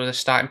that's where the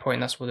starting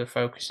point, that's what they're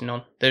focusing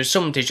on. There's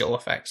some digital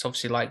effects,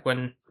 obviously, like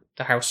when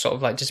the house sort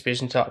of like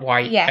disappears into that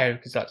white area,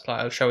 because that's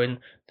like showing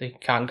they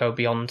can't go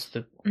beyond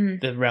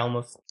the realm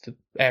of the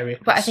area.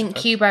 But I think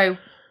Kubo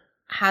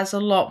has a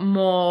lot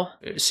more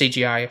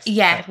CGI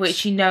effects.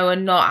 Which are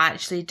not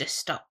actually just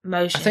stop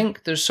motion. I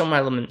think there's some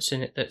elements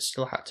in it that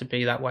still had to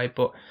be that way,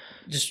 but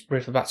just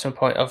briefly back to the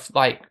point of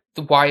like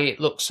why it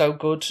looks so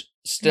good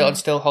and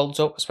still holds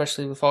up,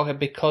 especially with 4K,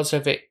 because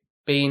of it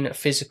being a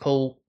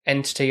physical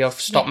entity of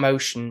stop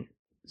motion.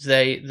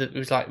 That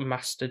was like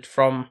mastered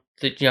from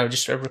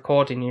just a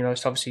recording.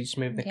 It's obviously just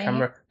moving the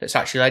camera. That's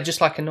actually like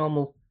just like a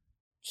normal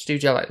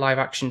studio, like live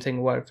action thing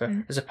or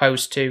whatever, as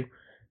opposed to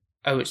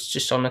it's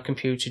just on a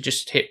computer,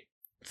 just hit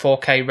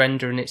 4K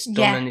render and it's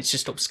done, and it's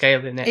just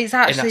upscaling it in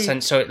that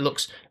sense, so it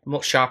looks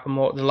much sharper.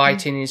 More the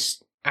lighting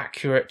is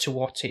accurate to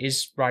what it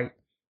is right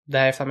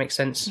there, if that makes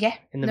sense.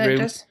 In the room, it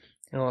does.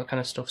 And all that kind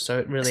of stuff. So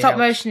it really stop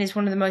motion is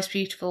one of the most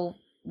beautiful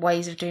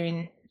ways of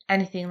doing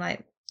anything.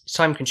 Like, it's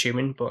time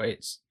consuming, but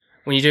it's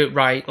when you do it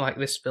right, like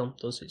this film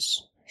does.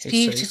 It's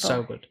beautiful. It's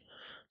so good,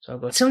 so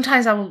good.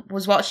 Sometimes I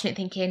was watching it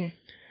thinking,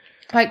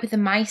 like with the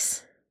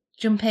mice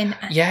jumping.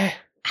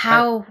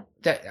 How.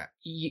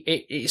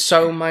 It's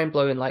so mind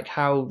blowing, like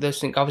how those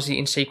things obviously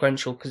in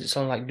sequential, because it's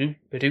on like doop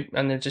doop,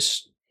 and they're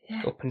just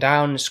up and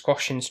down, and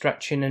squashing,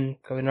 stretching, and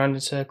going around in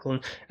a circle,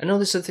 and all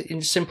this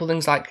simple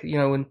things like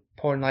when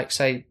pouring, like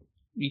say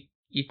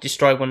you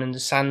destroy one and the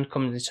sand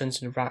comes, it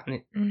turns into a rat,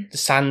 and the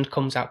sand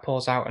comes out,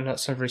 pours out, and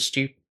that's not very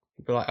stupid.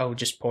 People are like, oh,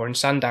 just pouring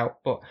sand out,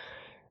 but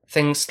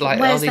things like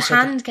where's all these the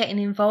hand getting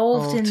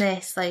involved in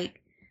this, like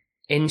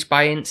inch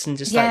by inch, and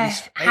just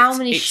how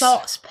many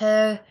shots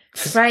per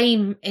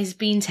frame is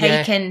being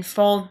taken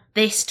for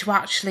this to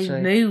actually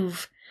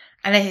move.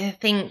 And I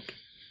think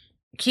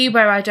Kubo,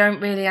 I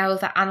don't really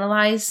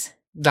analyse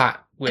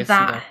that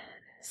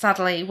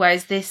sadly,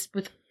 whereas this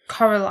with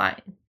Coraline,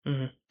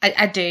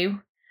 I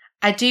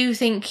do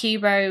think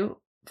Kubo,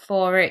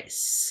 for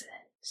its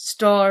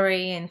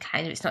story and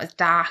kind of, it's not as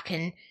dark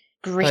and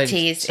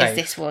gritty as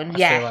this one.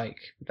 I feel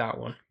like that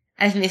one.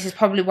 I think this is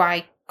probably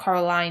why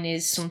Coraline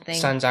is something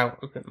stands out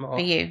a bit more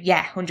for you.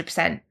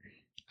 100%.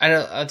 And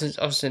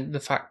obviously the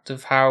fact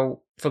of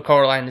how, for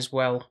Coraline as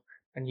well,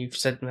 and you've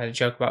made a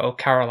joke about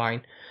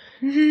Caroline,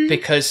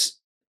 because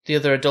the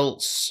other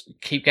adults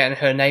keep getting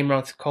her name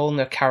wrong, calling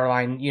her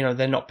Caroline,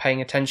 they're not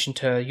paying attention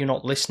to her, you're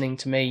not listening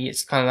to me.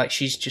 It's kind of like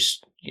she's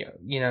just,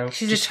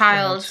 she's just a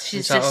child.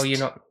 She's just... oh, you're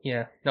not,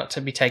 not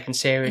to be taken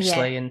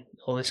seriously, and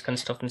all this kind of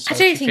stuff. And so I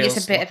do think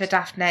it's a bit of a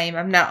daft name.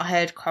 I've not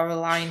heard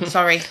Coraline.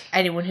 Sorry,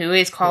 anyone who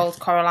is called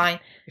Coraline.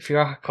 If you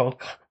are called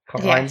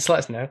Coraline, just let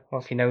us know, or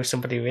if you know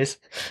somebody who is.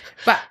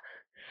 But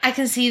I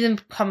can see them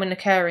common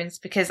occurrence,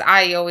 because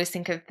I always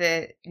think of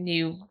the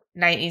new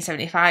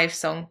 1975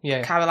 song,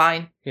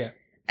 Caroline.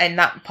 And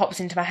that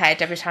pops into my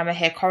head every time I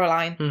hear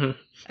Coraline.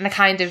 And I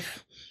kind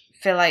of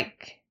feel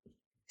like,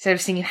 instead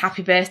of singing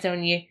Happy Birthday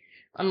on you,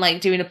 I'm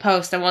like doing a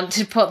post, I want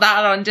to put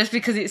that on, just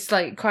because it's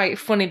like quite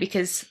funny,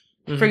 because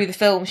through the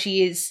film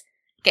she is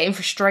getting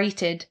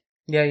frustrated.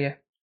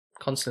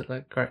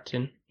 Constantly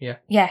correcting.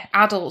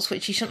 Adults,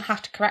 which you shouldn't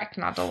have to correct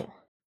an adult.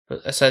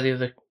 But I say the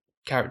other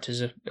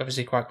characters are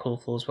obviously quite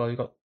colourful as well. You've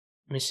got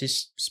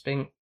Mrs.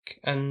 Spink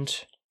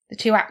and the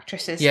two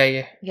actresses.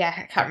 I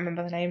can't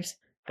remember the names.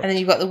 But, and then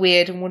you've got the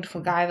weird and wonderful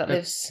guy that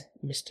lives...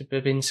 Mr.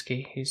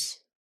 Babinski, who's...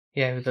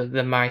 with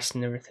the mice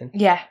and everything.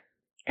 And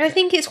I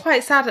think it's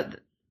quite sad at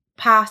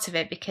part of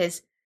it,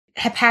 because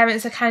her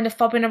parents are kind of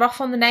fobbing her off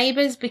on the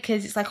neighbours,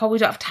 because it's like, oh, we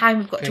don't have time,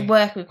 we've got to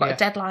work, we've got a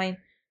deadline.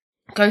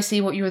 Go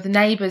see what your other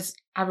neighbours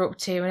are up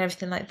to and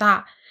everything like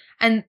that.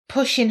 And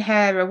pushing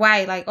her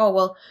away, like, oh,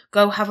 well,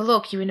 go have a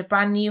look, you're in a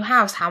brand new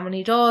house, how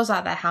many doors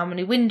are there, how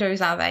many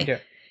windows are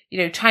there?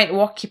 Trying to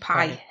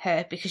occupy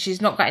her, because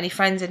she's not got any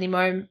friends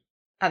anymore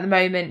at the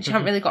moment. She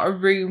hasn't really got a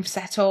room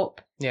set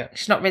up.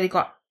 She's not really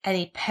got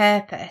any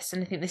purpose.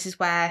 And I think this is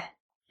where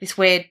this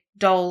weird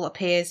doll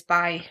appears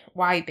by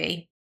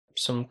YB.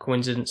 Some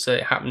coincidence that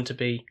it happened to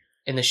be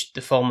in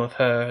the form of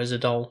her as a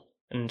doll.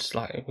 And it's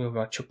like,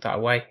 I'd chuck that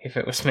away if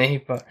it was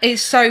me. But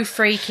it's so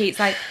freaky. It's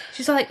like,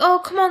 she's like,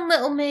 oh, come on,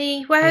 little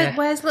me.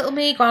 Where's little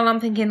me gone? I'm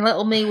thinking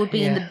little me would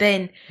be in the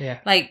bin.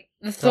 Like,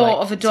 the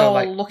thought of a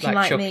doll looking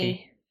like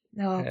me.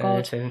 Oh,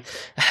 God.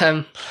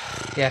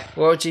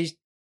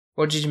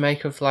 What did you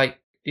make of, like,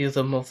 the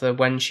other mother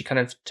when she kind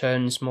of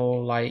turns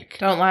more like...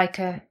 Don't like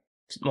her.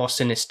 More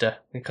sinister.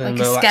 Like a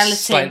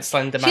skeleton.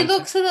 Slender she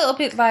looks a little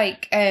bit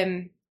like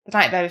The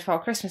Nightmare Before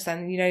Christmas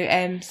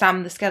then.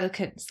 Sam the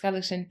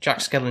Skeleton. Jack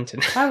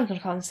Skellington. Why are we going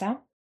to call him Sam?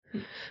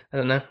 I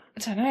don't know.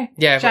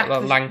 Yeah, Jack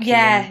but like lanky.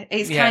 Yeah,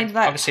 it's kind of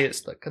like... Obviously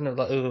it's like, kind of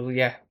like,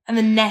 And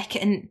the neck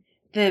and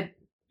the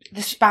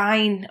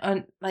spine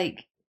and,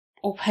 like,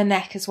 up her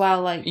neck as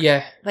well. Like,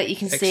 like you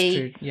can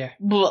see.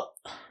 But,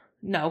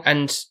 no.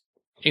 And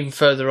even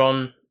further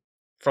on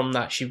from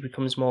that, she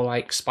becomes more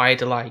like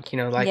spider-like,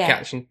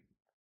 catching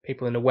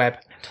people in a web.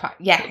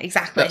 Yeah,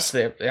 exactly. That's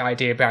the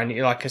idea behind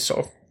it, like a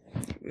sort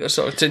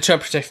of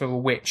interpretation of a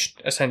witch,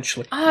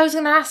 essentially. Oh, I was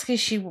going to ask, is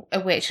she a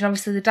witch? And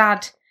obviously the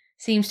dad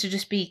seems to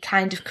just be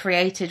kind of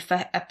created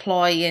for a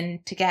ploy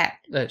and to get...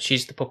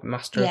 She's the puppet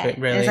master of it,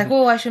 really. And it's like,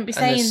 oh, I shouldn't be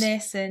saying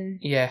this.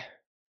 Yeah.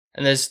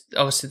 And there's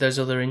obviously those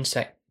other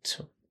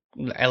insect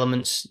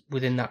elements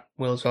within that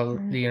world as well.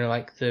 You know,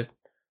 like the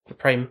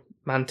praying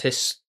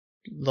mantis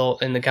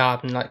in the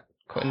garden, like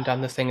cutting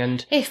down the thing,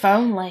 and if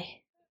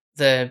only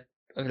the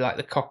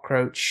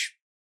cockroach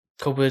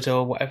cupboard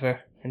or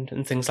whatever,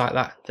 and things like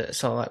that. That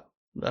sort of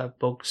like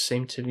bugs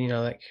seem to, you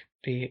know, like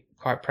be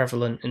quite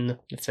prevalent in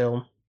the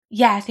film.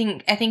 Yeah, I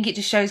think it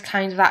just shows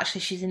kind of actually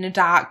she's in a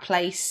dark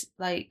place,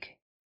 like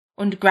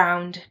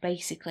underground,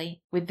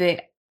 basically, with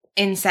the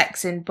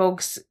insects and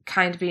bugs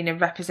kind of being a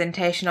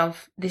representation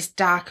of this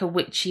darker,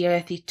 witchy,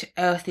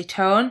 earthy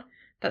tone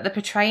that they're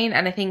portraying.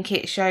 And I think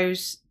it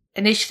shows,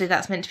 initially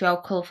that's meant to be all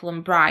colourful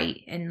and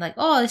bright and like,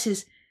 oh, this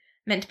is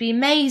meant to be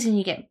amazing.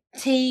 You get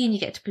tea and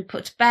you get to be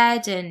put to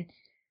bed and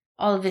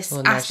all of this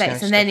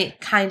aspects. And then it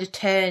kind of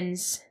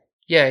turns...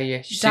 Yeah.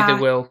 You see the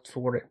world for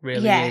what it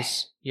really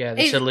is. Yeah,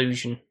 this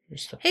illusion and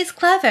stuff. It's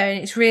clever,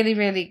 and it's really,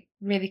 really,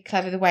 really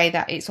clever the way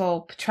that it's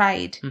all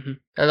portrayed. Mm-hmm.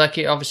 I like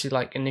it, obviously,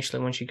 like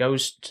initially when she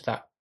goes to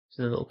the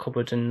little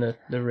cupboard in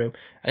the room,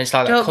 and it's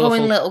like Don't that colourful...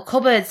 go in little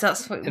cupboards,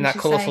 that's what in that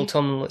colourful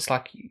tunnel. It's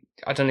like,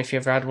 I don't know if you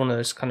ever had one of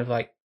those kind of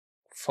like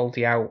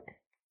foldy out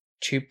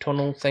tube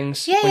tunnel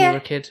things when you were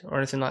a kid or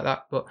anything like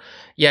that. But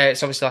yeah,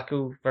 it's obviously like,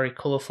 very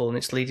colourful, and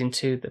it's leading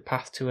to the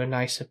path to a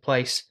nicer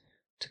place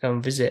to go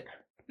and visit.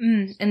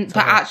 But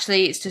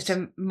actually it's just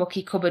a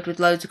mucky cupboard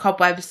with loads of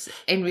cobwebs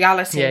in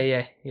reality.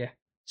 Yeah.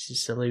 It's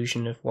this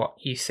illusion of what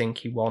you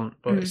think you want,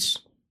 but it's,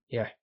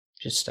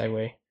 just stay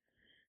away.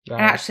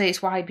 And actually it's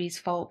YB's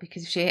fault,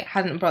 because if she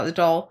hadn't brought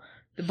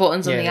the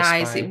buttons on the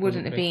eyes, it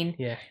wouldn't have been.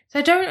 Yeah. So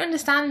I don't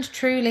understand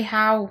truly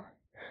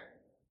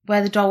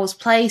where the doll was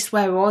placed,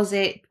 where was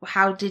it,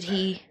 how did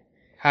it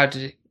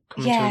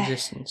come into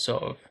existence,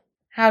 sort of?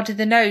 How did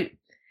the note...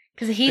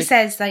 Because he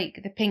says,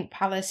 like, the Pink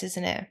Palace,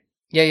 isn't it?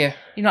 Yeah.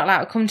 You're not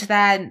allowed to come to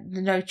there,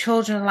 no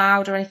children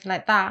allowed or anything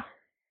like that.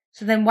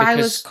 So then why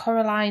was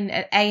Coraline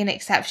an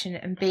exception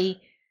and B...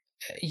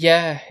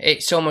 Yeah,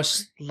 it's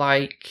almost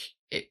like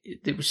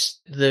it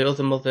was the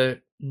other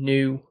mother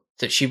knew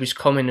that she was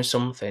coming or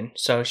something,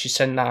 so she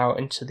sent that out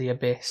into the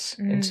abyss,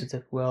 into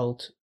the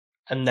world,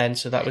 and then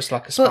so that was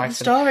like a spy. But the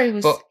story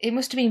was... it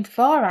must have been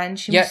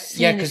beforehand. She must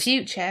have seen the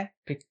future.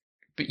 But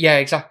yeah,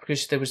 exactly,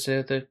 because there was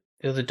the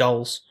other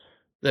dolls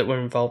that were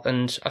involved,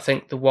 and I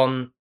think the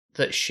one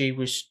that she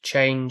was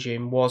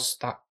changing was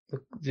that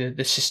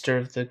the sister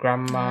of the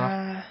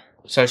grandma.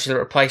 So she's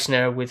replacing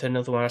her with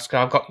another one.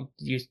 I've got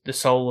the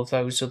soul of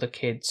those other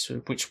kids.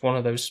 Which one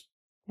of those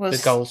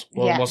the dolls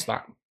was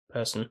that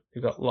person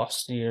who got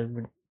lost?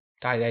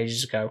 Died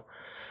ages ago.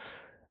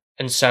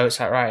 And so it's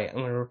like, right,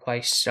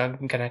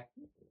 I'm gonna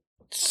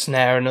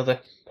snare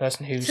another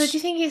person who's... So do you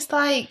think it's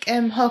like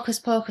Hocus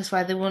Pocus,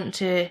 where they want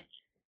to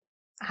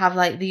have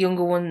like the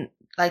younger one,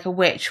 like a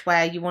witch,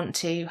 where you want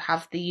to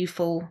have the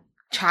youthful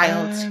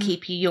child to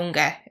keep you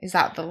younger? Is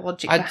that the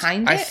logic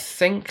behind it? I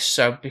think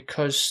so,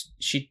 because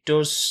she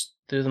does.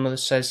 The other mother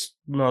says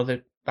more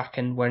the back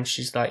end when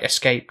she's like,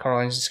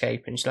 Coraline's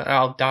escaping. She's like,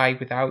 I'll die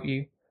without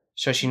you.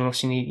 So she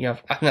must need. I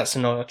think that's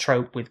another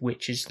trope with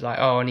witches. Like,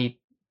 I need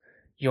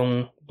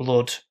young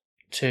blood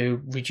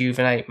to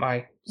rejuvenate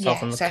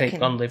myself and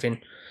keep on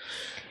living.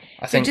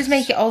 I think just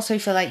make it also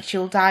feel like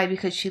she'll die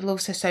because she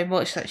loves her so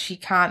much that she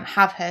can't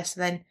have her.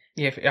 So then,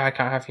 if I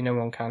can't have you, no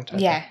one can.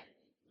 Yeah.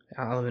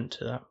 Element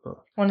to that,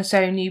 but want to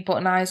sew new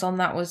button eyes on.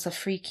 That was a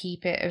freaky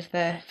bit of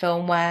the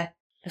film where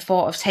the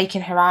thought of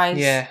taking her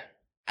eyes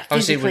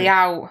physically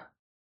out.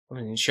 I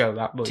didn't show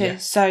that, but to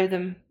sew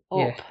them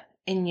up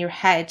in your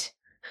head,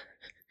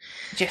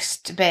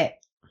 just a bit.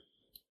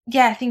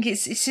 Yeah, I think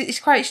it's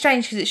quite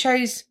strange because it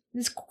shows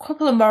there's a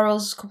couple of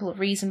morals, a couple of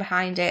reason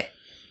behind it.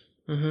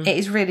 Mm-hmm. It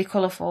is really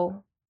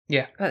colourful.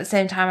 Yeah, but at the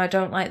same time, I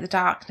don't like the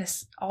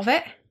darkness of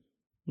it.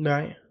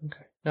 Right.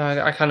 Okay. No,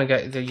 I kind of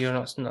get that you're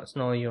not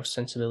your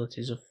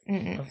sensibilities of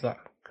that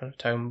kind of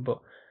tone, but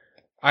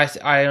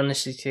I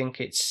honestly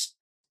think it's,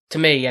 to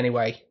me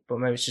anyway, but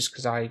maybe it's just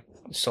because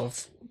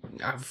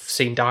I've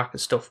seen darker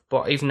stuff,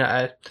 but even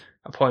at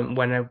a point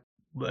when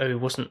it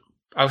wasn't,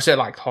 I would say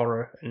like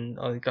horror, and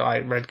I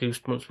read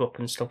Goosebumps book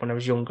and stuff when I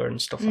was younger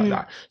and stuff like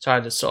that, so I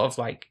had a sort of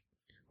like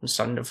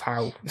understanding of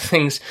how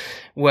things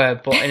were,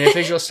 but in a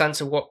visual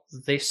sense of what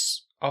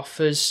this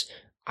offers,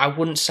 I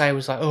wouldn't say it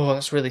was like, oh,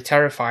 that's really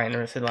terrifying or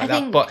anything like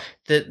that, but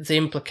the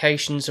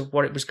implications of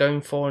what it was going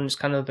for, and it's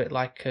kind of a bit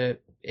like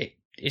it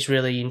is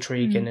really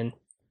intriguing. And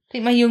I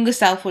think my younger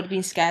self would have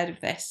been scared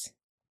of this.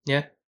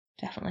 Yeah,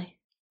 definitely.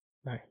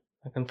 Right,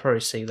 I can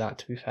probably see that.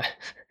 To be fair,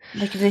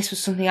 like if this was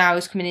something I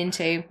was coming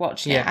into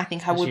watching it, I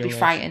think I would be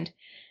frightened.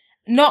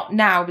 Not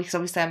now, because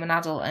obviously I'm an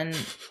adult,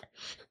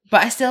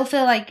 but I still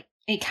feel like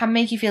it can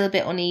make you feel a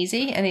bit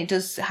uneasy, and it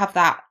does have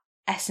that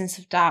essence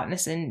of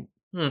darkness and.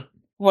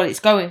 What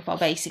it's going for,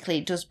 basically.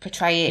 It does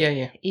portray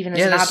it, even as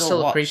an adult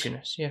still watch.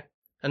 Creepiness,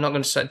 I'm not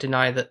going to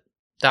deny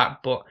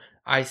that, but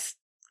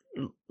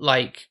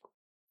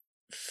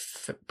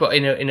but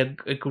in a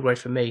good way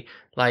for me,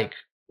 like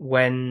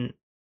when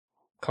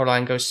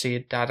Coraline goes to see her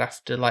dad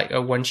after, like,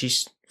 when she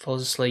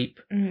falls asleep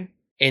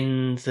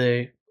in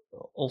the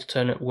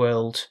alternate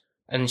world,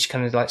 and she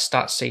kind of, like,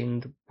 starts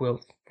seeing the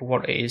world for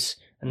what it is,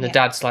 and the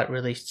dad's, like,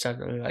 really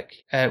suddenly,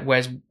 like,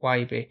 where's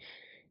Wybie?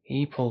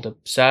 He pulled a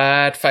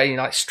sad face, and,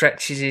 like,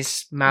 stretches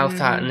his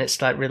mouth out, and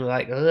it's, like, really,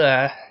 like,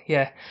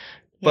 yeah.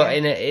 But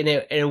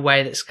in a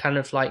way that's kind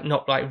of, like,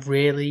 not, like,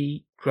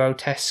 really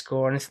grotesque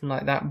or anything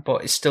like that,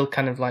 but it's still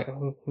kind of, like,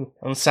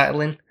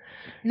 unsettling.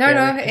 No,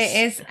 it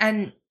is,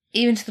 and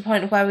even to the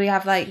point of where we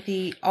have, like,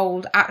 the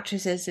old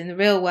actresses in the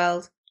real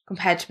world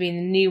compared to being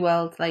in the new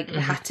world, like, they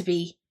had to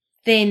be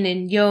thin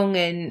and young,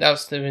 and that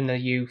was in their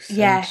youth.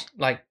 Yeah. And,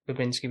 like,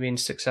 Babinski being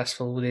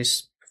successful with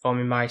his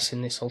performing mice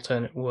in this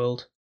alternate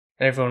world.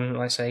 And everyone,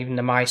 like I say, even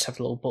the mice have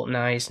little button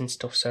eyes and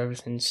stuff, so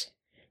everything's...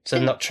 So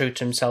they're not true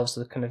to themselves,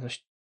 they're kind of a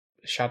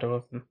shadow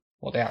of them,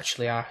 what they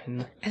actually are.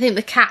 I think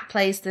the cat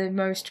plays the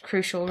most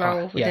crucial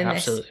role within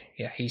this. Absolutely.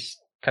 Yeah, he's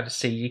kind of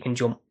he can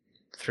jump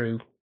through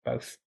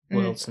both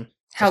worlds and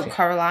help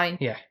Coraline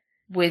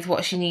with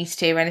what she needs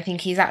to, and I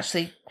think he's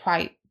actually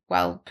quite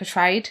well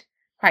portrayed.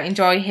 Quite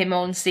enjoy him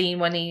on scene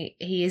when he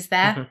is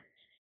there.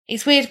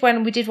 It's weird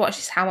when we did watch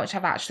this how much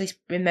I've actually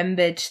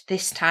remembered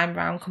this time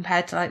round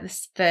compared to, like,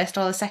 the first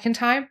or the second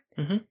time.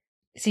 It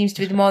seems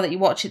to be the more that you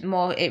watch it, the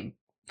more it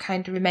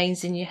kind of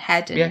remains in your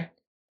head. And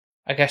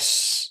I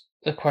guess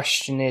the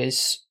question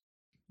is,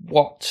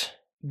 what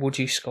would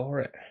you score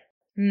it?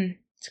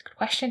 It's a good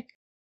question.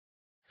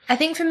 I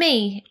think for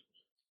me,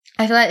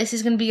 I feel like this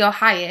is going to be your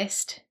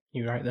highest.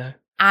 You're right there.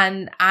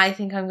 And I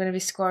think I'm going to be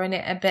scoring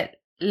it a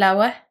bit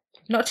lower.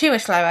 Not too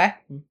much lower.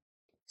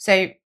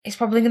 So it's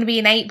probably going to be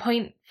an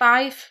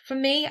 8.5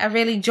 from me. I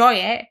really enjoy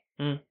it.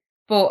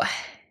 But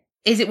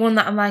is it one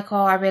that I'm like,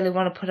 I really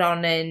want to put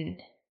on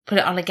and put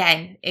it on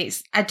again?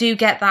 I do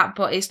get that,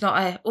 but it's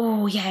not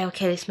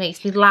this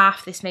makes me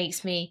laugh. This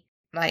makes me,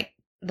 like,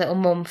 little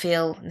mum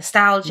feel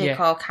nostalgic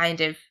or kind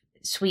of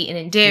sweet and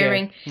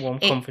endearing. Warm,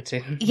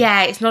 comforting.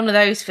 Yeah, it's none of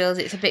those feels.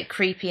 It's a bit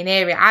creepy and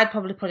eerie. I'd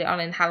probably put it on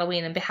in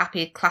Halloween and be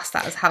happy to class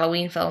that as a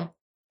Halloween film.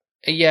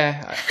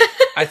 Yeah,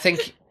 I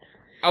think...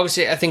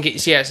 Obviously, I think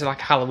it's like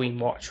a Halloween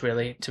watch,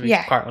 really, to be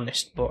quite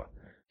honest. But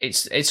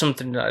it's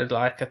something that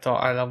I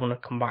thought I want to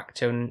come back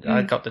to, and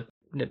I got the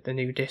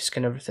new disc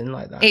and everything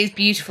like that. It is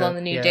beautiful on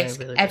the new disc.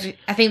 Really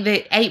I think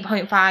the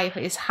 8.5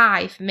 is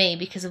high for me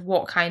because of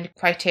what kind of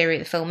criteria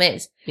the film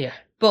is. Yeah.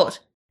 But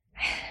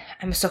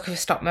I'm a sucker for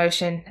stop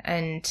motion,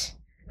 and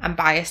I'm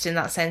biased in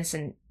that sense.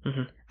 And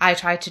I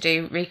tried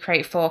to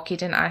recreate Forky,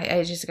 didn't I,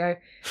 ages ago?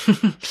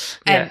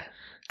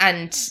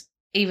 And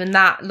even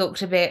that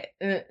looked a bit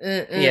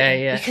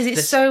because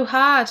it's so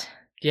hard.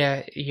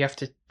 Yeah, you have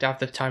to have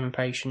the time and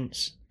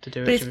patience to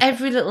do it. But it's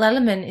every little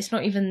element. It's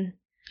not even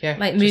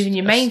like moving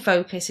your main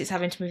focus. It's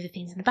having to move the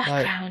things in the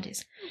background.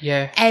 It's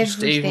everything.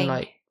 Just even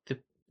like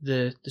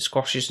the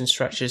squashes and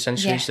stretches and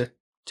the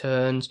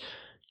turns.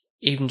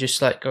 Even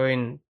just like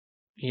going,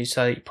 you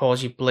say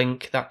pause, you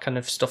blink, that kind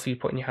of stuff. You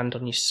put in your hand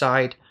on your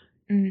side,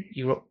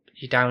 you're up,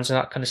 your downs and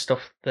that kind of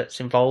stuff that's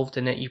involved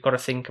in it. You've got to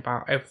think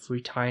about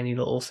every tiny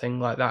little thing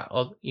like that.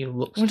 Or you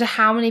look. I wonder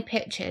how many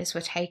pictures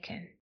were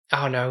taken.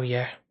 Oh no,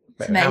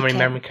 how many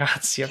memory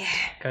cards you have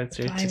to go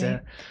through to do.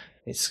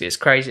 It's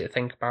crazy to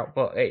think about,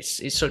 but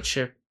it's such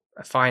a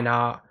fine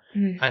art,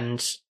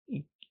 and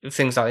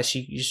things like this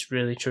you just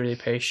really truly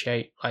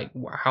appreciate, like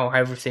how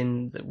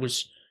everything that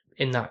was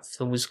in that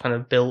film was kind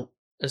of built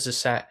as a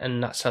set,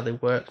 and that's how they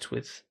worked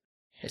with.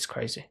 It's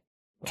crazy.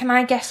 Can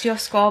I guess your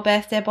score,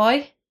 birthday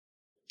boy?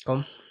 Go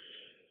on.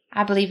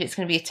 I believe it's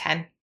going to be a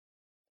 10.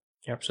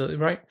 You're absolutely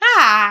right.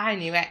 I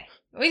knew it.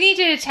 We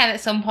needed a 10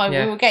 at some point.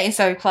 We were getting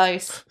so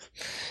close.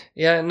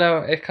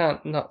 No, I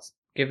can't not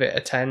give it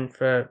a 10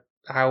 for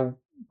how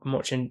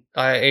much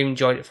I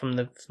enjoyed it from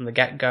the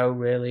get-go,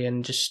 really,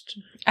 and just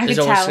there's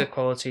always the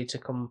quality to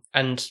come,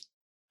 and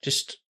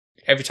just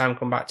every time I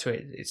come back to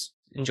it, it's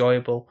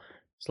enjoyable.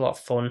 It's a lot of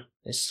fun.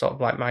 It's sort of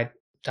like my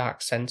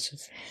dark sense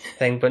of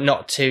thing, but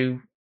not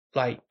too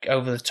like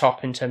over the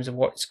top in terms of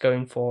what it's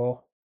going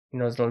for.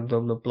 There's no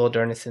blood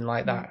or anything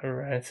like that,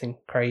 or anything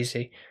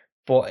crazy.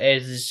 But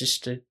it is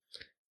just a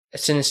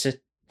sinister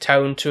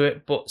tone to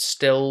it, but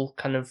still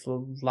kind of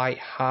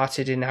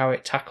light-hearted in how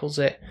it tackles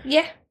it.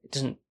 Yeah. It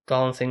doesn't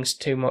dwell on things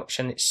too much,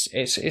 and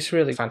it's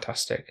really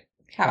fantastic.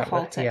 Can't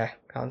fault it. Yeah,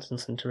 there's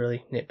nothing to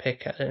really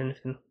nitpick at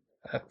anything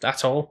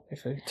at all,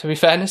 to be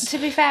fairness. To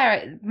be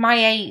fair, my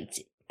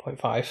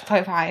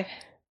 8.5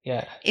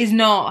 is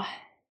not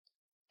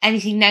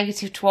anything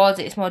negative towards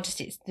it. It's more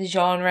just it's the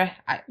genre.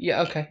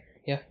 Okay.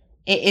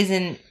 It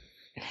isn't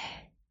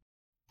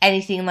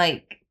anything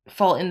like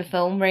fault in the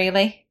film,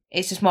 really.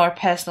 It's just more a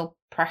personal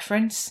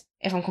preference,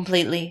 if I'm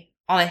completely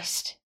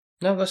honest.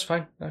 No, that's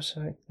fine. That's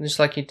fine. Just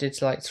like you did,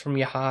 like from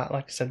your heart,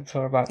 like I said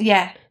before about.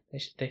 They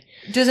should do.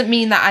 Doesn't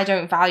mean that I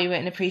don't value it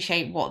and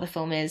appreciate what the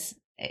film is.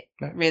 It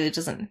really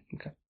doesn't.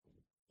 Okay,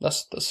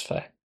 that's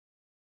fair.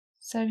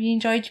 So have you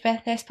enjoyed your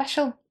birthday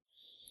special?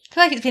 I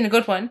feel like it's been a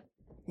good one.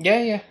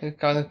 Yeah. We've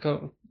kind of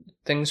got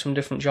things from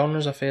different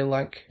genres, I feel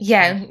like.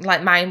 Yeah,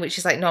 like mine, which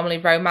is like normally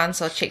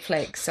romance or chick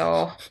flicks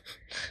or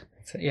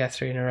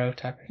 3 in a row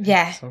type of thing.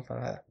 Yeah. Something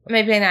like that.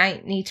 Maybe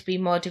I need to be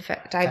more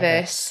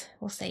diverse.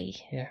 We'll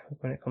see. Yeah,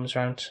 when it comes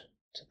round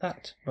to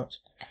that. But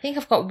I think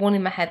I've got one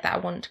in my head that I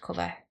want to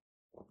cover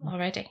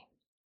already.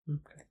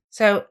 Okay.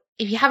 So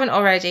if you haven't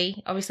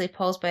already, obviously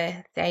Paul's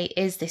birthday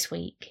is this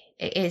week.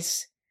 It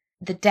is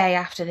the day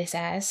after this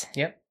airs.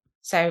 Yep.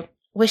 So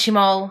wish him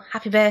all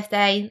happy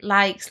birthday,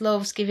 likes,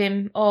 loves, give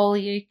him all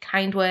your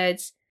kind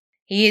words.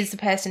 He is the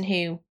person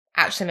who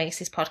actually makes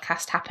this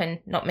podcast happen,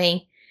 not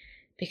me.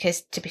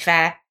 Because to be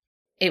fair,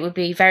 it would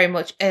be very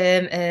much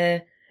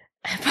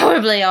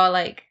probably or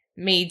like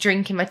me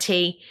drinking my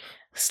tea,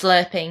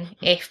 slurping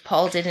if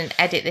Paul didn't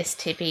edit this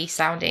to be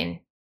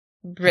sounding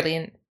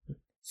brilliant.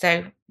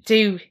 So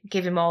do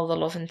give him all the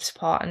love and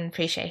support and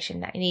appreciation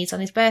that he needs on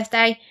his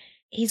birthday.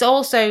 He's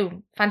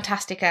also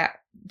fantastic at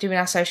doing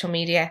our social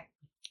media.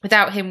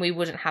 Without him, we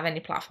wouldn't have any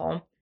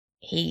platform.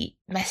 He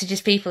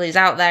messages people, he's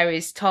out there,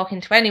 he's talking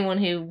to anyone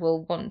who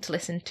will want to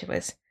listen to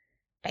us,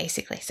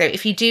 basically. So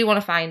if you do want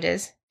to find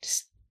us,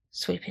 just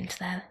swoop into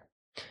there.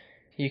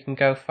 You can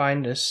go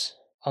find us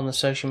on the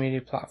social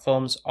media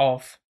platforms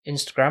of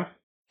Instagram,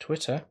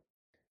 Twitter,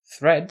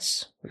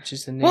 Threads, which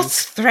is the new...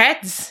 What's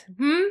Threads?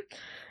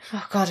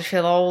 Oh God, I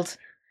feel old.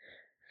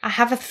 I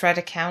have a Thread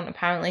account,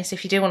 apparently, so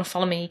if you do want to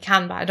follow me, you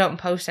can, but I don't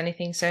post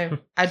anything, so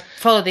I'd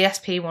follow the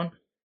SP one.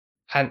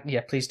 And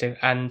yeah, please do.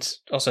 And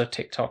also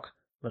TikTok.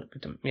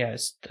 Yeah,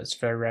 it's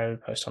very rare to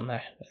post on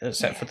there,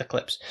 except for the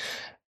clips.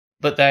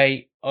 But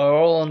they are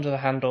all under the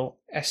handle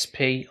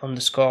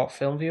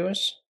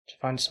SP_filmviewers to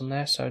find us on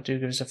there. So do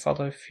give us a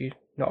follow if you're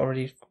not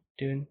already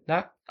doing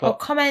that. Or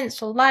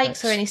comments or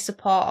likes or any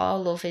support or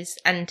love is,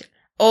 and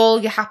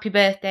all your happy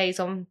birthdays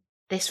on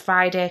this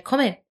Friday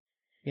coming.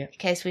 Yeah.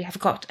 Because we have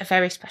got a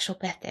very special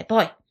birthday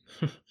boy.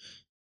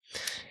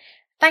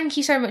 Thank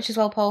you so much as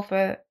well, Paul,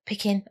 for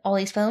picking all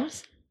these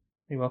films.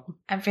 You're welcome.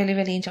 I've really,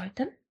 really enjoyed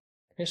them.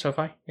 Yeah, so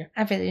far, yeah.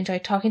 I've really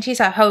enjoyed talking to you,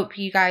 so I hope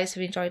you guys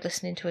have enjoyed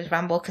listening to us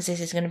ramble, because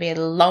this is going to be a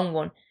long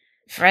one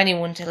for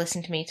anyone to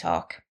listen to me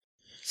talk.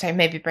 So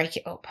maybe break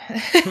it up.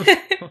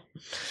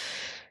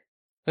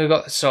 We've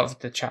got sort of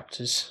the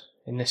chapters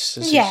in this.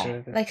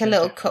 Yeah, like a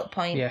little cut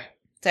point. Yeah.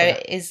 So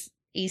it is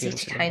easy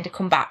to kind of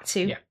come back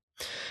to. Yeah.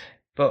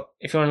 But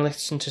if you want to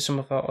listen to some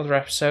of our other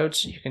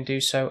episodes, you can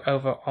do so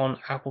over on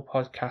Apple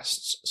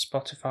Podcasts,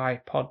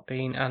 Spotify,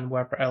 Podbean, and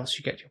wherever else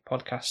you get your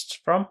podcasts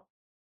from.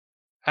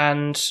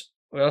 And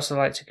we also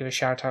like to give a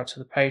shout out to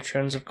the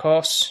patrons, of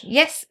course.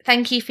 Yes,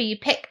 thank you for your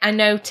pick. I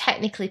know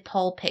technically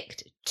Paul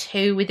picked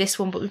 2 with this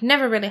one, but we've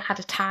never really had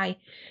a tie.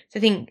 So I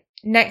think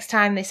next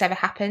time this ever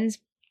happens,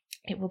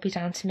 it will be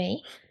down to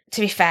me.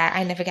 To be fair,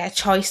 I never get a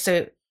choice,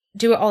 so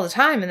do it all the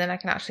time and then I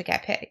can actually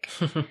get a pick.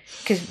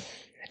 Because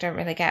I don't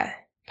really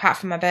get, apart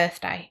from my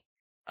birthday,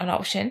 an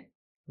option.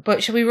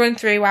 But shall we run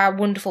through our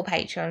wonderful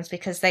patrons,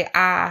 because they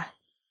are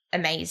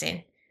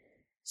amazing.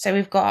 So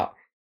we've got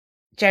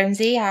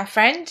Jonesy, our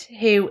friend,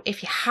 who,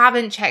 if you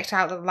haven't checked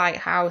out The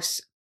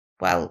Lighthouse,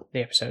 well...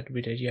 The episode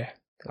we did, yeah.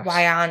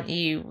 Why aren't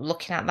you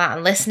looking at that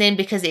and listening?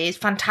 Because it is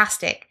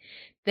fantastic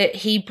that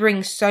he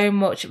brings so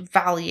much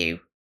value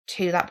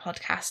to that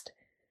podcast.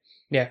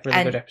 Yeah,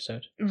 really good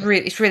episode.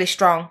 It's really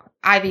strong.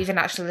 I've even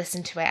actually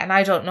listened to it, and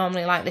I don't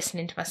normally like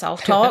listening to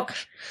myself talk.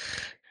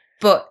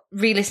 But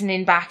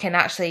re-listening back and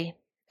actually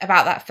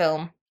about that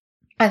film,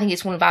 I think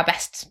it's one of our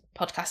best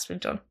podcasts we've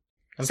done.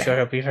 I'm sure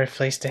he'll be very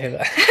pleased to hear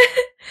that.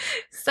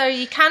 So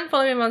you can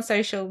follow him on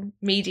social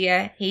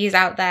media. He is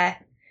out there.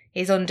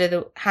 He's under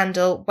the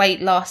handle Weight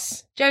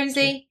Loss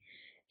Jonesy.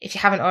 If you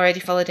haven't already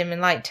followed him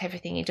and liked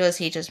everything he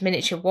does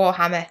miniature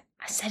Warhammer.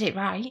 I said it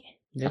right.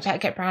 Yes. I better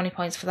get brownie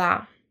points for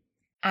that.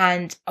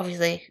 And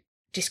obviously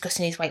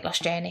discussing his weight loss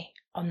journey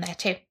on there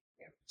too.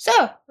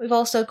 So we've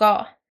also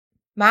got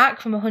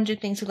Mark from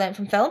 100 Things We Learned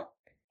from Film.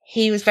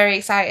 He was very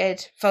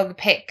excited for the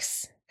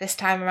picks this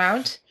time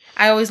around.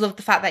 I always love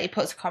the fact that he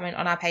puts a comment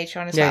on our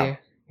Patreon as well. Yeah.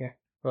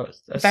 Well,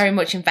 very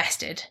much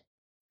invested.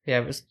 Yeah,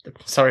 it was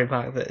sorry,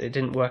 Mark, that it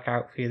didn't work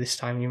out for you this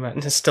time. You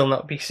might still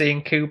not be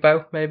seeing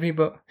Kubo, maybe,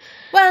 but...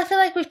 Well, I feel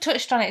like we've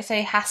touched on it, so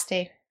he has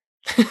to.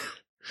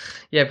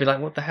 Yeah, be like,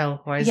 what the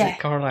hell? Why is it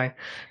Coraline?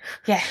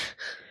 Yeah.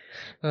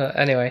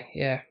 Anyway,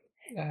 yeah.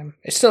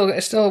 It's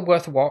still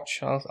worth a watch,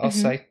 I'll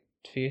say,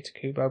 for you to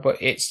Kubo,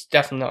 but it's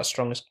definitely not as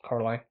strong as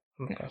Coraline,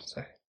 I'm going to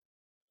say.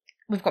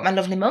 We've got my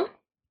lovely mum.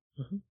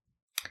 Mm-hmm.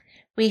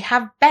 We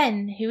have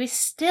Ben, who is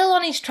still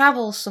on his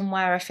travels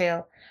somewhere, I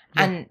feel.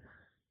 Yeah. And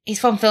he's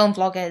from Film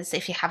Vloggers,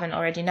 if you haven't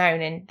already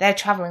known, and they're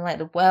travelling like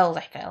the world,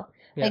 I feel.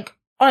 Yeah. Like,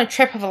 on a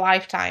trip of a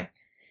lifetime.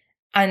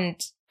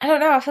 And, I don't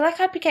know, I feel like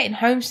I'd be getting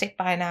homesick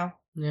by now.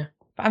 Yeah.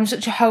 But I'm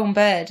such a home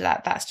bird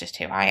that that's just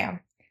who I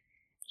am.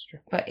 That's true.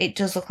 But it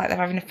does look like they're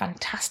having a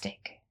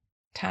fantastic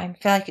time.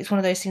 I feel like it's one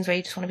of those things where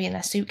you just want to be in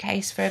their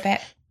suitcase for a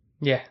bit.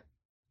 Yeah.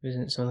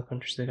 Isn't it some of the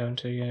countries they're going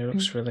to? Yeah, it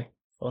looks really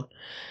fun.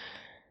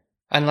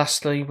 And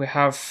lastly, we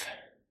have...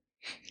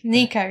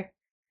 Nico.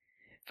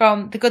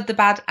 From The Good, the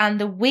Bad and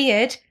the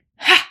Weird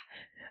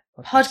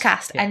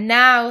podcast. Yeah. And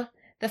now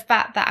the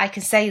fact that I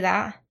can say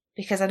that,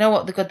 because I know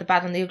what The Good, the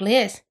Bad and the Ugly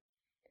is.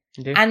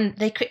 And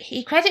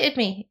he credited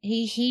me.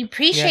 He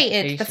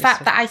appreciated the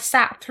fact that I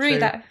sat through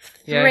that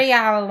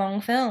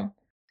 3-hour-long film.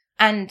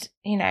 And,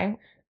 you know,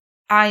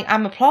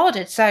 I'm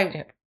applauded. So,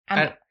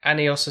 and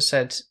he also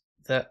said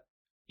that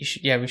we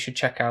should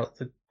check out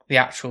the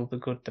actual, the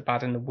good, the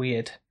bad, and the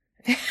weird.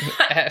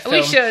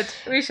 We should.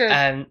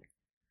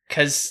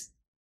 Because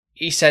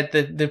he said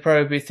that there'd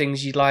probably be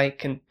things you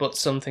like, but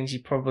some things you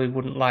probably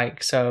wouldn't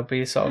like. So it'll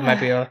be sort of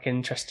maybe like an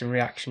interesting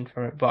reaction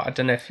from it. But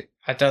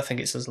I don't think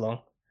it's as long.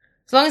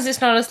 As long as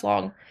it's not as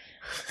long.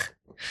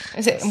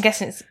 Is it? I'm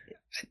guessing it's.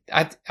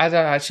 I don't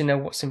actually know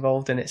what's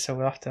involved in it, so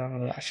we'll have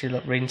to actually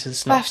read into the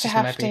synopsis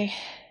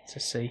to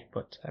see.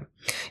 But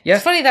yeah,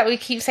 it's funny that we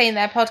keep saying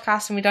their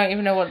podcast and we don't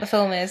even know what the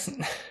film is.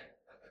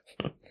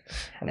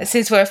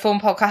 Since we're a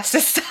film podcast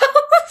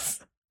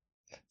ourselves.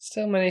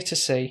 Still many to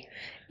see.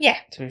 Yeah.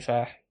 To be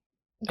fair,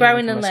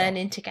 growing and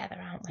learning together,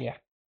 aren't we? Yeah.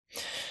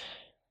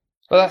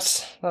 Well,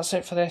 that's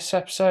it for this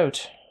episode.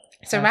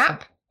 It's a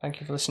wrap. Thank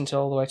you for listening to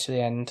all the way to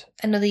the end.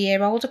 Another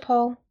year older,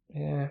 Paul.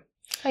 Yeah.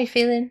 How you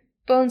feeling?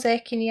 Bones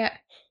aching yet?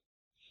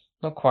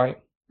 Not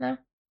quite. No?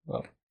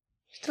 Well.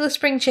 Still a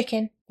spring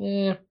chicken?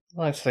 Yeah,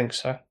 I think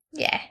so.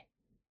 Yeah.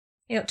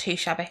 You're not too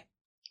shabby.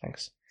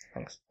 Thanks.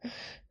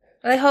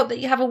 Well, I hope that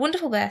you have a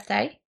wonderful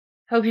birthday.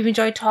 Hope you've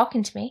enjoyed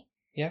talking to me.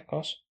 Yeah, of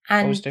course.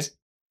 And always do.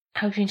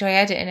 Hope you enjoy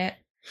editing it.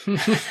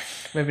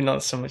 Maybe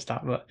not so much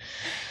that, but...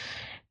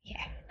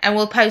 Yeah. And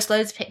we'll post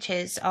loads of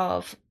pictures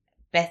of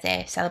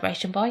birthday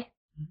celebration boy.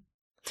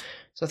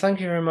 So thank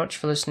you very much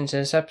for listening to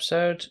this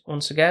episode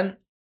once again,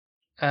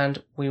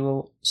 and we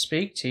will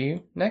speak to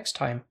you next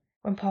time.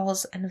 When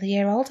Paul's another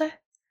year older.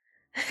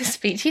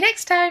 Speak to you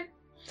next time.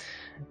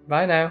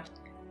 Bye now.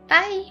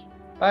 Bye.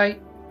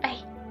 Bye.